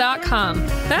caserealtygroup.com.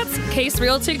 That's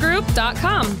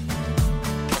caserealtygroup.com.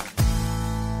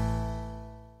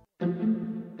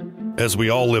 As we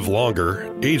all live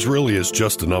longer, age really is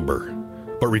just a number.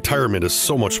 But retirement is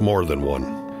so much more than one.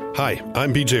 Hi,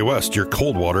 I'm BJ West, your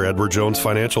Coldwater Edward Jones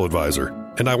financial advisor,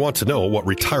 and I want to know what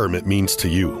retirement means to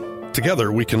you.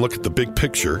 Together, we can look at the big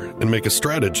picture and make a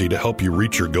strategy to help you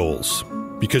reach your goals.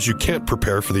 Because you can't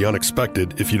prepare for the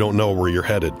unexpected if you don't know where you're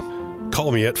headed.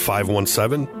 Call me at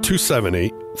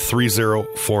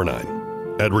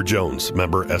 517-278-3049. Edward Jones,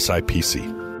 member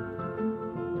SIPC.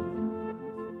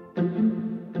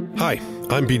 Hi,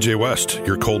 I'm BJ West,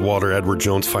 your Coldwater Edward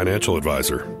Jones financial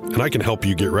advisor, and I can help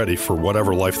you get ready for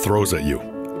whatever life throws at you,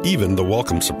 even the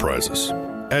welcome surprises.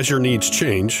 As your needs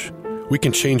change, we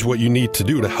can change what you need to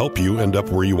do to help you end up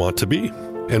where you want to be.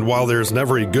 And while there's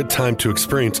never a good time to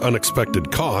experience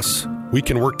unexpected costs, we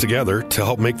can work together to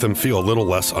help make them feel a little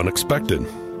less unexpected.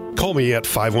 Call me at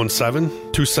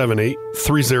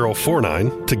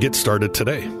 517-278-3049 to get started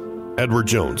today. Edward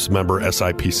Jones, member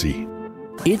SIPC.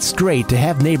 It's great to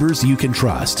have neighbors you can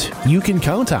trust, you can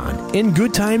count on, in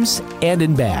good times and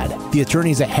in bad. The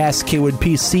attorneys at Hass Kaywood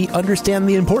PC understand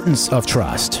the importance of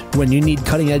trust. When you need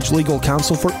cutting-edge legal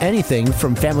counsel for anything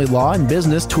from family law and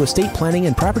business to estate planning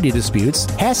and property disputes,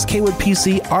 Hass Kaywood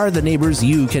PC are the neighbors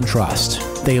you can trust.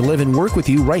 They live and work with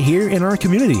you right here in our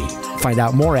community. Find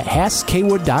out more at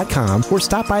HassKaywood.com or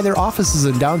stop by their offices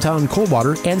in downtown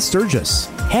Coldwater and Sturgis.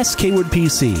 Hass Kaywood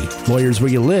PC. Lawyers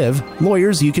where you live,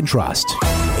 lawyers you can trust.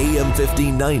 AM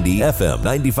 1590, FM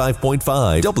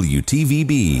 95.5,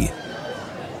 WTVB.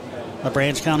 The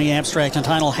Branch County Abstract and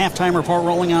Title halftime report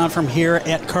rolling on from here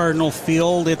at Cardinal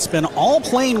Field. It's been all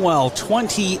playing well,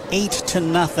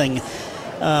 28-0.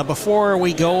 Before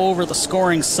we go over the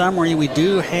scoring summary, we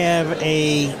do have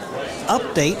a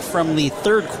update from the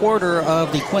third quarter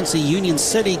of the Quincy Union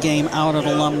City game out at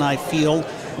Alumni Field.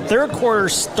 Third quarter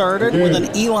started with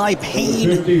an Eli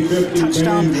Payne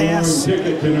touchdown pass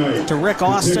to Rick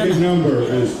Austin,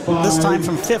 this time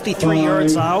from 53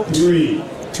 yards out.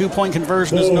 2-point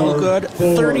conversion is no good.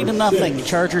 30-0.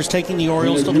 Chargers taking the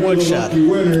Orioles to the woodshed.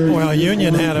 Well,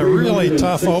 Union had a really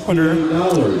tough opener.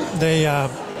 They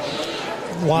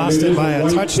lost it by a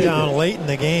touchdown late in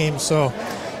the game, so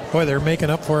boy, they're making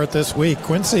up for it this week.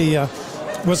 Quincy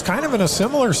was kind of in a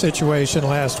similar situation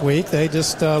last week. They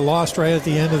just lost right at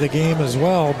the end of the game as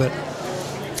well, but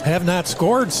have not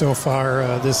scored so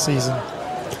far this season.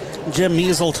 Jim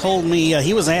Measle told me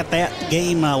he was at that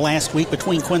game last week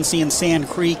between Quincy and Sand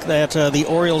Creek that the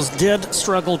Orioles did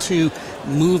struggle to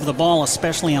move the ball,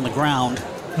 especially on the ground.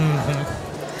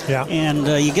 Mm-hmm. Yeah. And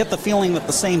you get the feeling that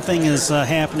the same thing is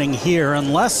happening here,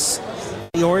 unless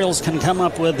the Orioles can come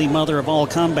up with the mother of all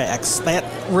comebacks. That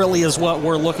really is what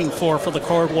we're looking for the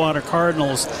Coldwater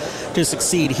Cardinals to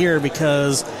succeed here,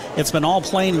 because it's been all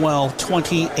playing well,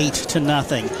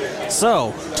 28-0.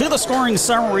 So, to the scoring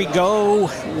summary go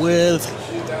with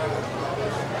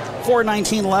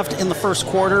 4:19 left in the first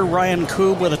quarter. Ryan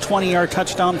Koob with a 20-yard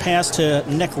touchdown pass to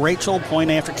Nick Rachel.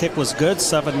 Point after kick was good,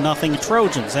 7-0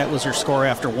 Trojans. That was your score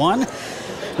after one.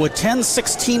 With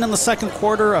 10:16 in the second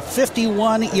quarter, a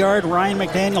 51-yard Ryan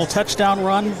McDaniel touchdown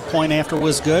run. Point after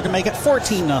was good to make it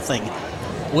 14-0.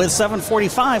 With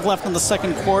 7:45 left in the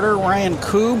second quarter, Ryan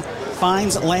Koob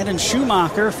finds Landon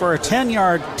Schumacher for a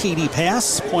 10-yard TD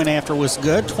pass. Point after was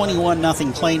good,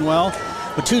 21-0 Plainwell.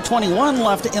 With 2:21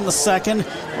 left in the second,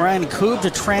 Ryan Koob to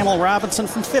Trammell Robinson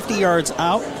from 50 yards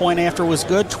out. Point after was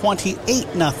good,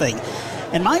 28-0.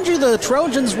 And mind you, the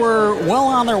Trojans were well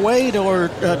on their way to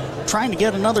trying to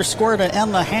get another score to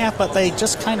end the half, but they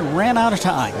just kind of ran out of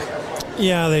time.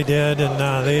 Yeah, they did,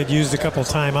 and they had used a couple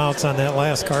timeouts on that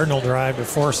last Cardinal drive to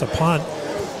force a punt.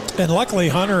 And luckily,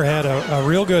 Hunter had a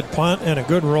real good punt and a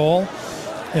good roll,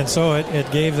 and so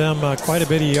it gave them quite a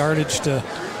bit of yardage to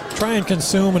try and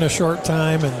consume in a short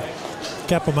time and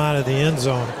kept them out of the end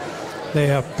zone. They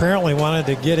apparently wanted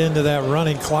to get into that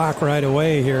running clock right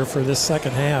away here for this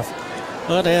second half.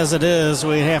 But as it is,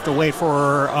 we have to wait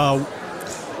for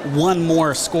one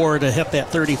more score to hit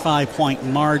that 35-point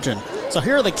margin. So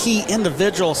here are the key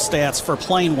individual stats for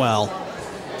Plainwell.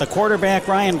 The quarterback,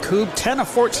 Ryan Koob, 10 of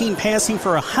 14 passing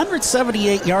for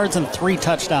 178 yards and 3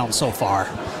 touchdowns so far.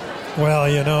 Well,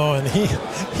 you know, and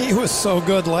he was so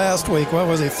good last week. What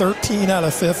was he, 13 out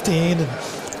of 15 and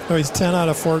So he's 10 out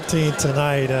of 14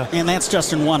 tonight. And that's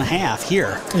just in one half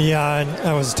here. Yeah, and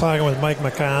I was talking with Mike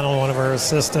McConnell, one of our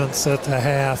assistants at the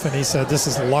half, and he said this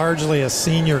is largely a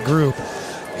senior group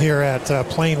here at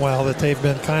Plainwell that they've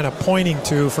been kind of pointing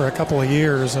to for a couple of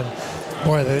years. And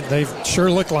boy, they sure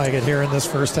look like it here in this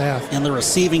first half. In the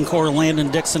receiving core,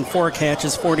 Landon Dixon, 4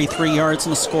 catches, 43 yards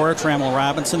in a score. Trammell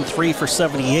Robinson, 3 for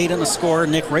 78 in a score.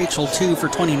 Nick Rachel, 2 for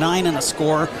 29 in a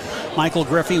score. Michael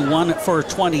Griffey, 1 for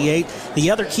 28.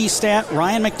 The other key stat,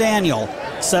 Ryan McDaniel,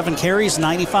 7 carries,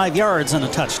 95 yards and a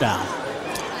touchdown.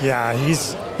 Yeah,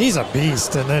 he's a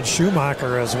beast. And then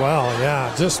Schumacher as well.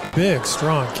 Yeah, just big,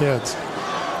 strong kids.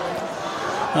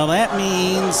 Well, that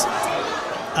means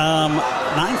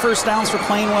 9 first downs for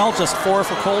Plainwell, just 4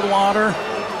 for Coldwater.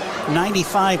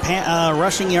 95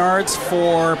 rushing yards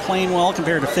for Plainwell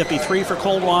compared to 53 for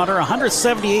Coldwater.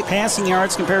 178 passing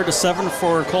yards compared to 7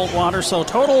 for Coldwater. So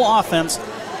total offense,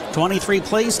 23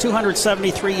 plays,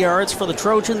 273 yards for the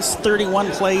Trojans,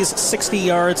 31 plays, 60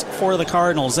 yards for the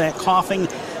Cardinals. Zach Coughing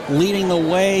leading the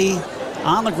way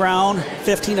on the ground,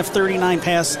 15 of 39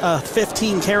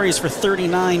 15 carries for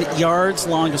 39 yards.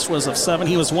 Longest was of 7.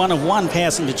 He was 1 of 1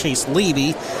 passing to Chase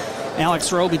Levy.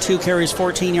 Alex Roby, 2 carries,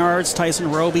 14 yards.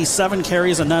 Tyson Roby, 7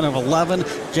 carries, a none of 11.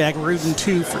 Jack Rudin,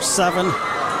 2 for 7.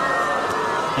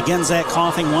 Again, Zach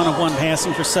Coughing, 1 of 1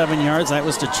 passing for 7 yards. That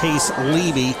was to Chase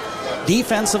Levy.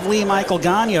 Defensively, Michael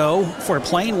Gagno for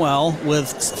Plainwell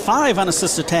with 5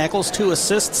 unassisted tackles, 2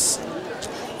 assists.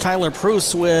 Tyler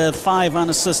Pruce with 5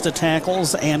 unassisted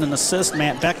tackles and an assist.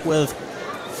 Matt Beck with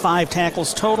 5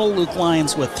 tackles total. Luke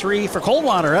Lyons with 3. For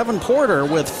Coldwater, Evan Porter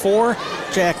with 4.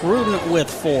 Jack Rudin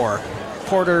with 4.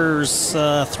 Porter's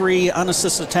 3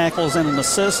 unassisted tackles and an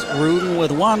assist. Rudin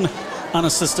with 1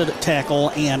 unassisted tackle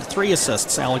and 3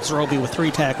 assists. Alex Roby with 3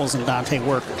 tackles and Dante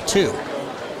Work with 2.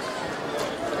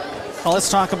 Well, let's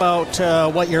talk about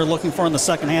what you're looking for in the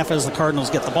second half as the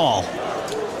Cardinals get the ball.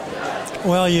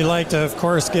 Well, you'd like to, of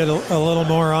course, get a little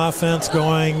more offense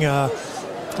going.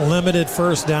 Limited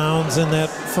first downs in that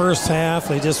first half.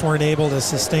 They just weren't able to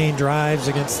sustain drives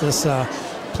against this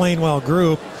Plainwell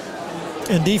group.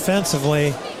 And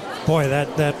defensively, boy,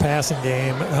 that passing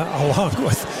game, along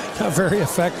with a very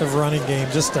effective running game,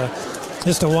 just a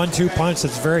 1-2 punch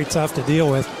that's very tough to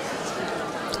deal with.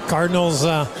 Cardinals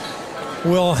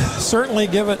will certainly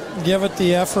give it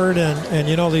the effort. And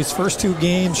you know, these first 2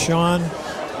 games, Sean,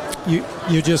 you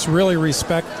just really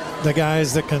respect the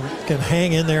guys that can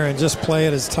hang in there and just play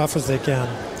it as tough as they can.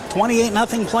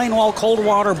 28-0 Plainwell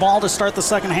Coldwater ball to start the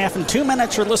second half. In 2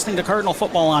 minutes, you're listening to Cardinal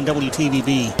Football on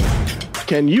WTVB.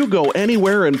 Can you go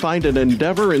anywhere and find an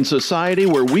endeavor in society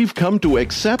where we've come to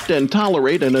accept and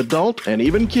tolerate an adult, and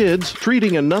even kids,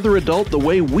 treating another adult the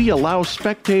way we allow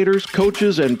spectators,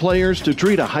 coaches, and players to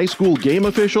treat a high school game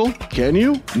official? Can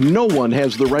you? No one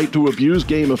has the right to abuse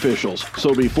game officials.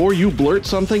 So before you blurt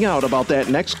something out about that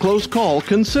next close call,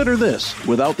 consider this.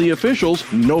 Without the officials,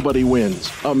 nobody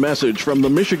wins. A message from the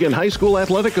Michigan High School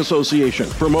Athletic Association,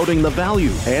 promoting the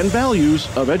value and values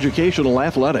of educational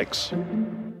athletics.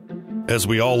 As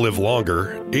we all live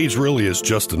longer, age really is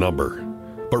just a number.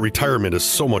 But retirement is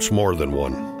so much more than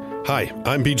one. Hi,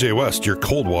 I'm BJ West, your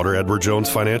Coldwater Edward Jones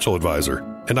financial advisor,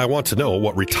 and I want to know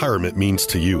what retirement means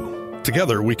to you.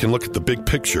 Together, we can look at the big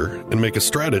picture and make a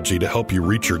strategy to help you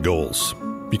reach your goals.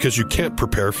 Because you can't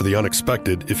prepare for the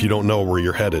unexpected if you don't know where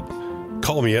you're headed.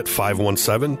 Call me at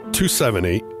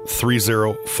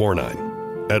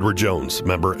 517-278-3049. Edward Jones,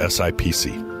 member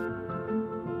SIPC.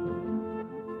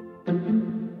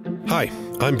 Hi,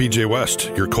 I'm BJ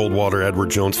West, your Coldwater Edward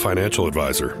Jones financial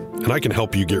advisor, and I can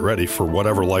help you get ready for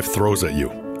whatever life throws at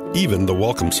you, even the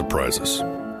welcome surprises.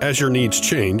 As your needs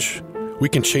change, we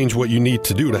can change what you need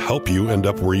to do to help you end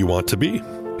up where you want to be.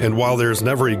 And while there's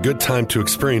never a good time to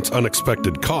experience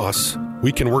unexpected costs,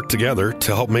 we can work together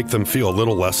to help make them feel a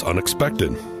little less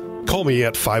unexpected. Call me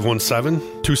at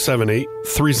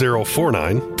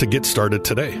 517-278-3049 to get started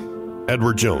today.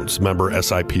 Edward Jones, member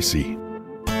SIPC.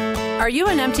 Are you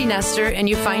an empty nester and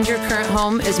you find your current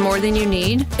home is more than you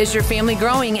need? Is your family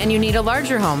growing and you need a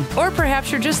larger home? Or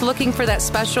perhaps you're just looking for that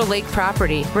special lake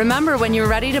property. Remember, when you're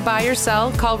ready to buy or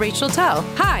sell, call Rachel Tell.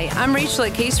 Hi, I'm Rachel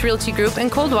at Case Realty Group in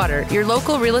Coldwater, your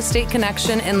local real estate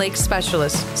connection and lake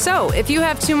specialist. So, if you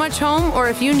have too much home or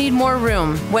if you need more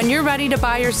room, when you're ready to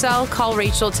buy or sell, call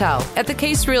Rachel Tell at the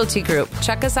Case Realty Group.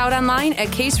 Check us out online at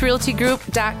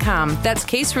caserealtygroup.com. That's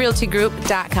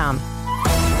caserealtygroup.com.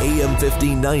 AM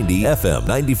 1590, FM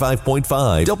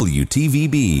 95.5,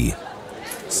 WTVB.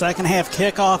 Second half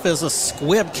kickoff is a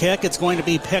squib kick. It's going to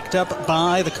be picked up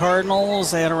by the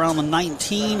Cardinals at around the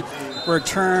 19.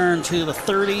 Return to the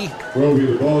 30. Will be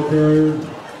the ball carrier.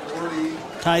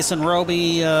 Tyson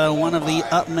Roby, one of the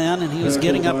up men, and he was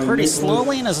getting up pretty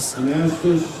slowly. And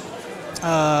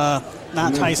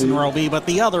not Tyson Roby, but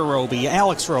the other Roby,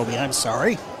 Alex Roby, I'm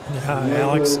sorry. Yeah,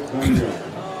 Alex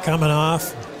coming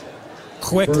off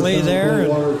quickly there.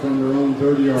 And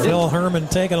Phil Herman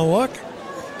taking a look.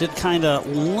 Did kind of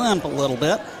limp a little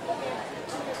bit.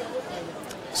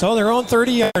 So their own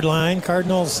 30-yard line.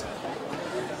 Cardinals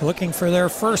looking for their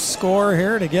first score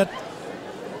here to get.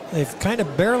 They've kind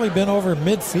of barely been over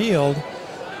midfield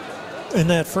in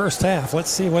that first half. Let's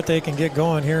see what they can get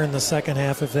going here in the second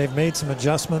half if they've made some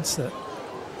adjustments.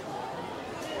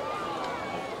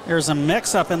 There's a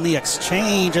mix-up in the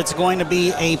exchange. It's going to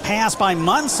be a pass by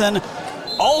Munson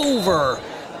over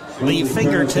the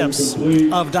fingertips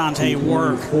of Dante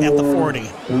Work at the 40.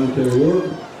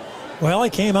 Well, he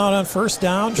came out on first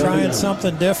down trying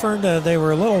something different. They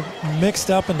were a little mixed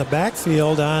up in the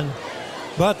backfield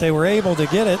but they were able to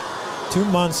get it to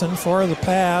Munson for the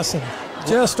pass and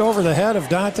just over the head of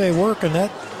Dante Work, and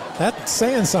that's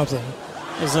saying something.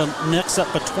 There's a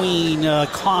mix-up between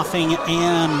Coughing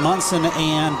and Munson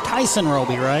and Tyson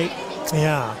Roby, right?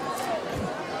 Yeah.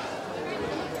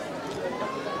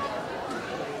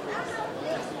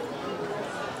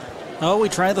 Oh, we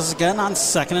try this again on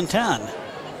 2nd and 10.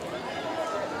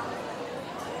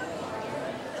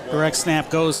 Direct snap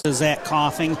goes to Zach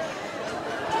Coughing.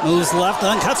 Moves left,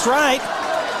 then cuts right.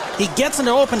 He gets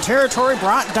into open territory,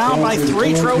 brought down by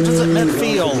 3 Trojans at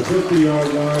midfield.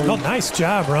 Well, nice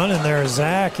job running there,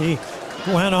 Zach. He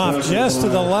went off just to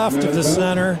the left of the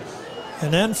center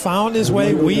and then found his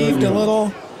way, weaved a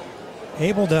little.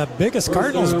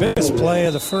 Cardinals' biggest play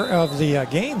of the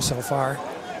game so far.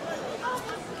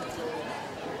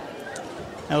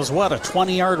 That was what, a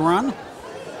 20-yard run?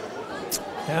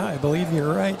 Yeah, I believe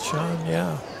you're right, Sean,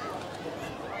 yeah.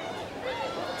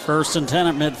 1st and 10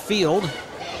 at midfield.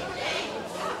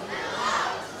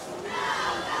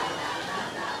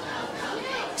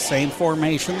 Same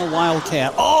formation, the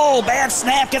Wildcat. Oh, bad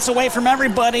snap, gets away from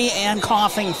everybody, and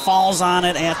Coughing falls on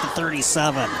it at the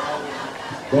 37.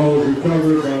 Ball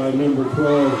recovered by number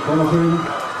 12, Coughing.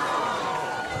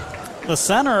 The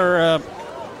center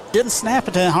didn't snap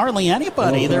it to hardly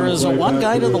anybody. There was one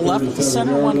guy to the left of the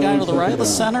center, one guy to the right of the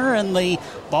center, and the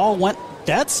ball went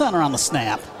dead center on the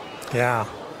snap. Yeah.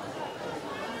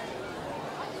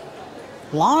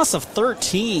 Loss of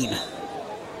 13.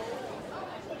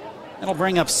 That'll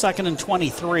bring up 2nd and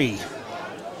 23.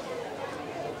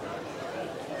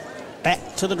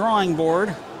 Back to the drawing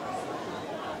board.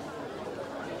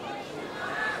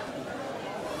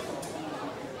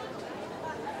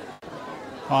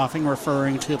 Coughing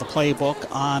referring to the playbook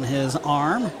on his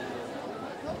arm.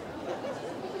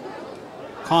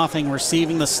 Coughing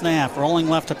receiving the snap, rolling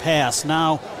left to pass.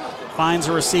 Now finds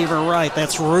a receiver right.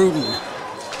 That's Rudin.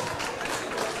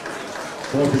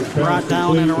 Brought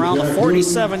down and around the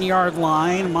 47-yard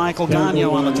line. Michael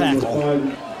Gagno on the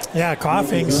tackle. Yeah,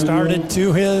 Coughing started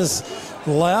to his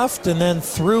left and then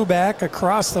threw back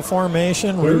across the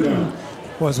formation. Rudin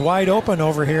was wide open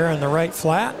over here in the right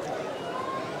flat.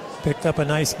 Picked up a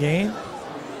nice gain.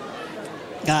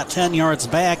 Got 10 yards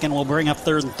back and will bring up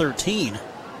 3rd and 13.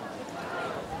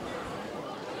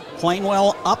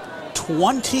 Plainwell up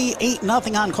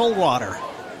 28-0 on Coldwater.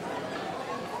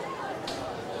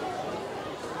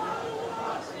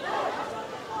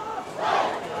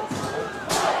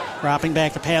 Dropping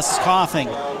back to pass is Coughing.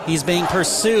 He's being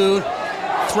pursued.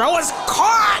 Throw is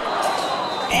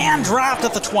caught and dropped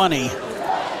at the 20.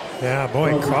 Yeah,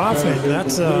 boy, Coughing.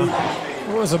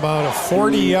 It was about a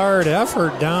 40-yard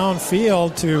effort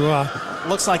downfield to.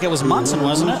 Looks like it was Munson,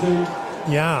 wasn't it?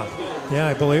 Yeah,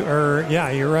 I believe.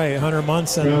 You're right, Hunter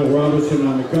Munson.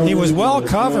 He was well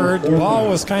covered. The ball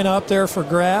was kind of up there for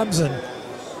grabs, and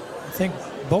I think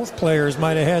both players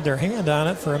might have had their hand on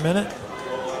it for a minute.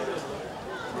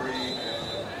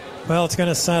 Well, it's going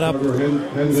to set up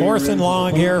 4th and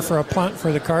long here for a punt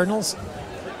for the Cardinals.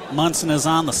 Munson is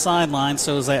on the sideline,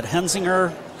 so is that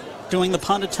Hensinger doing the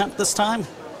punt attempt this time?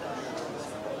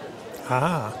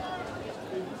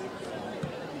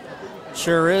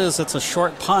 Sure is. It's a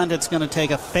short punt. It's going to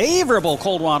take a favorable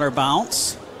Coldwater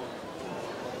bounce.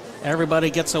 Everybody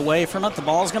gets away from it. The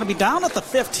ball's going to be down at the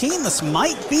 15. This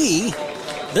might be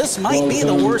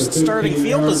the worst starting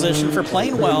field position for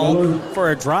Plainwell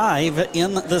for a drive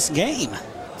in this game.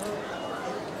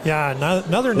 Yeah,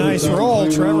 another nice roll.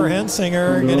 Trevor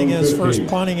Hensinger getting his first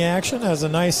punting action, has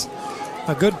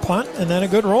a good punt and then a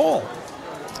good roll.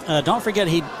 Don't forget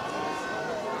he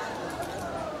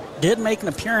did make an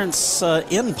appearance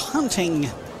in punting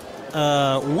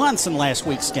once in last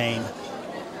week's game.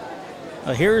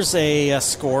 Here's a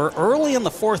score. Early in the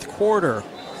 4th quarter,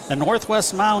 The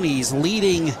Northwest Mounties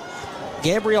leading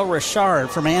Gabriel Richard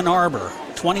from Ann Arbor,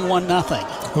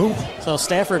 21-0. So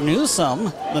Stafford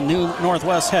Newsome, the new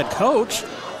Northwest head coach,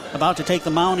 about to take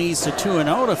the Mounties to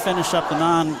 2-0 to finish up the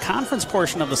non-conference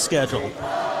portion of the schedule.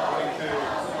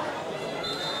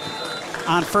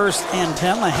 On 1st and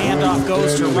 10, the handoff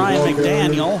goes to Ryan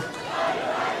McDaniel.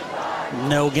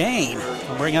 No gain.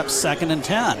 We'll bring up 2nd and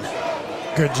 10.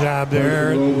 Good job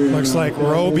there. Looks like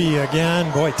Roby again.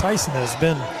 Boy, Tyson has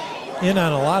been in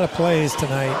on a lot of plays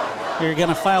tonight. You're going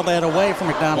to file that away for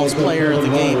McDonald's player of the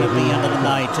game at the end of the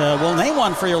night. We'll name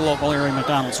one for your local area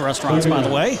McDonald's restaurants, by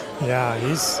the way. Yeah,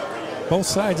 he's both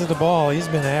sides of the ball. He's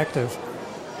been active.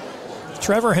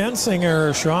 Trevor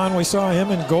Hensinger, Sean, we saw him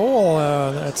in goal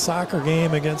at soccer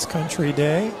game against Country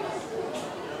Day.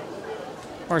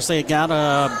 Of course, they got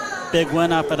a big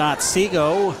win up at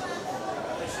Otsego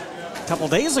a couple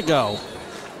days ago.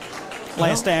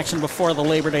 Last action before the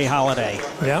Labor Day holiday.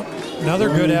 Yeah, another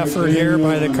good effort here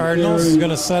by the Cardinals. Is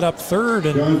going to set up 3rd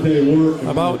and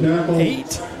about 8.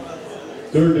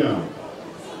 3rd down.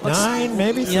 9,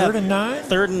 maybe? 3rd and 9?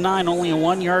 3rd and 9, only a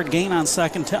 1-yard gain on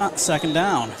second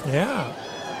down. Yeah.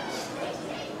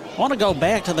 I want to go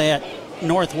back to that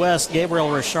Northwest Gabriel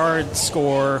Richard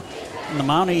score. And the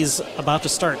Mounties about to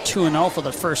start 2-0 for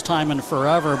the first time in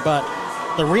forever, but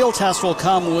the real test will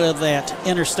come with that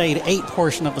Interstate 8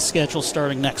 portion of the schedule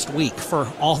starting next week for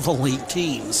all the league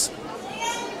teams.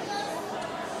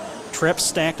 Trips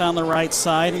stacked on the right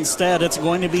side. Instead, it's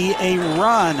going to be a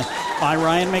run by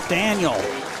Ryan McDaniel.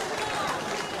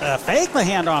 Fake the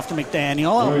handoff to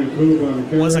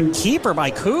McDaniel. Was a keeper by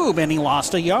Coob, and he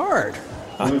lost a yard.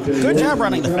 Good job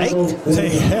running the fake. They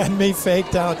had me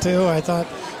faked out, too. I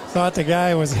thought the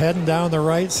guy was heading down the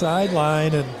right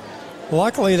sideline, and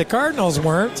luckily the Cardinals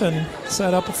weren't, and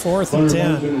set up a 4th and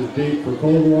 10.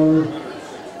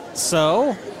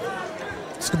 So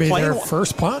it's going to be their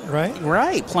first punt, right?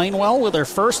 Right. Plainwell with their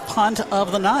first punt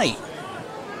of the night.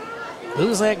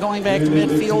 Who's that going back to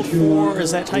midfield for?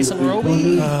 Is that Tyson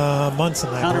Roby? Munson,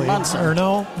 I Connor believe. Munson. Or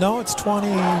no, it's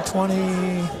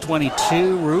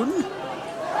 22 Rudin?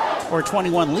 Or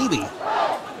 21 Levy?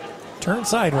 Turn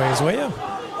sideways, will you?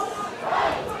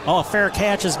 Oh, a fair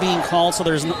catch is being called, so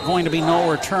there's going to be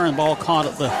no return. Ball caught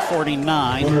at the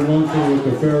 49. Munson with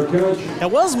the fair catch.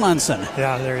 It was Munson.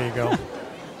 Yeah, there you go.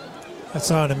 I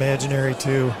saw an imaginary,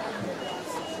 too.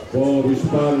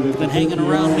 Been hanging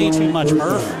around me too much,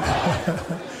 Murph.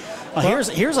 Well,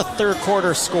 here's a third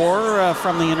quarter score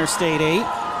from the Interstate 8.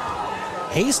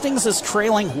 Hastings is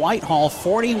trailing Whitehall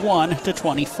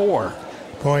 41-24.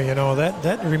 Boy, you know,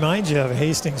 that reminds you of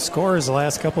Hastings' scores the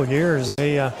last couple of years.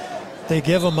 They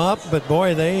give them up, but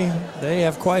boy, they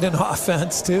have quite an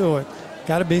offense too.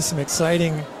 Got to be some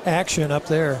exciting action up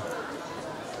there.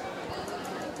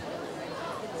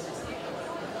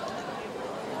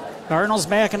 Cardinals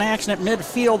back in action at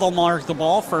midfield. They'll mark the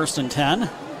ball 1st and 10.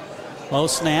 Low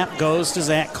snap goes to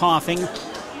Zach Coughing.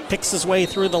 Picks his way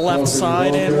through the left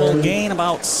side and will gain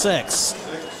about 6.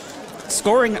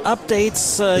 Scoring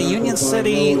updates, Union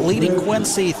City leading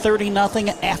Quincy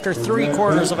 30-0 after 3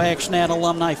 quarters of action at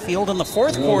Alumni Field. In the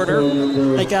 4th quarter,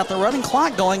 they got the running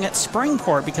clock going at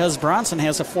Springport because Bronson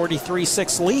has a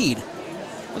 43-6 lead.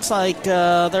 Looks like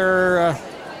they're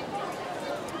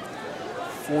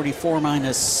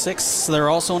 44-6. They're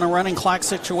also in a running clock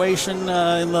situation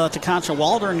in the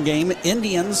Teconcha-Waldron game.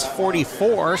 Indians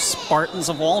 44, Spartans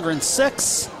of Waldron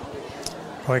 6.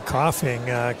 Boy, Coughing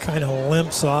kind of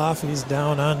limps off. He's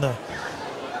down on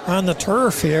the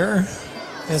turf here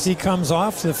as he comes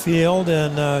off the field.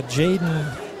 And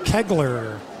Jaden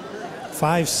Kegler,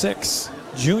 5'6",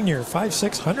 junior,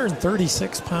 5'6",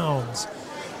 136 pounds,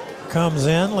 comes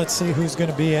in. Let's see who's going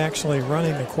to be actually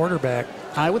running the quarterback.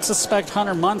 I would suspect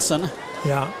Hunter Munson.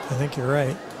 Yeah, I think you're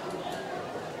right.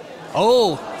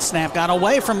 Oh, snap got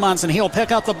away from Munson. He'll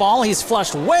pick up the ball. He's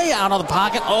flushed way out of the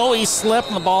pocket. Oh, he slipped,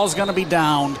 and the ball's going to be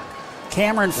downed.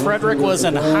 Cameron Frederick was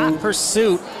in hot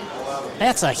pursuit.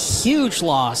 That's a huge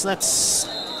loss. That's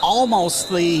almost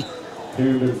the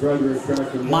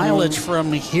mileage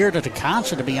from here to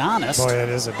Teconcha, to be honest. Boy, that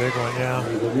is a big one, yeah.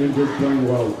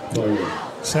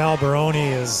 Sal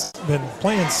Baroni has been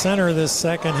playing center this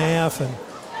second half and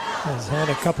has had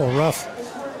a couple rough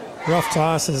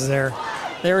tosses there.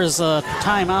 There is a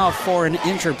timeout for an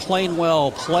injured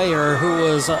Plainwell player who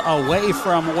was away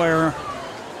from where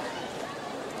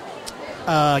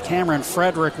Cameron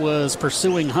Frederick was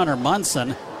pursuing Hunter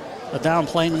Munson. The down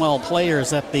Plainwell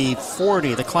players at the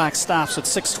 40. The clock stops with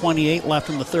 6:28 left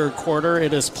in the third quarter.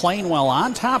 It is Plainwell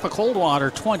on top of Coldwater,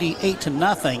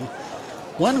 28-0.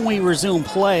 When we resume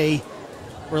play,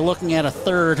 we're looking at a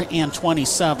 3rd and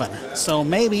 27. So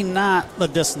maybe not the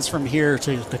distance from here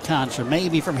to Concha,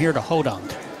 maybe from here to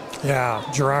Hodunk. Yeah,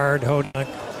 Girard, Hodunk.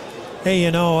 Hey,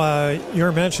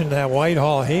 you mentioned that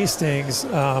Whitehall Hastings.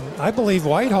 I believe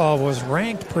Whitehall was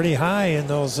ranked pretty high in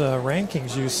those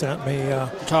rankings you sent me.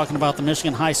 You're talking about the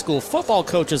Michigan High School Football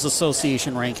Coaches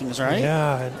Association rankings, right?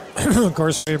 Yeah, and of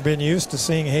course we've been used to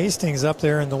seeing Hastings up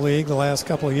there in the league the last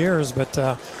couple of years, but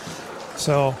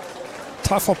so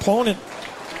tough opponent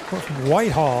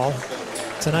Whitehall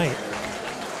tonight.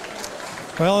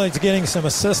 Well, he's getting some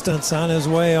assistance on his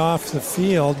way off the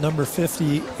field, number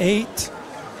 58.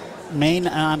 May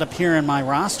not appear in my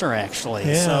roster, actually.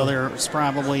 Yeah. So there's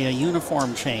probably a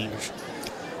uniform change.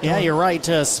 Yeah, you're right.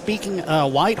 Speaking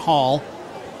Whitehall,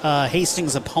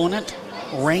 Hastings' opponent,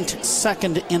 ranked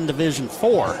 2nd in Division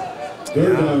 4.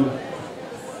 Yeah.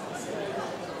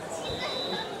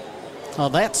 Well,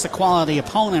 that's a quality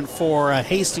opponent for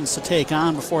Hastings to take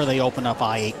on before they open up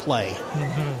I-8 play.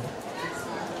 Mm-hmm.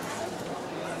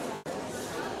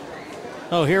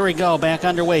 Oh, here we go, back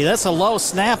underway. That's a low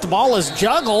snap. The ball is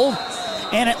juggled,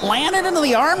 and it landed into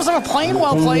the arms of a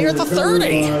Plainwell player at the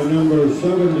 30.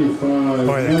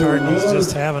 Boy, the Cardinals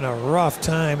just having a rough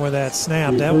time with that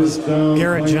snap. That was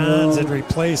Garrett Johns had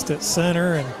replaced at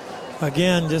center, and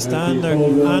again, just on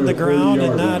the ground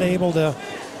and not able to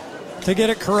get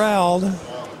it corralled.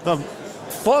 The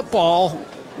football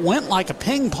went like a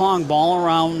ping pong ball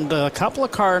around a couple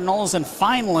of Cardinals and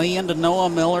finally into Noah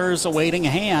Miller's awaiting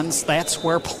hands. That's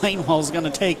where Plainwell's going to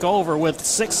take over with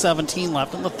 6:17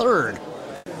 left in the 3rd.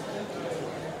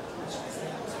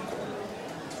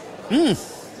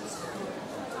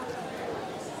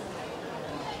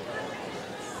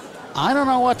 I don't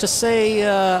know what to say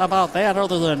about that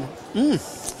other than,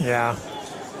 Yeah.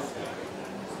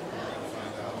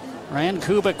 Rand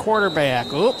Kubik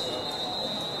quarterback. Oop.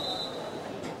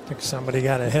 I think somebody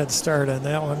got a head start on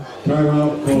that one.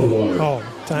 Timeout, Coldwater. Oh,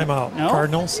 timeout. No.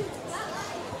 Cardinals.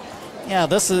 Yeah,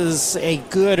 this is a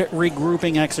good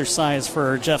regrouping exercise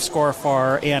for Jeff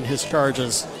Scorfar and his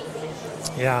charges.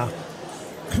 Yeah.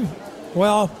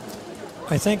 Well,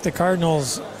 I think the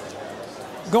Cardinals,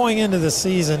 going into the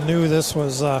season, knew this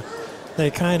was,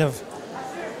 they kind of,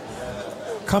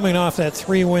 coming off that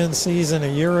 3-win season a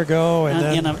year ago.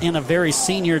 And then, in a very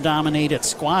senior-dominated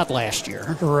squad last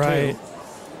year. Right. Too.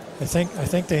 I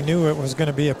think they knew it was going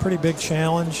to be a pretty big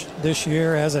challenge this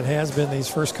year, as it has been these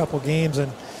first couple games.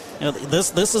 And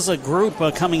this is a group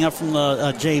coming up from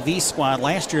the JV squad.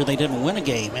 Last year they didn't win a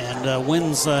game, and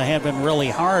wins have been really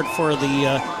hard for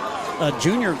the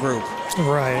junior group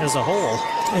as a whole.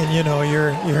 And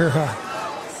you're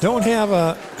don't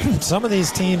have some of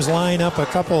these teams line up a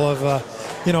couple of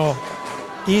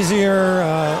easier,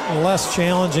 less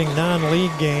challenging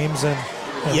non-league games, and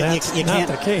that's not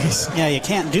the case. Yeah, you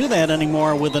can't do that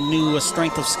anymore with a new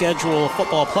strength of schedule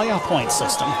football playoff point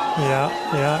system. Yeah,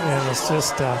 and it's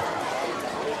just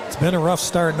it's been a rough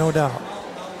start, no doubt.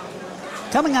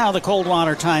 Coming out of the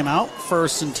Coldwater timeout,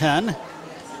 1st and 10.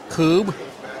 Koob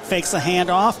fakes the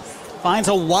handoff, finds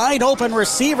a wide open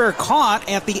receiver caught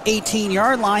at the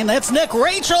 18-yard line. That's Nick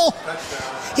Rachel.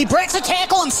 He breaks a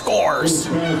tackle and scores.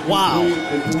 Wow.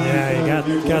 Yeah,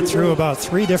 he got through about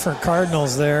 3 different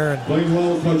Cardinals there.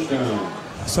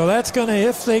 So that's going to,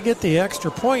 if they get the extra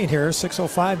point here,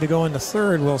 6:05 to go in the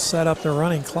 3rd, will set up the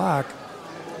running clock.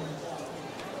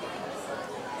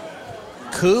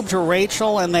 Koob to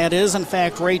Rachel, and that is, in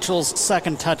fact, Rachel's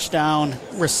 2nd touchdown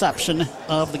reception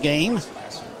of the game.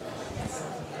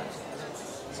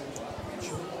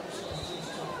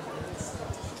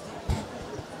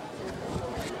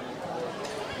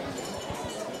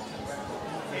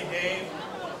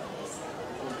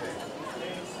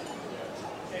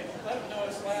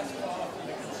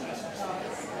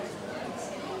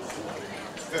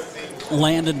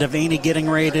 Landon Devaney getting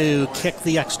ready to kick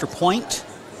the extra point.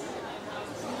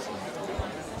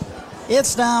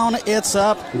 It's down, it's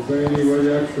up,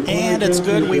 and it's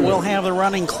good. We will have the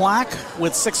running clock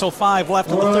with 6:05 left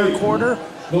in the 3rd quarter.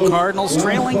 Cardinals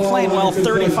trailing Plainwell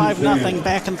 35-0.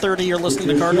 Back in 30, you're listening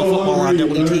to Cardinal Football on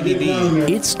WTVB.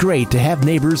 It's great to have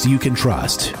neighbors you can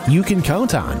trust, you can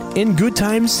count on, in good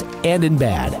times and in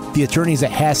bad. The attorneys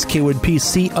at Hass Kaywood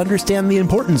PC understand the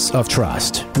importance of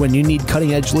trust. When you need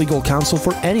cutting-edge legal counsel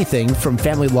for anything from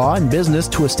family law and business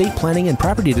to estate planning and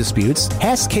property disputes,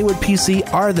 Hass Kaywood PC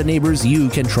are the neighbors you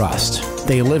can trust.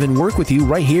 They live and work with you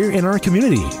right here in our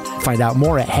community. Find out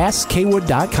more at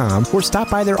HaskKwood.com or stop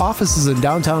by their offices in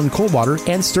downtown Coldwater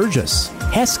and Sturgis.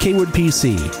 Hess Kaywood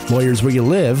PC. Lawyers where you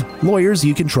live, lawyers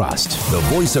you can trust. The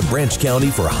voice of Branch County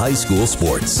for high school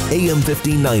sports. AM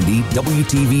 1590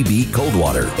 WTVB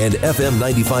Coldwater and FM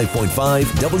 95.5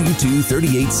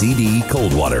 W238CD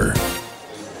Coldwater.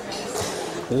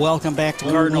 Welcome back to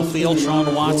Cardinal Field.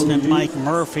 Sean Watson and Mike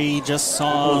Murphy just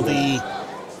saw the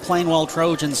Plainwell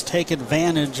Trojans take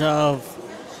advantage of,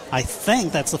 I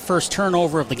think that's the first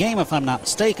turnover of the game, if I'm not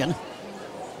mistaken.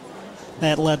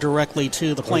 That led directly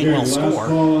to the Plainwell score.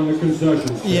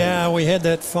 Yeah, we had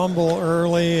that fumble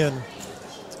early and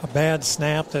a bad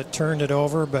snap that turned it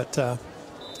over, but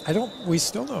we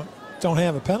still don't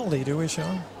have a penalty, do we,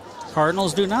 Sean?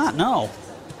 Cardinals do not, no.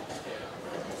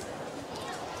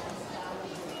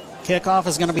 Kickoff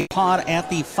is going to be caught at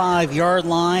the 5-yard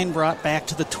line, brought back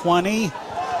to the 20,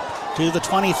 to the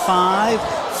 25.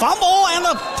 Fumble, and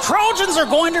the Trojans are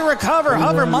going to recover.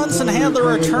 Hover Munson had the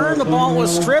return. The ball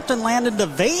was stripped and landed to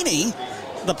Vaney.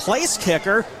 The place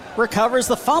kicker recovers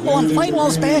the fumble, and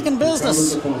Plainwell's back in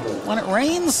business. When it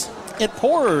rains, it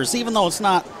pours, even though it's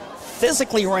not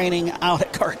physically raining out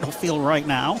at Cardinal Field right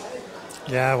now.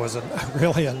 Yeah, it was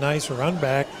really a nice run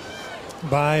back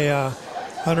by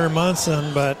Hunter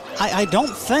Munson, but I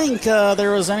don't think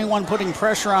there was anyone putting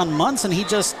pressure on Munson. He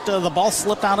just, the ball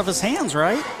slipped out of his hands,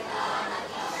 right?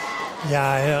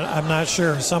 Yeah, I'm not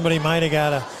sure. Somebody might have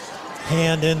got a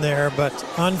hand in there, but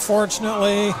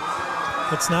unfortunately,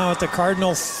 it's now at the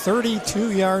Cardinal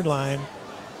 32-yard line.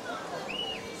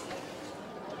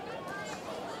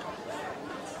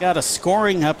 Got a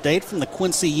scoring update from the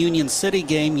Quincy Union City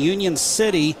game. Union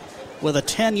City with a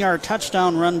 10-yard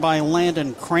touchdown run by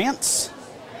Landon Krantz.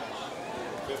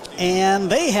 And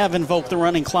they have invoked the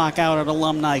running clock out at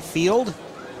Alumni Field.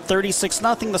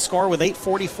 36-0 the score with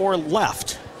 8:44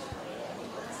 left.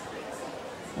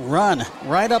 Run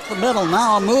right up the middle.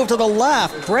 Now a move to the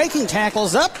left. Breaking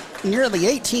tackles up near the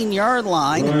 18-yard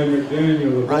line.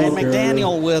 Ryan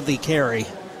McDaniel with the carry.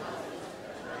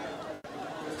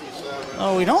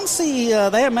 Oh, we don't see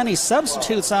they have many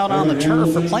substitutes out on the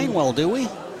turf for Plainwell, do we?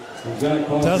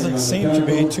 Doesn't seem to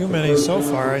be too many so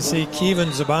far. I see Kevin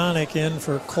Zabonik in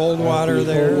for Coldwater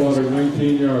there.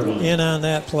 In on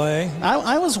that play.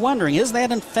 I was wondering, is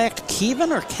that in fact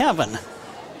Kevin or Kevin?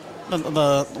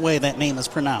 The way that name is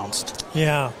pronounced.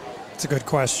 Yeah, it's a good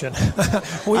question.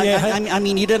 I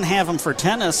mean, you didn't have him for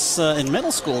tennis in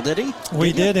middle school, did he?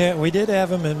 We did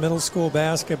have him in middle school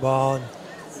basketball, and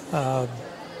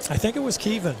I think it was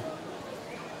Kevin.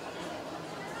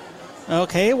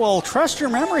 Okay, well, trust your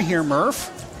memory here,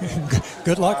 Murph.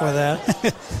 Good luck with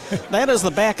that. That is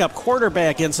the backup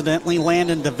quarterback, incidentally,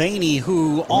 Landon Devaney,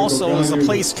 who also is a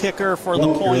place kicker for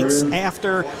the points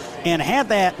after and had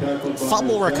that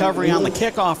fumble recovery on the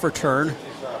kickoff return.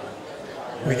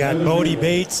 We got Bodie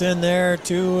Bates in there,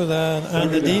 too,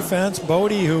 on the defense.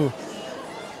 Bodie, who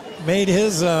made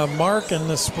his mark in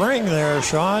the spring there,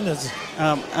 Sean. Is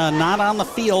not on the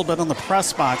field, but on the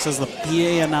press box as the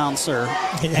PA announcer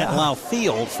at Lau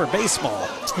Field for baseball.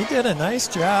 He did a nice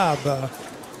job.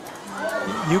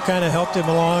 You kind of helped him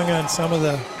along on some of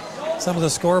the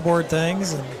scoreboard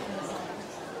things. And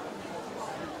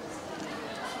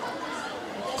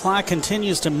clock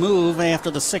continues to move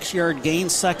after the 6-yard gain,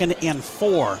 2nd and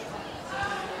 4.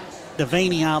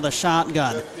 Devaney out of the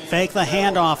shotgun. Fake the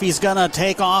handoff. He's going to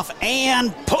take off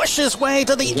and push his way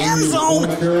to the end zone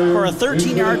for a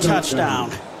 13-yard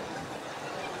touchdown.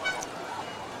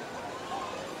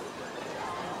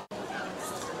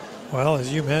 Well,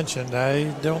 as you mentioned, I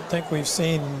don't think we've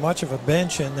seen much of a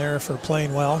bench in there for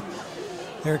Plainwell.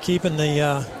 They're keeping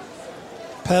the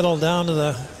pedal down to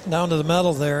the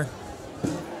metal there.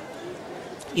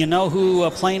 You know who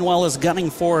Plainwell is gunning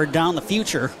for down the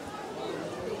future?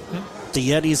 The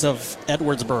Yetis of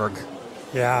Edwardsburg.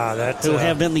 Yeah, that's who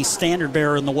have been the standard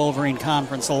bearer in the Wolverine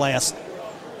Conference the last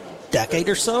decade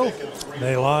or so.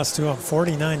 They lost to them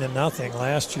 49-0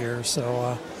 last year,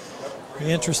 so be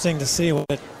interesting to see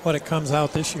what it comes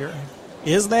out this year.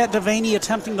 Is that Devaney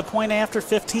attempting the point after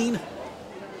 15?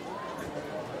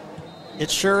 It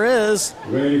sure is.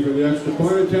 Ready for the extra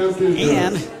point attempt.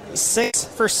 And 6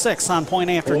 for 6 on point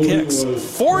after kicks.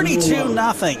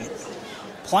 42-0.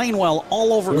 Plainwell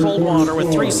all over Coldwater with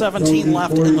 3:17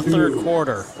 left in the third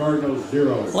quarter.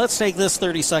 Let's take this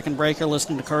 30-second break. You're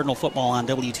listening to Cardinal Football on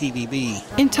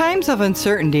WTVB. In times of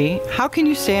uncertainty, how can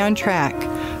you stay on track?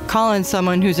 Call on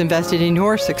someone who's invested in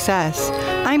your success.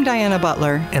 I'm Diana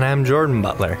Butler. And I'm Jordan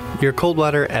Butler, your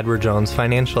Coldwater Edward Jones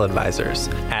financial advisors.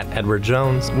 At Edward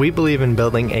Jones, we believe in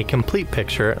building a complete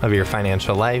picture of your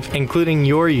financial life, including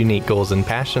your unique goals and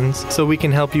passions, so we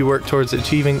can help you work towards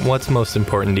achieving what's most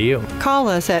important to you. Call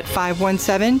us at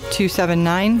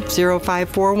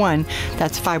 517-279-0541.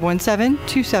 That's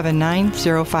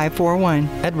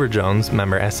 517-279-0541. Edward Jones,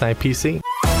 member SIPC.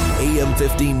 AM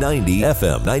 1590,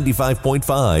 FM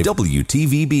 95.5,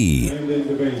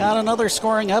 WTVB. Got another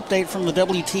scoring update from the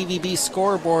WTVB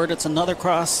scoreboard. It's another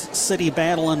cross-city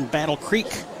battle in Battle Creek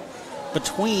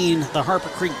between the Harper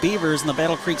Creek Beavers and the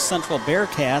Battle Creek Central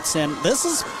Bearcats. And this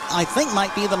is, I think,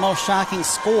 might be the most shocking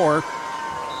score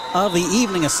of the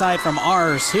evening aside from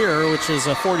ours here, which is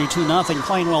a 42-0.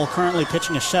 Plainwell currently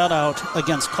pitching a shutout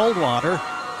against Coldwater.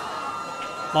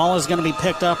 Ball is going to be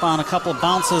picked up on a couple of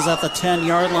bounces at the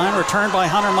 10-yard line. Returned by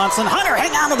Hunter Munson. Hunter,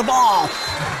 hang on to the ball.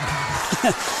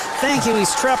 Thank you.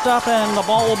 He's tripped up, and the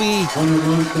ball will be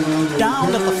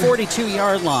down at the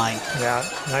 42-yard line. Yeah,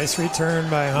 nice return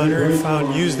by Hunter.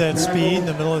 Used that speed in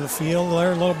the middle of the field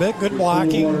there a little bit. Good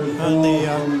blocking on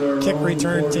the kick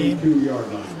return team.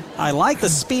 I like the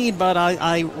speed, but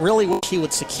I really wish he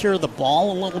would secure the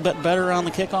ball a little bit better on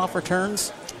the kickoff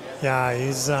returns. Yeah,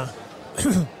 he's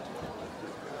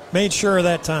made sure of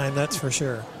that time, that's for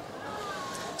sure.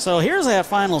 So here's that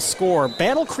final score.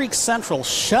 Battle Creek Central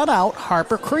shut out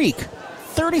Harper Creek,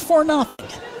 34-0.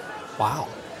 Wow.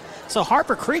 So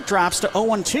Harper Creek drops to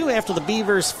 0-2 after the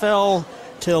Beavers fell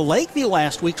to Lakeview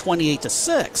last week,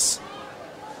 28-6.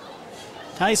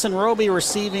 Tyson Roby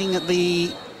receiving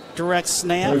the direct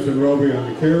snap. Tyson Roby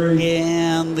on the carry.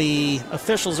 And the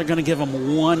officials are going to give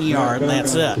him 1 yard, and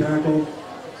that's it.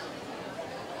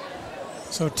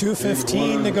 So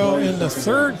 2:15 to go in the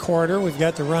third quarter. We've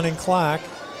got the running clock.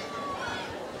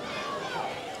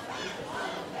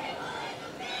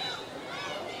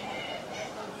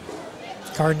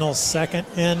 Cardinals 2nd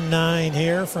and 9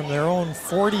 here from their own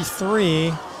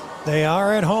 43. They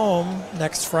are at home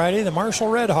next Friday. The Marshall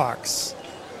Redhawks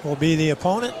will be the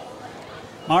opponent.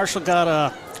 Marshall got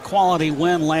a quality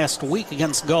win last week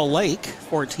against Gull Lake,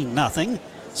 14-0.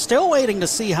 Still waiting to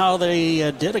see how they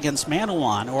did against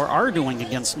Manawan, or are doing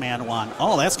against Manawan.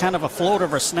 Oh, that's kind of a float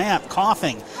of a snap.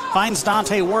 Coughing. Finds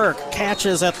Dante Work.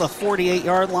 Catches at the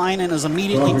 48-yard line and is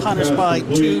immediately punished by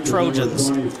 2 Trojans.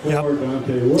 Yep.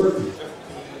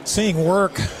 Seeing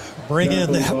Work bring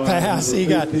in that pass, he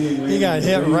got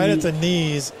hit right at the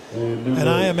knees. And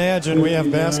I imagine we have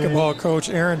basketball coach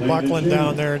Aaron Buckland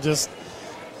down there just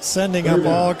sending up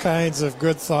all kinds of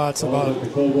good thoughts about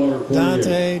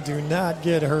Dante. Do not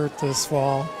get hurt this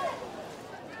fall.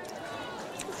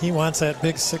 He wants that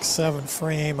big 6'7"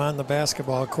 frame on the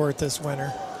basketball court this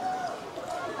winter.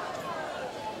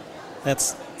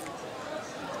 That's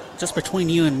just between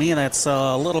you and me. That's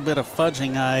a little bit of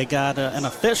fudging. I got an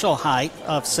official height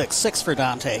of 6'6" for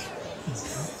Dante.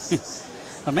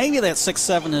 Maybe that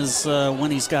 6'7" is when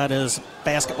he's got his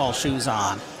basketball shoes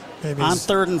on. Maybe on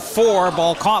 3rd and 4,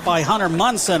 ball caught by Hunter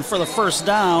Munson for the first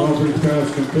down.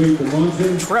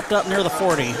 Tripped up near the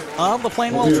 40 of the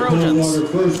Plainwell Trojans.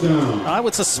 I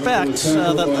would suspect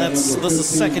that this is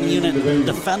second unit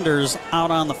defenders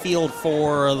out on the field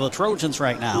for the Trojans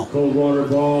right now. Coldwater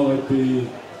ball at the...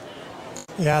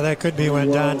 Yeah, that could be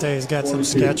when Dante's got some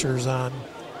Skechers on.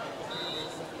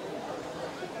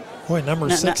 Boy, number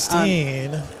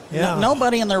 16. Yeah.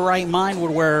 Nobody in their right mind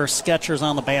would wear Skechers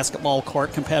on the basketball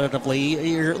court competitively.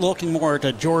 You're looking more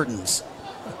to Jordans.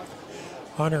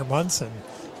 Hunter Munson.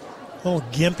 A little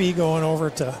gimpy going over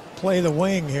to play the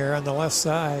wing here on the left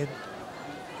side.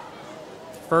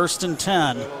 1st and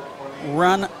 10.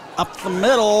 Run up the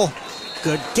middle.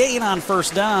 Good gain on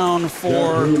first down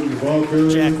for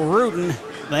Jack Rudin.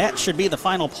 That should be the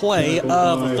final play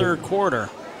of the third quarter.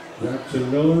 Jackson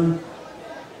Miller.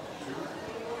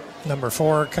 Number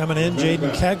 4 coming in,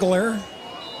 Jaden Kegler.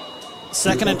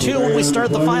 2nd and 2 when we start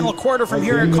the final quarter from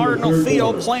here at Cardinal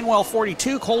Field. Plainwell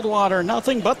 42, Coldwater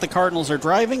nothing, but the Cardinals are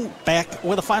driving. Back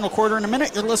with a final quarter in a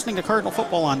minute. You're listening to Cardinal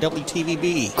Football on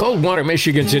WTVB. Coldwater,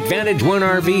 Michigan's Advantage One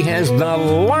RV has the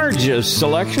largest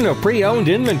selection of pre-owned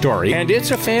inventory, and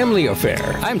it's a family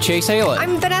affair. I'm Chase Haylett.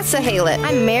 I'm Vanessa Haylett.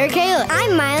 I'm Merrick Haylett.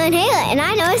 I'm Mylan Haylett, and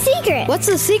I know a secret. What's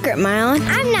the secret, Mylan?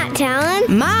 I'm not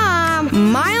telling. Mom,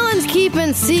 Mylan's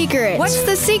keeping secrets. What's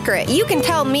the secret? You can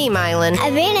tell me, Mylan.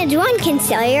 Advantage One can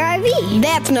sell your RV.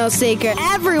 That's no secret.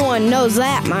 Everyone knows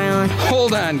that, Mylon.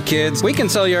 Hold on, kids. We can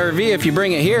sell your RV if you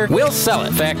bring it here. We'll sell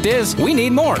it. Fact is, we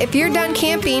need more. If you're done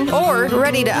camping or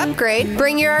ready to upgrade,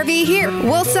 bring your RV here.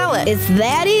 We'll sell it. It's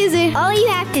that easy. All you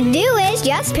have to do is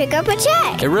just pick up a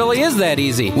check. It really is that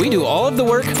easy. We do all of the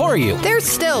work for you. There's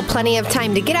still plenty of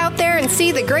time to get out there and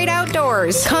see the great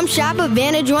outdoors. Come shop at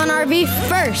Vantage One RV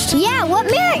first. Yeah, what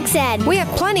Merrick said. We have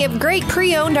plenty of great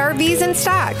pre-owned RVs in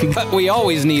stock. But we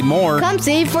always need more. Come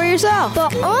see for yourself.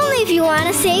 But only if you want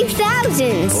to save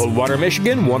thousands. Coldwater,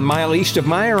 Michigan, 1 mile east of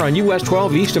Meyer on US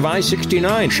 12 east of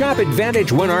I-69. Shop at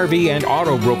Vantage One RV and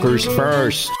Auto Brokers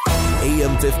first.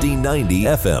 AM 1590,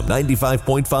 FM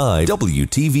 95.5,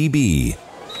 WTVB.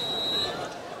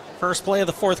 First play of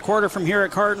the fourth quarter from here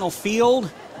at Cardinal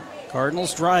Field.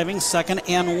 Cardinals driving, 2nd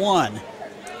and 1.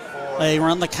 They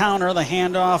run the counter. The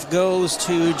handoff goes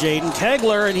to Jaden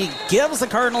Kegler, and he gives the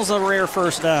Cardinals a rare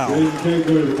first down.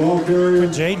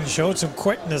 Jaden showed some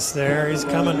quickness there. He's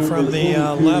coming from the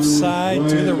left side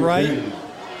to the right.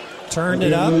 Turned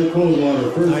it up.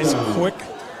 Nice quick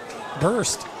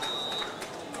burst.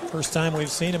 First time we've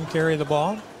seen him carry the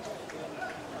ball.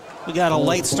 We got a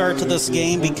late start to this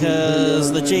game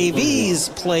because the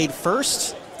JVs played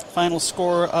first. Final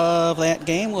score of that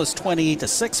game was 20-6,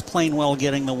 Plainwell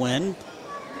getting the win.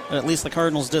 But at least the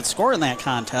Cardinals did score in that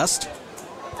contest.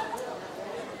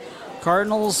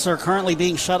 Cardinals are currently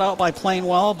being shut out by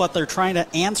Plainwell, but they're trying to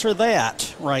answer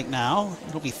that right now.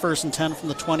 It'll be 1st and 10 from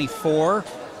the 24.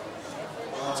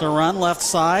 It's a run left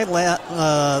side.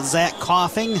 Zach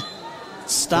Coughing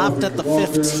stopped at the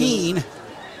 15.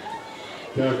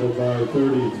 Tackled by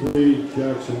 33,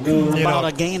 Jackson Miller. About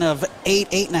a gain of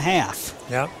 8.5.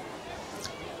 Yep.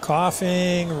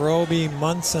 Coughing, Roby,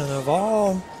 Munson have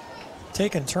all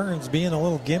taken turns being a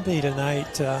little gimpy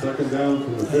tonight. Second down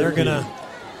from the 15.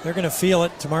 They're gonna feel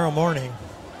it tomorrow morning,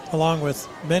 along with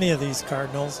many of these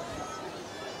Cardinals.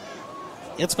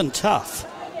 It's been tough.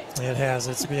 It has.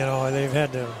 It's they've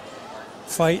had to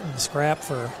fight and scrap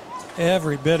for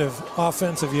every bit of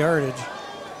offensive yardage.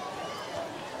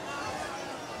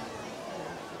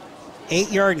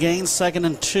 8-yard gain, 2nd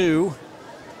and 2.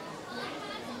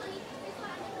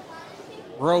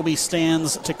 Roby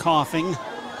stands to Coughing.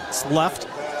 It's left.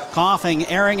 Coughing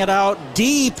airing it out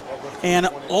deep and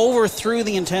overthrew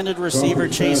the intended receiver,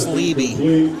 Chase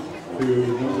Leby.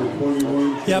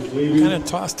 Yep, kind of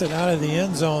tossed it out of the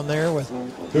end zone there with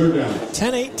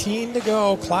 10:18 to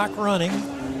go, clock running.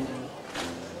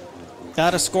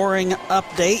 Got a scoring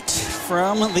update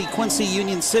from the Quincy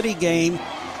Union City game.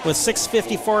 With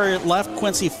 6:54 left,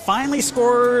 Quincy finally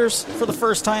scores for the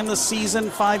first time this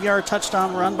season. 5-yard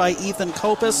touchdown run by Ethan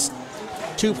Kopis.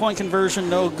 2-point conversion,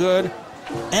 no good.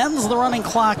 Ends the running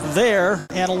clock there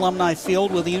at Alumni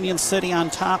Field with Union City on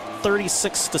top,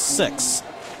 36-6.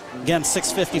 Again,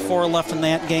 6:54 left in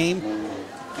that game.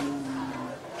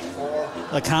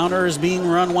 The counter is being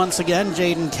run once again.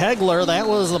 Jaden Kegler, that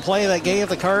was the play that gave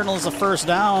the Cardinals a first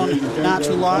down not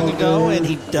too long ago, and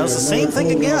he does the same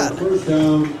thing again.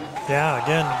 Yeah,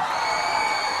 again,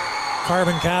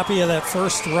 carbon copy of that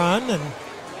first run, and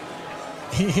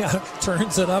he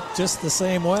turns it up just the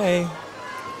same way.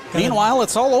 Meanwhile,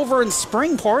 it's all over in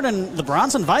Springport, and the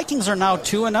Bronson Vikings are now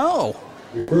 2-0.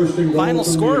 Final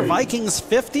score, Vikings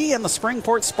 50 and the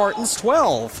Springport Spartans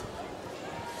 12.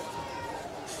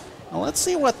 Well, let's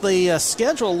see what the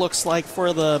schedule looks like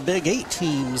for the Big 8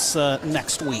 teams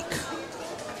next week.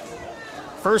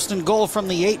 1st and goal from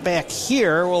the 8 back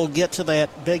here. We'll get to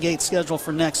that Big 8 schedule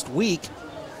for next week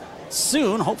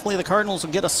soon. Hopefully the Cardinals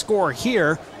will get a score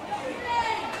here.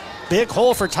 Big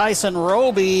hole for Tyson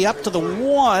Roby up to the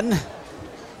 1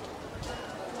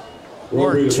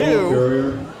 or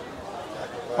 2.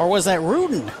 Or was that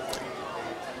Rudin?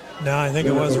 No, I think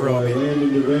it was Roby.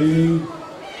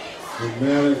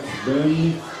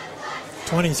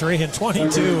 23 and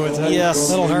 22. It's yes.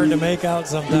 A little hard to make out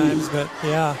sometimes, but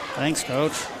yeah. Thanks,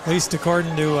 Coach. At least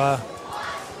according to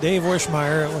Dave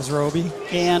Wishmeyer, it was Roby.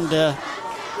 And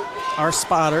our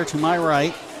spotter to my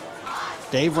right,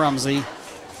 Dave Rumsey.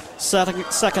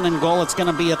 Second and goal, it's going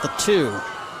to be at the 2.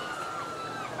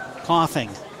 Coughing.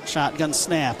 Shotgun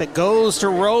snap. It goes to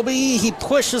Roby. He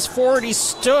pushes forward. He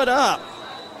stood up.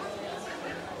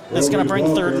 That's going to bring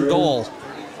 3rd and goal.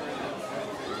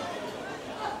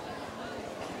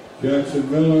 Jackson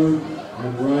Miller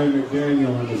and Ryan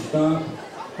McDaniel on the stop.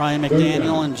 Ryan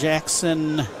McDaniel and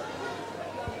Jackson.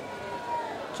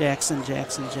 I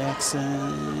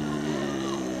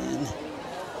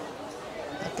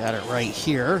got it right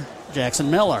here. Jackson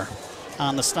Miller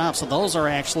on the stop. So those are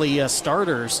actually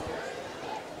starters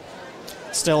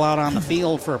still out on the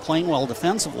field for Plainwell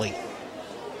defensively.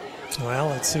 Well,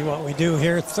 let's see what we do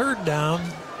here. Third down,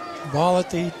 ball at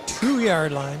the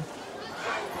 2-yard line.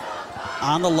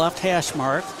 On the left hash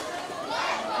mark.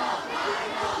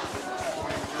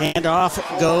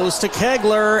 Handoff goes to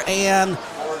Kegler, and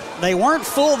they weren't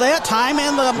full that time,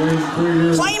 and the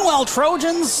Plainwell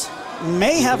Trojans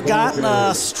may have gotten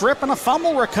a strip and a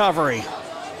fumble recovery.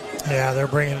 Yeah, they're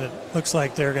bringing it. Looks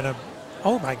like they're going to.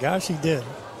 Oh, my gosh, he did.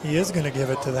 He is going to give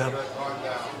it to them.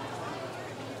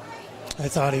 I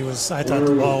thought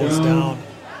the ball was down.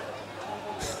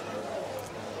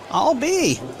 I'll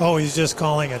be. Oh, he's just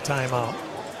calling a timeout.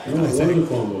 I think.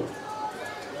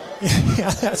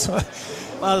 Yeah, that's what.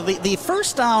 The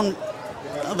first down,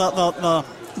 the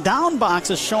down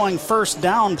box is showing first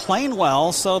down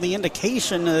Plainwell, so the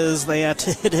indication is that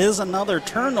it is another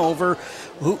turnover.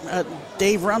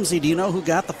 Dave Rumsey, do you know who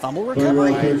got the fumble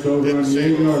recovery?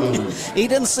 He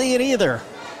didn't see it either.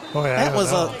 Boy, that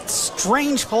was a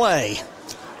strange play.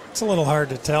 It's a little hard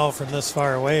to tell from this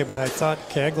far away, but I thought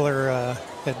Kegler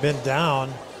had been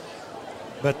down.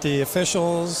 But the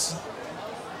officials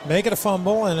make it a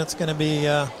fumble, and it's going to be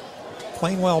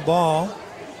Plainwell ball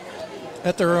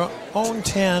at their own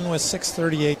 10 with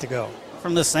 6:38 to go.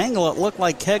 From this angle, it looked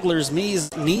like Kegler's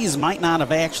knees might not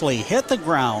have actually hit the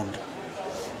ground,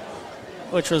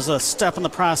 which was a step in the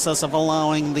process of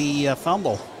allowing the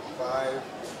fumble.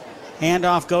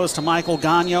 Handoff goes to Michael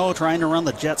Gagno, trying to run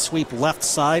the jet sweep left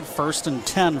side. 1st and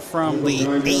 10 from the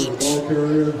 8.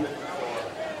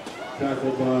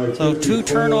 So 2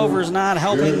 turnovers not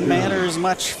helping matters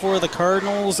much for the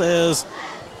Cardinals, as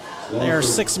they are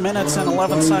 6 minutes and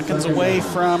 11 seconds away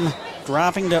from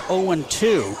dropping to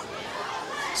 0-2.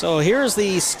 So here's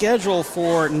the schedule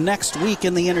for next week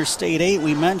in the Interstate 8.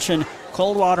 We mentioned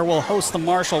Coldwater will host the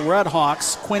Marshall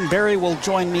Redhawks. Quinn Berry will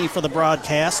join me for the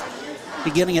broadcast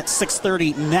beginning at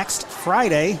 6:30 next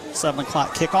Friday, 7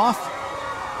 o'clock kickoff.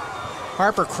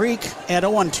 Harper Creek at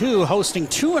 0-2 hosting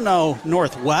 2-0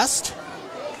 Northwest.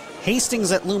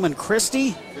 Hastings at Lumen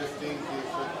Christi.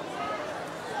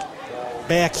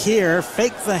 Back here,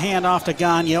 fake the handoff to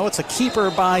Gagno. It's a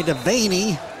keeper by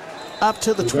Devaney up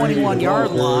to the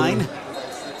 21-yard line.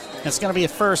 It's going to be a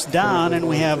first down, and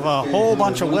we have a whole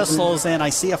bunch of whistles, and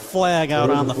I see a flag out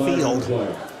on the field.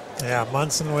 Yeah,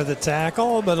 Munson with the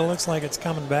tackle, but it looks like it's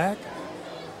coming back.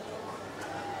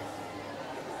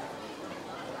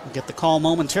 We'll get the call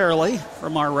momentarily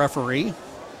from our referee.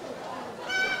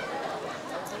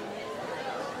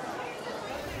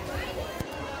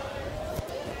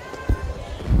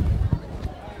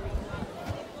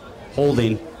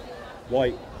 Holding.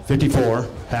 White. 54.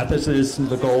 Pappas is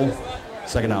the goal.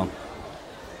 2nd down.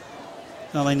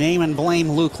 Now they name and blame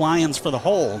Luke Lyons for the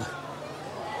hold.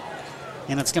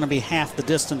 And it's going to be half the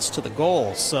distance to the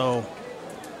goal. So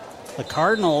the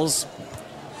Cardinals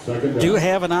do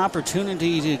have an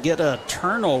opportunity to get a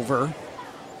turnover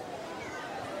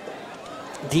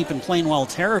deep in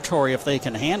Plainwell territory if they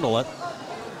can handle it.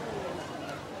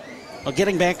 Well,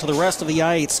 getting back to the rest of the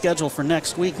I-8 schedule for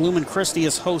next week, Lumen Christi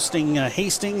is hosting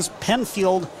Hastings,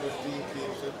 Penfield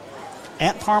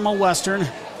at Parma Western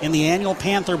in the annual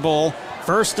Panther Bowl.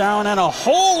 First down and a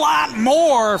whole lot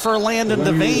more for Landon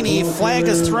Devaney. Flag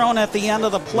is thrown at the end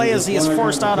of the play as he is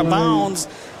forced out of bounds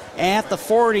at the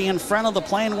 40 in front of the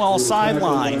Plainwell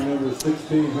sideline.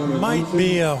 Might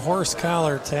be a horse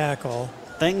collar tackle.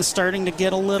 Things starting to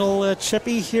get a little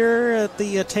chippy here at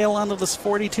the tail end of this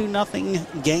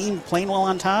 42-0 game. Plainwell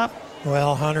on top.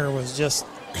 Well, Hunter was just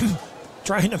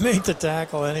trying to make the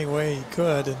tackle any way he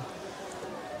could. And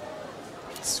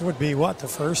this would be what, the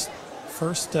first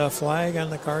flag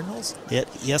on the Cardinals?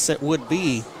 Yes, it would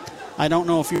be. I don't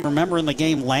know if you remember in the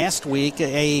game last week,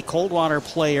 a Coldwater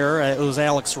player, it was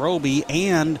Alex Roby,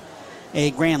 and a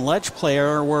Grand Ledge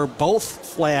player were both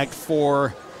flagged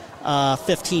for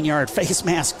 15-yard face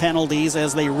mask penalties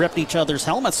as they ripped each other's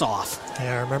helmets off.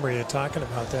 Yeah, I remember you talking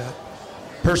about that.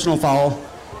 Personal foul,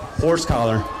 horse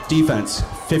collar, defense,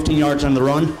 15 yards on the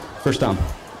run, first down.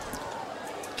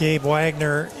 Gabe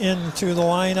Wagner into the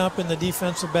lineup in the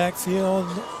defensive backfield,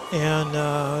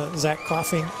 and Zach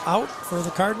Coughing out for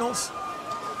the Cardinals.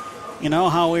 You know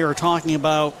how we were talking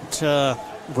about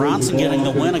Bronson getting the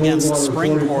win against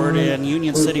Springport and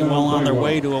Union City well on their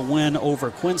way to a win over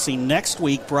Quincy. Next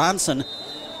week, Bronson,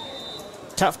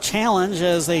 tough challenge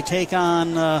as they take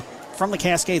on, from the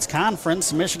Cascades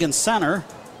Conference, Michigan Center.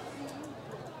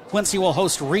 Quincy will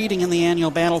host Reading in the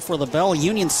annual Battle for the Bell.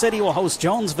 Union City will host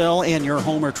Jonesville, and your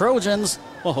Homer Trojans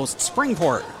will host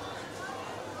Springport.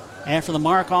 After the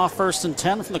mark off, 1st and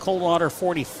 10 from the Coldwater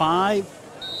 45.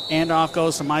 Handoff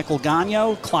goes to Michael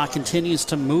Gagno. Clock continues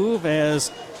to move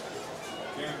as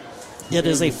it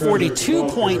is a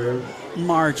 42-point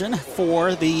margin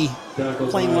for the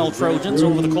Plainwell Trojans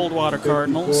over the Coldwater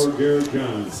Cardinals.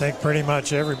 I think pretty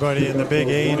much everybody in the Big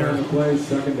 8 are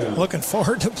looking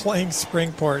forward to playing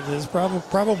Springport. There's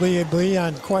probably be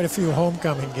on quite a few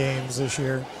homecoming games this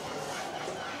year.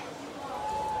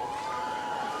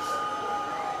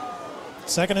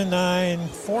 Second and 9,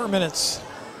 4 minutes,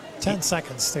 10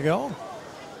 seconds to go.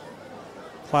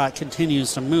 Clock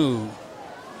continues to move.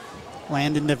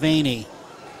 Landon Devaney.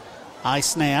 High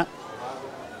snap.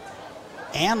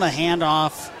 And the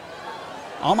handoff.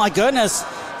 Oh my goodness.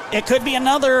 It could be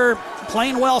another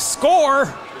Plainwell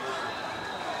score.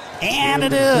 And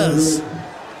it is.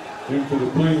 Into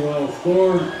the Plainwell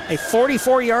score. A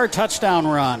 44-yard touchdown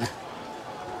run.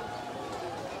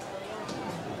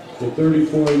 The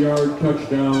 34-yard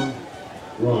touchdown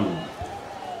run.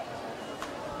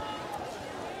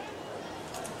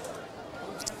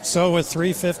 So with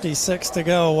 3:56 to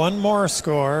go, one more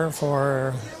score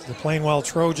for the Plainwell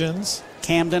Trojans.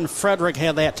 Camden Frederick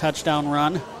had that touchdown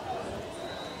run.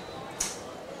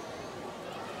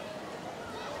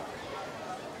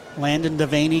 Landon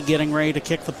Devaney getting ready to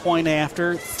kick the point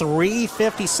after.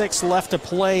 3:56 left to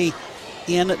play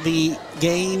in the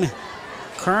game.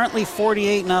 Currently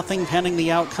 48-0 pending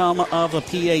the outcome of the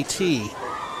PAT.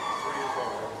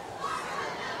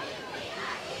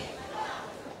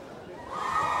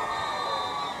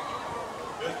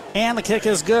 And the kick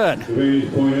is good.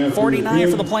 49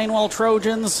 for the Plainwell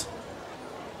Trojans,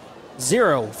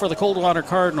 0 for the Coldwater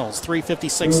Cardinals.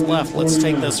 3:56 left. Let's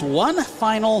take this one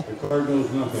final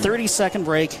 30-second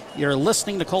break. You're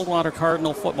listening to Coldwater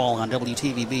Cardinal football on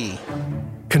WTVB.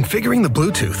 Configuring the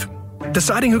Bluetooth,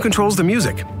 deciding who controls the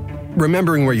music,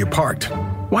 remembering where you parked.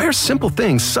 Why are simple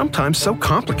things sometimes so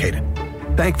complicated?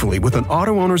 Thankfully, with an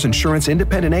auto owner's insurance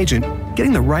independent agent,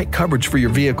 getting the right coverage for your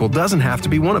vehicle doesn't have to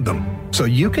be one of them. So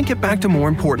you can get back to more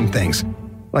important things,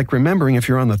 like remembering if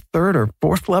you're on the 3rd or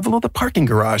 4th level of the parking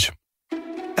garage.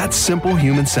 That's simple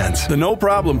human sense. The No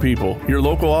Problem people. Your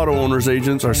local auto owners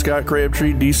agents are Scott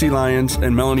Crabtree, DC Lyons,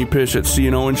 and Melanie Pish at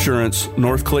C&O Insurance,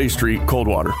 North Clay Street,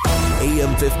 Coldwater.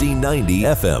 AM 1590,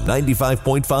 FM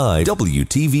 95.5,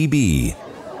 WTVB.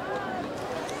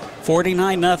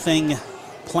 49-0,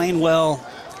 Plainwell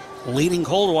leading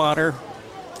Coldwater.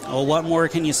 Oh, what more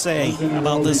can you say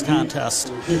about this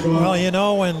contest? Well, you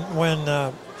know, when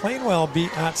Plainwell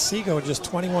beat Otsego just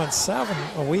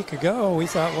 21-7 a week ago, we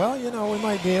thought, well, you know, we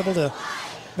might be able to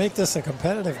make this a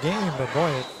competitive game, but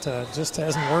boy, it just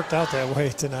hasn't worked out that way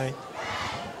tonight.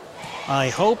 I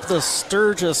hope the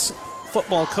Sturgis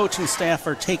football coaching staff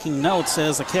are taking notes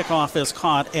as the kickoff is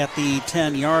caught at the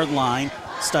 10-yard line.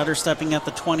 Stutter stepping at the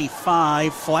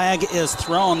 25. Flag is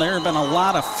thrown. There have been a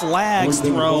lot of flags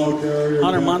thrown.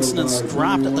 Hunter Munson's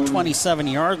dropped at the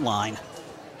 27-yard line.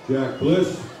 Jack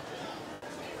Bliss.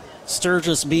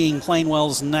 Sturgis being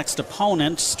Plainwell's next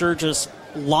opponent. Sturgis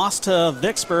lost to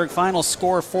Vicksburg. Final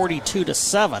score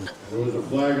 42-7. There was a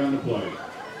flag on the play.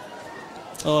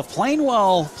 So if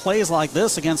Plainwell plays like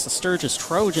this against the Sturgis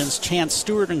Trojans, Chance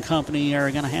Stewart and company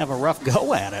are going to have a rough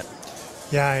go at it.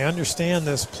 Yeah, I understand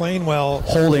this Plainwell.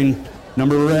 Holding,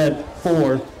 number red,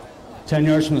 4, 10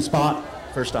 yards from the spot,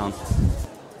 first down.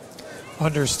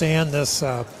 Understand this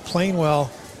Plainwell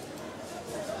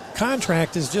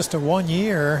contract is just a 1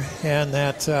 year, and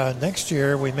that next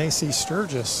year we may see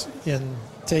Sturgis in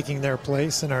taking their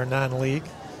place in our non-league,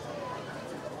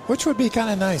 which would be kind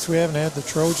of nice. We haven't had the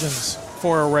Trojans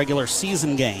for a regular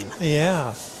season game.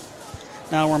 Yeah.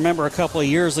 Now, remember a couple of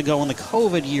years ago in the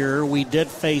COVID year, we did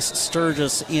face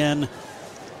Sturgis in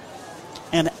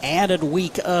an added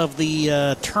week of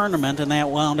the tournament, and that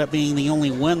wound up being the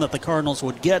only win that the Cardinals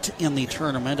would get in the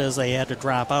tournament as they had to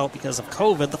drop out because of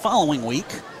COVID the following week.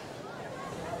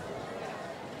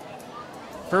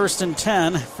 1st and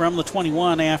 10 from the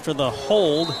 21 after the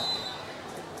hold.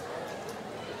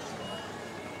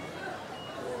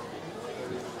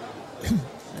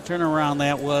 Turnaround,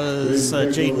 that was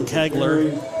Jaden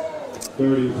Kegler,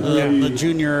 the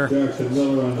junior,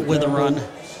 with a run.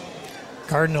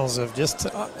 Cardinals have just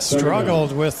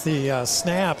struggled with the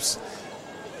snaps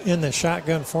in the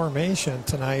shotgun formation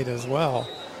tonight as well.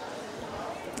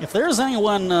 If there's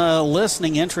anyone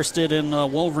listening interested in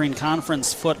Wolverine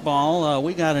Conference football,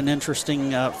 we got an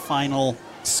interesting final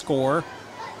score.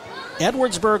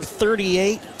 Edwardsburg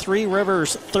 38, Three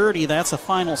Rivers 30. That's a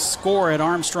final score at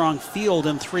Armstrong Field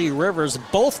in Three Rivers.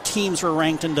 Both teams were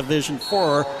ranked in Division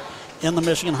IV in the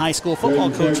Michigan High School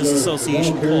Football Coaches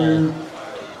Association poll.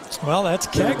 Well, that's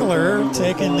Kegler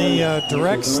taking the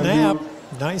direct snap.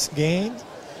 Nice gain.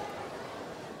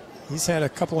 He's had a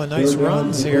couple of nice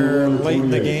runs here late in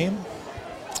the game.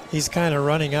 He's kind of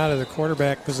running out of the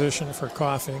quarterback position for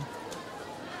Coughing.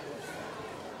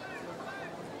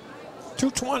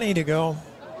 2:20 to go.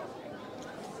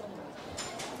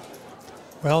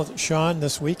 Well, Sean,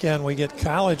 this weekend we get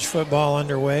college football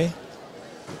underway.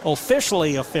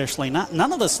 Officially,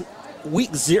 none of this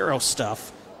week 0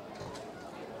 stuff.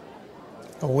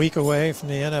 A week away from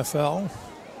the NFL.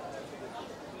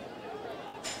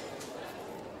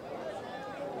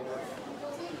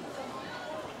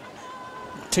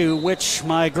 To which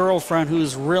my girlfriend,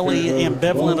 who's really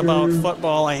ambivalent about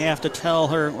football, I have to tell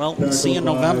her, well, we'll see you in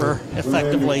November,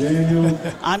 effectively.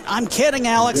 I'm kidding,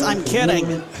 Alex, I'm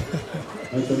kidding.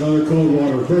 That's another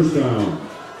Coldwater first down.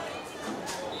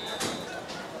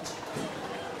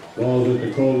 Ball's at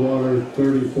the Coldwater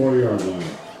 34-yard line.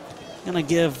 I'm going to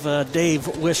give Dave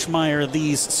Wishmeyer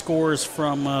these scores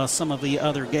from some of the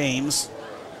other games.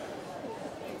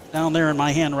 Down there in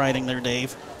my handwriting there,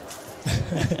 Dave.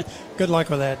 Good luck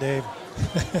with that, Dave.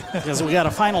 Because we got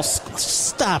a final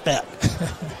stop it.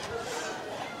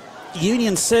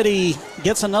 Union City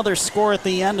gets another score at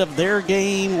the end of their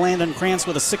game. Landon Krantz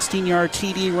with a 16-yard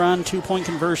TD run, 2-point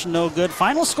conversion, no good.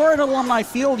 Final score at Alumni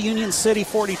Field, Union City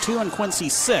 42 and Quincy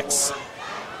 6.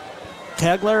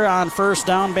 Kegler on first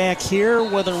down back here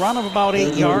with a run of about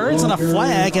 8 yards and a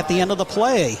flag at the end of the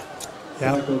play.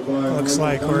 Yeah, looks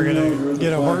like we're going to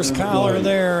get a horse collar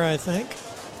there, I think.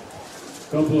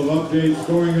 Couple of updates,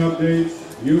 scoring updates.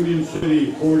 Union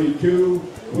City 42,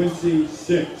 Quincy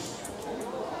 6.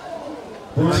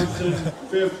 Bronson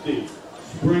 50,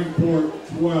 Springport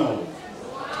 12.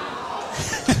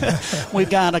 We've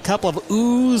got a couple of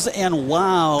oohs and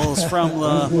wows from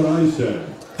the... That's what I said.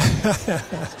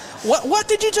 What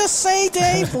did you just say,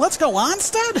 Dave? Let's go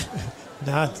Onstead?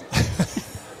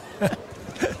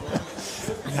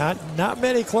 Not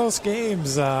many close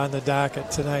games on the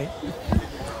docket tonight.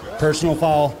 Personal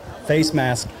foul, face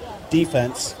mask,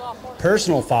 defense.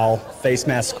 Personal foul, face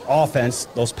mask, offense.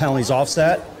 Those penalties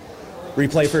offset.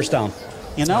 Replay first down.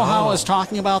 You know how I was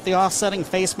talking about the offsetting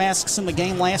face masks in the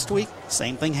game last week?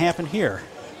 Same thing happened here.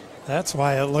 That's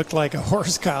why it looked like a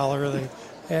horse collar. They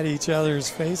had each other's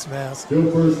face masks.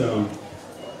 Still first down.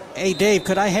 Hey, Dave,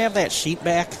 could I have that sheet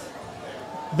back?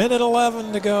 Minute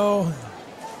 11 to go.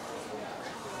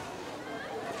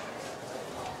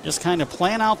 Just kind of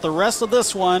plan out the rest of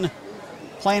this one.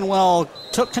 Plainwell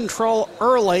took control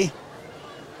early.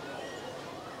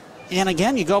 And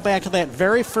again, you go back to that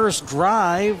very first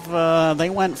drive. They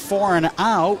went 4 and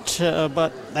out,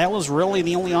 but that was really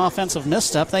the only offensive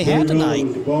misstep they had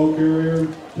tonight. The ball carrier,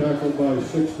 tackled by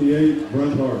 68,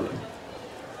 Brent Hart.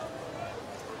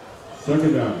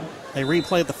 Second down. They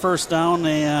replayed the first down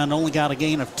and only got a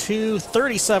gain of 2.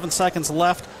 37 seconds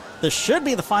left. This should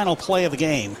be the final play of the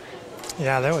game.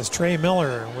 Yeah, that was Trey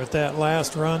Miller with that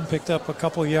last run. Picked up a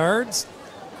couple yards.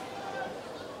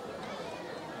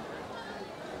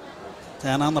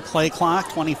 10 on the play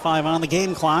clock, 25 on the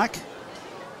game clock.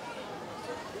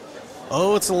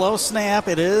 Oh, it's a low snap.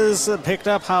 It is picked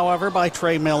up, however, by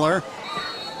Trey Miller.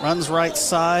 Runs right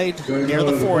side near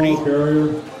the 40.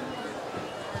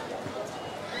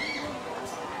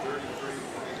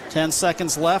 10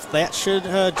 seconds left. That should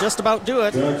just about do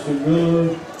it. Jackson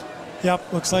Miller.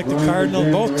 Yep, looks like the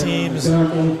Cardinal, both teams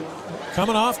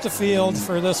coming off the field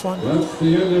for this one. That's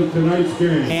the end of tonight's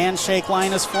game. Handshake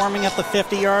line is forming at the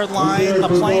 50-yard line. The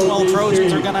Plainwell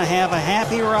Trojans are going to have a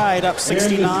happy ride up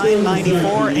 69,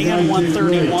 94, and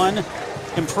 131.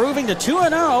 Improving to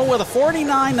 2-0 with a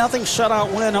 49-0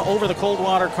 shutout win over the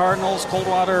Coldwater Cardinals.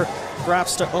 Coldwater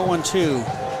drops to 0-2.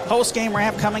 Post-game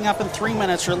wrap coming up in 3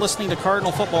 minutes. You're listening to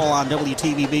Cardinal Football on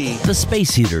WTVB. The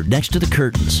space heater next to the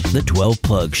curtains, the 12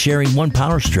 plugs sharing one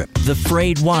power strip, the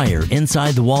frayed wire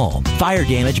inside the wall. Fire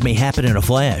damage may happen in a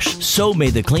flash. So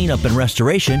may the cleanup and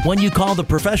restoration when you call the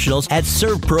professionals at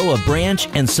ServPro of Branch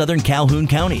and Southern Calhoun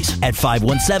counties at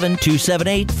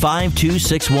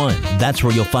 517-278-5261. That's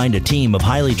where you'll find a team of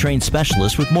highly trained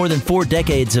specialists with more than 4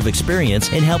 decades of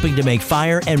experience in helping to make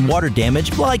fire and water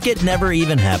damage like it never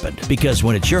even happened. Because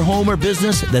when it's your home or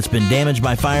business that's been damaged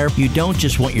by fire, you don't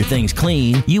just want your things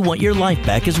clean, you want your life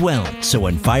back as well. So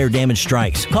when fire damage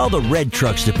strikes, call the red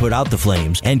trucks to put out the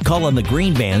flames and call on the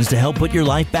green vans to help put your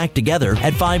life back together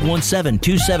at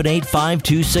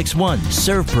 517-278-5261.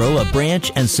 ServPro of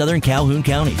Branch and Southern Calhoun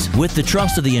counties. With the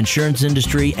trust of the insurance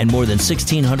industry and more than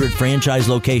 1,600 franchise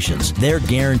locations, they're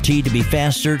guaranteed to be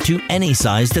faster to any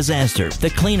size disaster.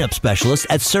 The cleanup specialist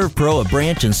at ServPro of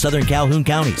Branch and Southern Calhoun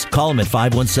counties. Call them at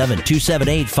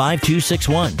 517-278-5261,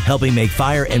 helping make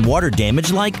fire and water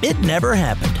damage like it never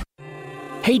happened.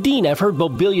 Hey, Dean, I've heard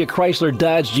Mobilia Chrysler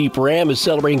Dodge Jeep Ram is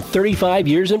celebrating 35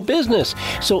 years in business,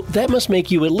 so that must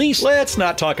make you at least... Let's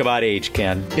not talk about age,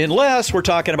 Ken, unless we're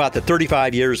talking about the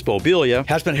 35 years Mobilia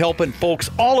has been helping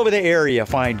folks all over the area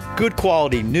find good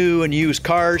quality new and used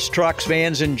cars, trucks,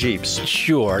 vans, and Jeeps.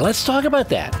 Sure, let's talk about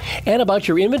that. And about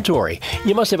your inventory.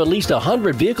 You must have at least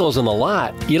 100 vehicles in the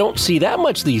lot. You don't see that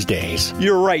much these days.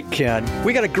 You're right, Ken.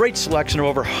 We got a great selection of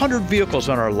over 100 vehicles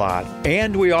on our lot,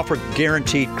 and we offer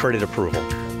guaranteed credit approval.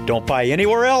 Don't buy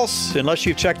anywhere else unless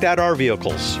you've checked out our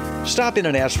vehicles. Stop in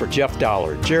and ask for Jeff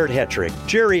Dollar, Jared Hetrick,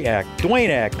 Jerry Ack, Dwayne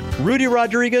Ack, Rudy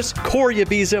Rodriguez, Corey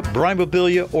Ibiza, Brian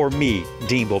Mobilia, or me,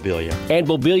 Dean Mobilia. And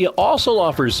Mobilia also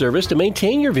offers service to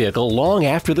maintain your vehicle long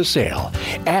after the sale.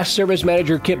 Ask Service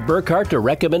Manager Kip Burkhart to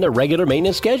recommend a regular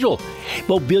maintenance schedule.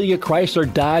 Mobilia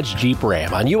Chrysler Dodge Jeep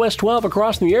Ram on US 12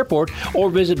 across from the airport, or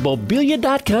visit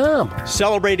Mobilia.com.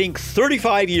 Celebrating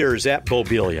 35 years at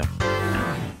Mobilia.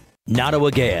 Nottawa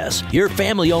Gas, your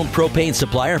family-owned propane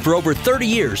supplier for over 30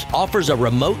 years, offers a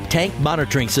remote tank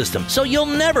monitoring system, so you'll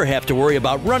never have to worry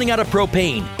about running out of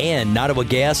propane. And Nottawa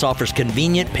Gas offers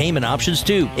convenient payment options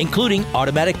too, including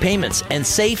automatic payments and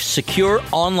safe, secure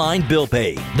online bill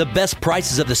pay. The best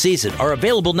prices of the season are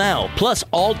available now, plus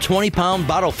all 20-pound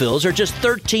bottle fills are just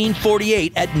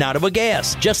 $13.48 at Nottawa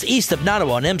Gas, just east of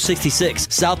Nottawa on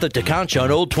M66, south of Teconcha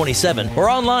on Old 27, or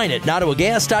online at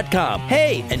nottawagas.com.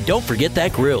 Hey, and don't forget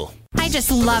that grill. I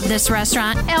just love this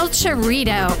restaurant, El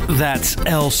Chorrito. That's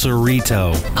El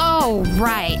Cerrito. Oh,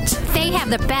 right. They have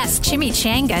the best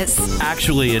chimichangas.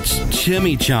 Actually, it's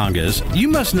chimichangas. You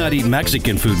must not eat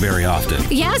Mexican food very often.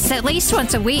 Yes, at least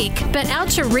once a week. But El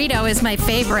Chorrito is my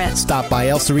favorite. Stop by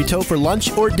El Cerrito for lunch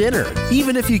or dinner,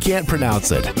 even if you can't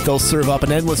pronounce it. They'll serve up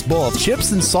an endless bowl of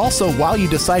chips and salsa while you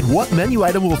decide what menu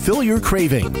item will fill your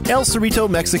craving. El Cerrito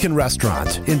Mexican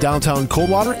Restaurant in downtown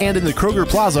Coldwater and in the Kroger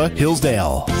Plaza,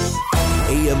 Hillsdale.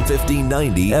 AM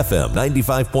 1590, FM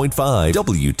 95.5,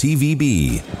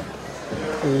 WTVB.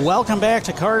 Welcome back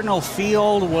to Cardinal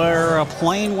Field, where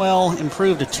Plainwell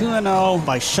improved to 2-0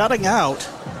 by shutting out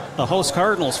the host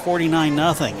Cardinals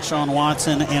 49-0. Sean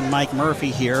Watson and Mike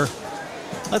Murphy here.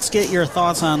 Let's get your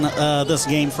thoughts on this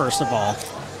game first of all.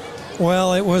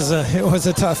 Well, it was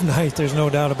a tough night. There's no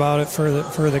doubt about it for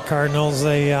the Cardinals.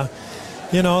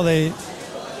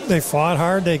 They fought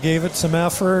hard. They gave it some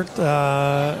effort.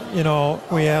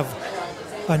 We have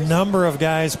a number of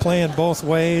guys playing both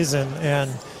ways,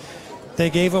 and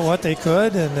they gave it what they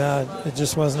could, and it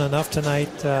just wasn't enough tonight.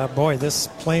 This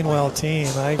Plainwell team,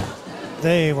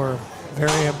 they were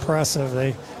very impressive.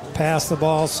 They passed the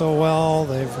ball so well.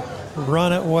 They've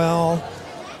run it well.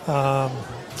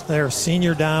 They're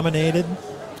senior dominated.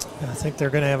 I think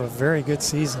they're going to have a very good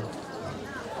season.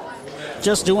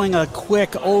 Just doing a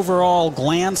quick overall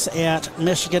glance at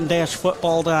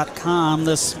Michigan-football.com,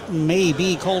 this may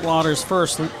be Coldwater's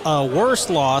first worst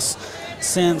loss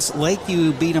since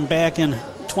Lakeview beat them back in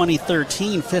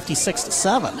 2013,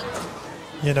 56-7.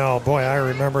 I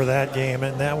remember that game,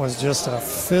 and that was just a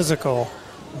physical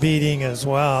beating as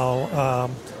well.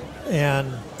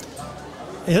 And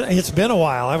it's been a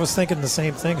while. I was thinking the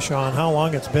same thing, Sean, how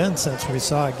long it's been since we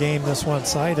saw a game this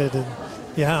one-sided, and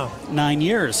yeah. 9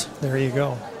 years. There you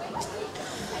go.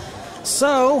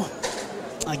 So,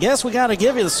 I guess we got to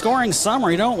give you the scoring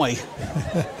summary, don't we?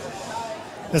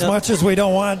 As much as we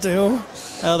don't want to.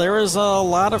 There was a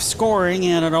lot of scoring,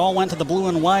 and it all went to the blue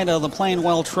and white of the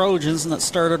Plainwell Trojans, and it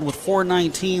started with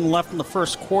 4:19 left in the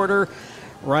first quarter.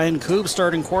 Ryan Koob,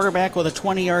 starting quarterback, with a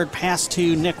 20-yard pass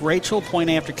to Nick Rachel. Point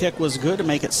after kick was good to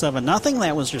make it 7-0.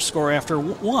 That was your score after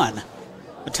one.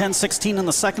 With 10:16 in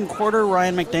the second quarter,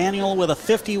 Ryan McDaniel with a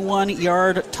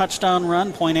 51-yard touchdown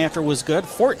run. Point after was good.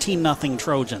 14-0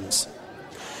 Trojans.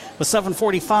 With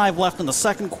 7:45 left in the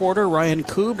second quarter, Ryan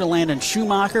Koob to Landon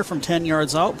Schumacher from 10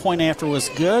 yards out. Point after was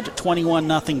good.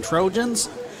 21-0 Trojans.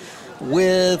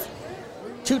 With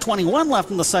 2:21 left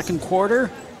in the second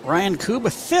quarter, Ryan Koob, a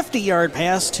 50-yard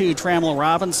pass to Trammell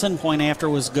Robinson. Point after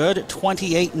was good.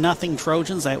 28-0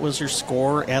 Trojans. That was your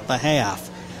score at the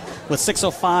half. With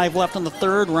 6:05 left in the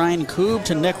third, Ryan Koob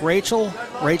to Nick Rachel.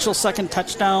 Rachel's second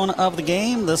touchdown of the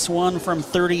game. This one from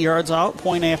 30 yards out.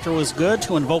 Point after was good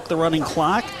to invoke the running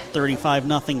clock.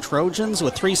 35-0 Trojans.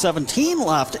 With 3:17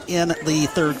 left in the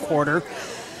third quarter,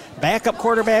 backup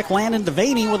quarterback Landon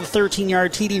Devaney with a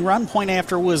 13-yard TD run. Point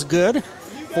after was good.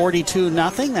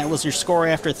 42-0. That was your score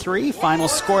after three. Final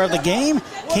score of the game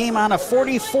came on a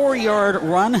 44-yard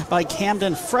run by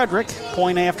Camden Frederick.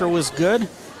 Point after was good.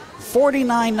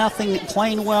 49-0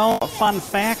 Plainwell. Fun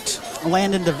fact,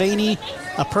 Landon Devaney,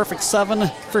 a perfect 7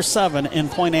 for 7 in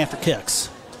point after kicks.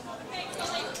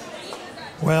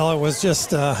 Well, it was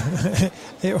just,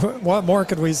 what more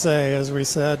could we say? As we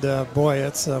said,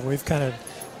 we've kind of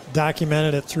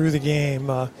documented it through the game.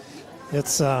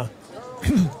 It's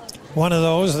one of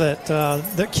those that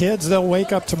the kids, they'll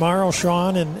wake up tomorrow,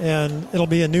 Sean, and it'll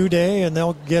be a new day, and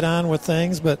they'll get on with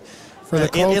things. But for the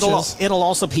coaches, it'll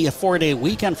also be a 4-day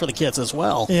weekend for the kids as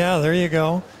well. Yeah, there you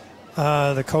go.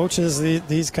 The coaches,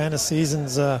 these kind of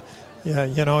seasons, you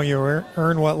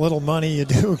earn what little money you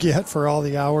do get for all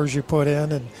the hours you put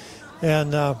in,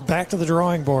 and back to the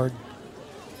drawing board.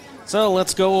 So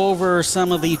let's go over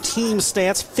some of the team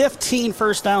stats. 15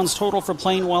 first downs total for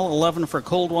Plainwell, 11 for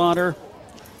Coldwater.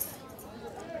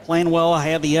 Plainwell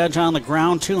had the edge on the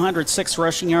ground, 206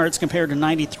 rushing yards compared to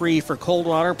 93 for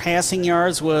Coldwater. Passing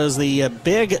yards was the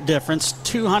big difference,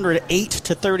 208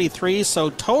 to 33. So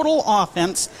total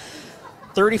offense,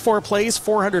 34 plays,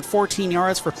 414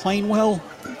 yards for Plainwell.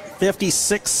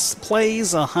 56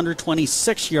 plays,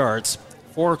 126 yards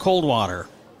for Coldwater.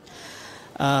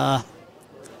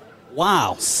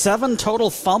 Wow, 7 total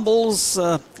fumbles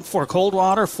for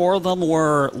Coldwater. 4 of them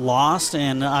were lost,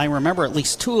 and I remember at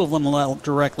least 2 of them led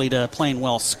directly to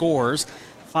Plainwell scores.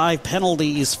 5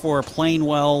 penalties for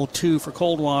Plainwell, 2 for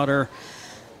Coldwater.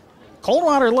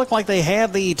 Coldwater looked like they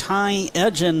had the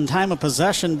edge in time of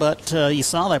possession, but you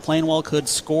saw that Plainwell could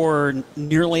score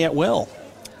nearly at will.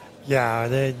 Yeah,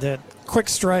 that quick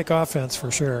strike offense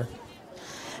for sure.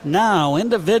 Now,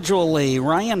 individually,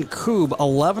 Ryan Koob,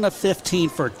 11 of 15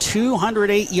 for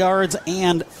 208 yards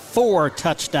and 4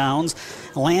 touchdowns.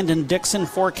 Landon Dixon,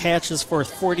 4 catches for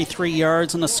 43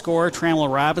 yards and a score.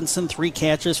 Trammell Robinson, 3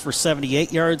 catches for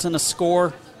 78 yards and a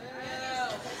score.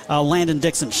 Landon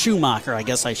Dixon Schumacher, I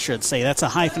guess I should say. That's a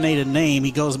hyphenated name. He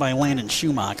goes by Landon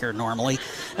Schumacher normally.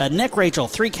 Nick Rachel,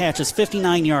 3 catches,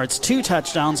 59 yards, 2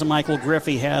 touchdowns, and Michael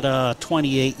Griffey had a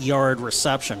 28-yard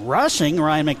reception. Rushing,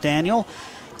 Ryan McDaniel,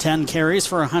 10 carries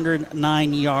for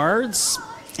 109 yards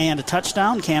and a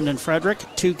touchdown. Camden Frederick,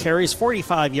 2 carries,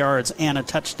 45 yards and a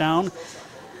touchdown.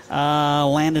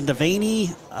 Landon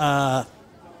Devaney,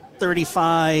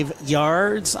 35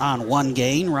 yards on 1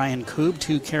 gain. Ryan Koob,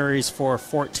 2 carries for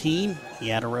 14. He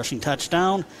had a rushing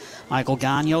touchdown. Michael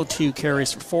Gagno, 2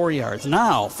 carries for 4 yards.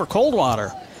 Now, for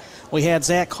Coldwater, we had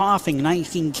Zach Coughing,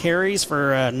 19 carries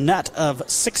for a net of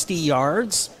 60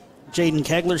 yards. Jaden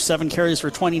Kegler, 7 carries for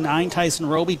 29. Tyson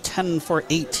Roby, 10 for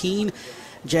 18.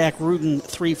 Jack Rudin,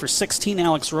 3 for 16.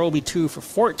 Alex Roby, 2 for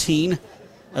 14.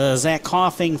 Zach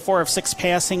Coughing, 4 of 6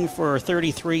 passing for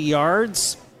 33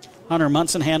 yards. Hunter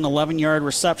Munson had an 11-yard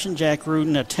reception. Jack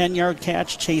Rudin, a 10-yard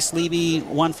catch. Chase Levy,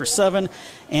 1 for 7.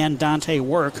 And Dante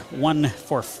Work, 1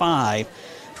 for 5.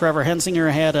 Trevor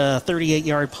Hensinger had a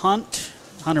 38-yard punt.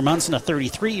 Hunter Munson, a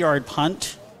 33-yard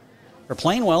punt. For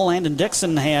Plainwell, Landon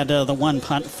Dixon had the 1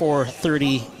 punt for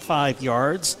 35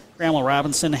 yards. Trammell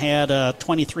Robinson had a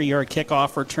 23-yard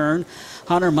kickoff return.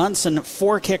 Hunter Munson,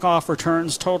 4 kickoff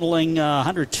returns totaling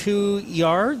 102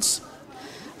 yards.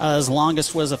 His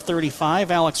longest was a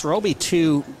 35. Alex Roby,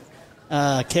 2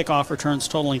 kickoff returns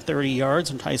totaling 30 yards.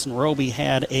 And Tyson Roby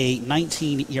had a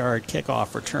 19-yard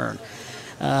kickoff return.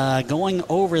 Going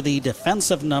over the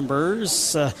defensive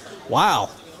numbers, wow.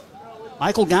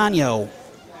 Michael Gagno,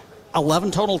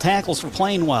 11 total tackles for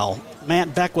Plainwell.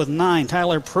 Matt Beck with 9.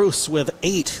 Tyler Pruce with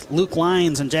 8. Luke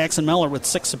Lyons and Jackson Miller with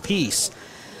 6 apiece.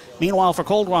 Meanwhile, for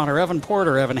Coldwater, Evan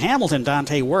Porter, Evan Hamilton,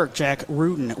 Dante Work, Jack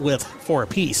Rudin with 4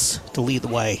 apiece to lead the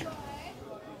way.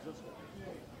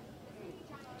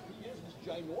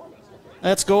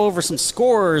 Let's go over some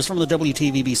scores from the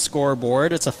WTVB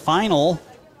scoreboard. It's a final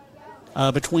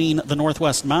between the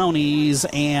Northwest Mounties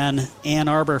and Ann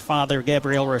Arbor Father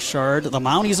Gabrielle Richard. The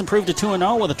Mounties improved to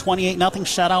 2-0 with a 28-0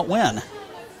 shutout win.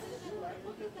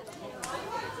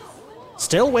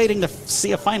 Still waiting to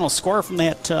see a final score from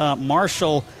that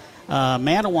Marshall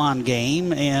Matawan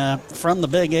game from the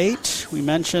Big 8. We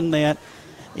mentioned that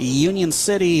Union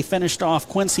City finished off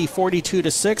Quincy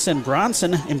 42-6, and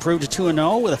Bronson improved to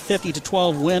 2-0 with a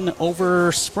 50-12 win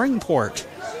over Springport.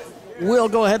 We'll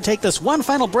go ahead and take this one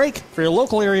final break for your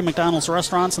local area McDonald's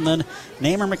restaurants and then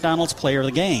name our McDonald's player of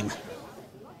the game.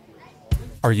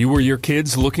 Are you or your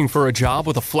kids looking for a job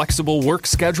with a flexible work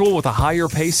schedule with a higher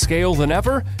pay scale than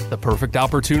ever? The perfect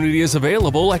opportunity is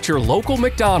available at your local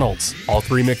McDonald's. All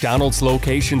 3 McDonald's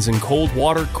locations in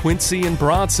Coldwater, Quincy, and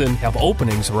Bronson have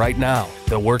openings right now.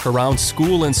 They'll work around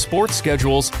school and sports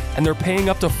schedules, and they're paying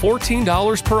up to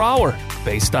 $14 per hour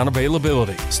based on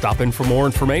availability. Stop in for more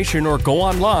information or go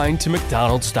online to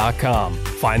McDonald's.com.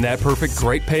 Find that perfect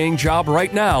great paying job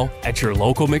right now at your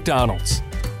local McDonald's.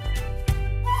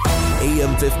 AM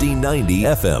 1590,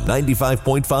 FM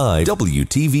 95.5,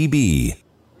 WTVB.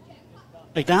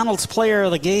 McDonald's player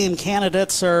of the game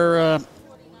candidates are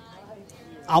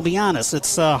I'll be honest,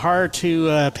 it's hard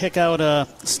to pick out a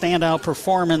standout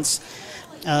performance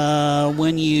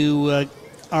when you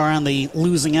are on the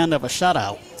losing end of a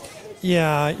shutout.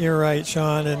 Yeah, you're right,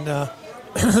 Sean,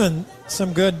 and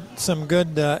some good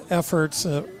efforts,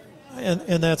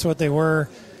 and that's what they were,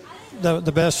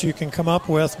 the best you can come up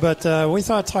with. But we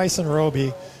thought Tyson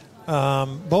Roby,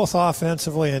 both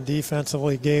offensively and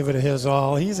defensively, gave it his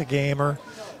all. He's a gamer,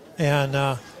 and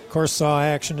of course saw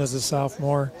action as a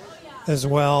sophomore as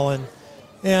well.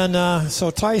 And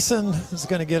so Tyson is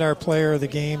going to get our player of the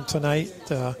game tonight.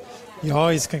 You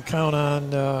always can count on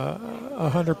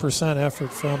 100%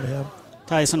 effort from him.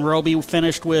 Tyson Roby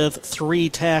finished with 3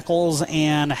 tackles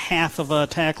and half of a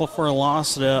tackle for a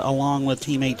loss, along with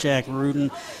teammate Jack Rudin.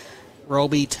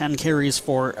 Roby, 10 carries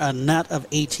for a net of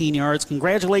 18 yards.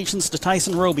 Congratulations to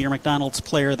Tyson Roby, your McDonald's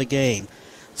player of the game.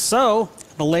 So,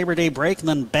 the Labor Day break, and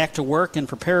then back to work and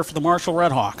prepare for the Marshall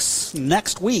Redhawks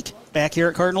next week back here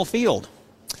at Cardinal Field.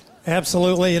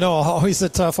 Absolutely. Always a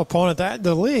tough opponent.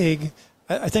 The league,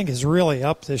 I think, is really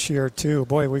up this year, too.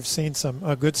 Boy, we've seen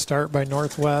a good start by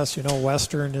Northwest.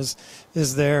 Western is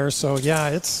there. So, yeah,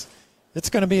 it's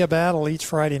going to be a battle each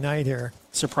Friday night here.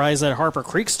 Surprised that Harper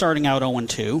Creek starting out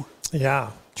 0-2.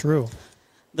 Yeah, true.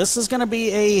 This is going to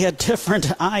be a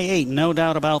different I-8, no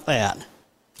doubt about that.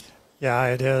 Yeah,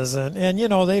 it is. And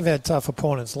they've had tough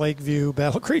opponents, Lakeview,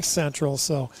 Battle Creek Central.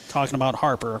 So talking about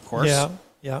Harper, of course.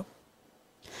 Yeah.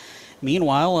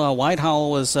 Meanwhile, Whitehall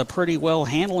was pretty well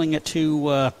handling it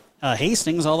to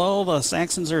Hastings, although the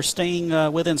Saxons are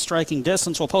staying within striking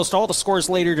distance. We'll post all the scores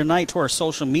later tonight to our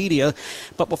social media.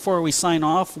 But before we sign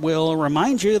off, we'll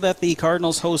remind you that the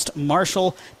Cardinals host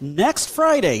Marshall next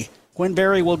Friday. Quinn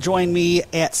Berry will join me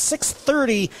at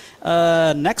 6:30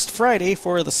 next Friday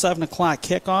for the 7 o'clock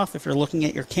kickoff. If you're looking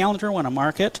at your calendar, want to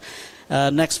mark it.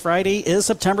 Next Friday is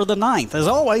September the 9th. As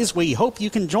always, we hope you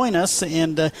can join us,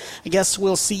 and I guess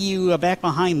we'll see you back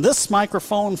behind this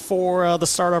microphone for the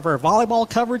start of our volleyball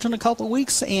coverage in a couple of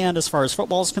weeks. And as far as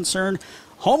football is concerned,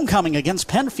 homecoming against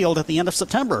Penfield at the end of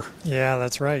September. Yeah,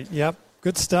 that's right. Yep,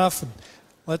 good stuff.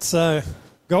 Let's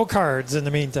go Cards in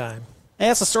the meantime.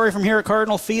 That's the story from here at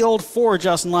Cardinal Field. For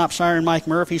Justin Lopshire and Mike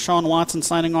Murphy, Sean Watson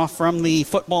signing off from the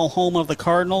football home of the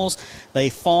Cardinals.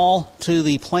 They fall to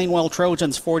the Plainwell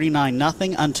Trojans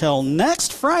 49-0. Until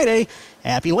next Friday,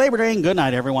 happy Labor Day and good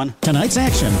night, everyone. Tonight's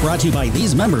action brought to you by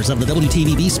these members of the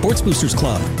WTVB Sports Boosters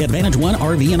Club. Advantage One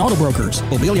RV and Auto Brokers.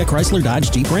 Mobilia Chrysler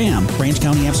Dodge Jeep Ram. Branch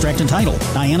County Abstract and Title.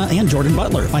 Diana and Jordan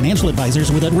Butler. Financial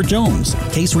Advisors with Edward Jones.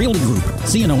 Case Realty Group.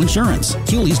 C&O Insurance.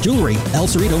 Hewley's Jewelry. El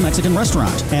Cerrito Mexican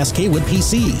Restaurant. Ask Kaywood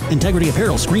PC. Integrity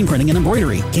Apparel Screen Printing and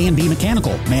Embroidery. K&B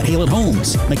Mechanical. Matt Hale at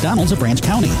Homes. McDonald's of Branch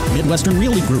County. Midwestern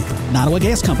Realty Group. Nottawa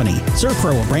Gas Company.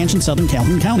 Servpro of Branch and Southern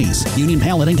Calhoun Counties. Union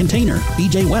Pallet and Container.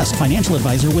 BJ West Financial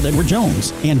Advisor with Edward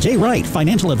Jones. And Jay Wright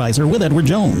Financial Advisor with Edward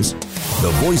Jones.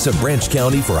 The voice of Branch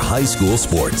County for high school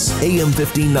sports. AM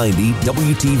 1590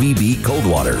 WTVB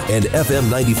Coldwater and FM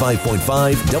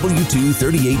 95.5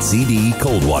 W238CD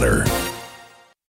Coldwater.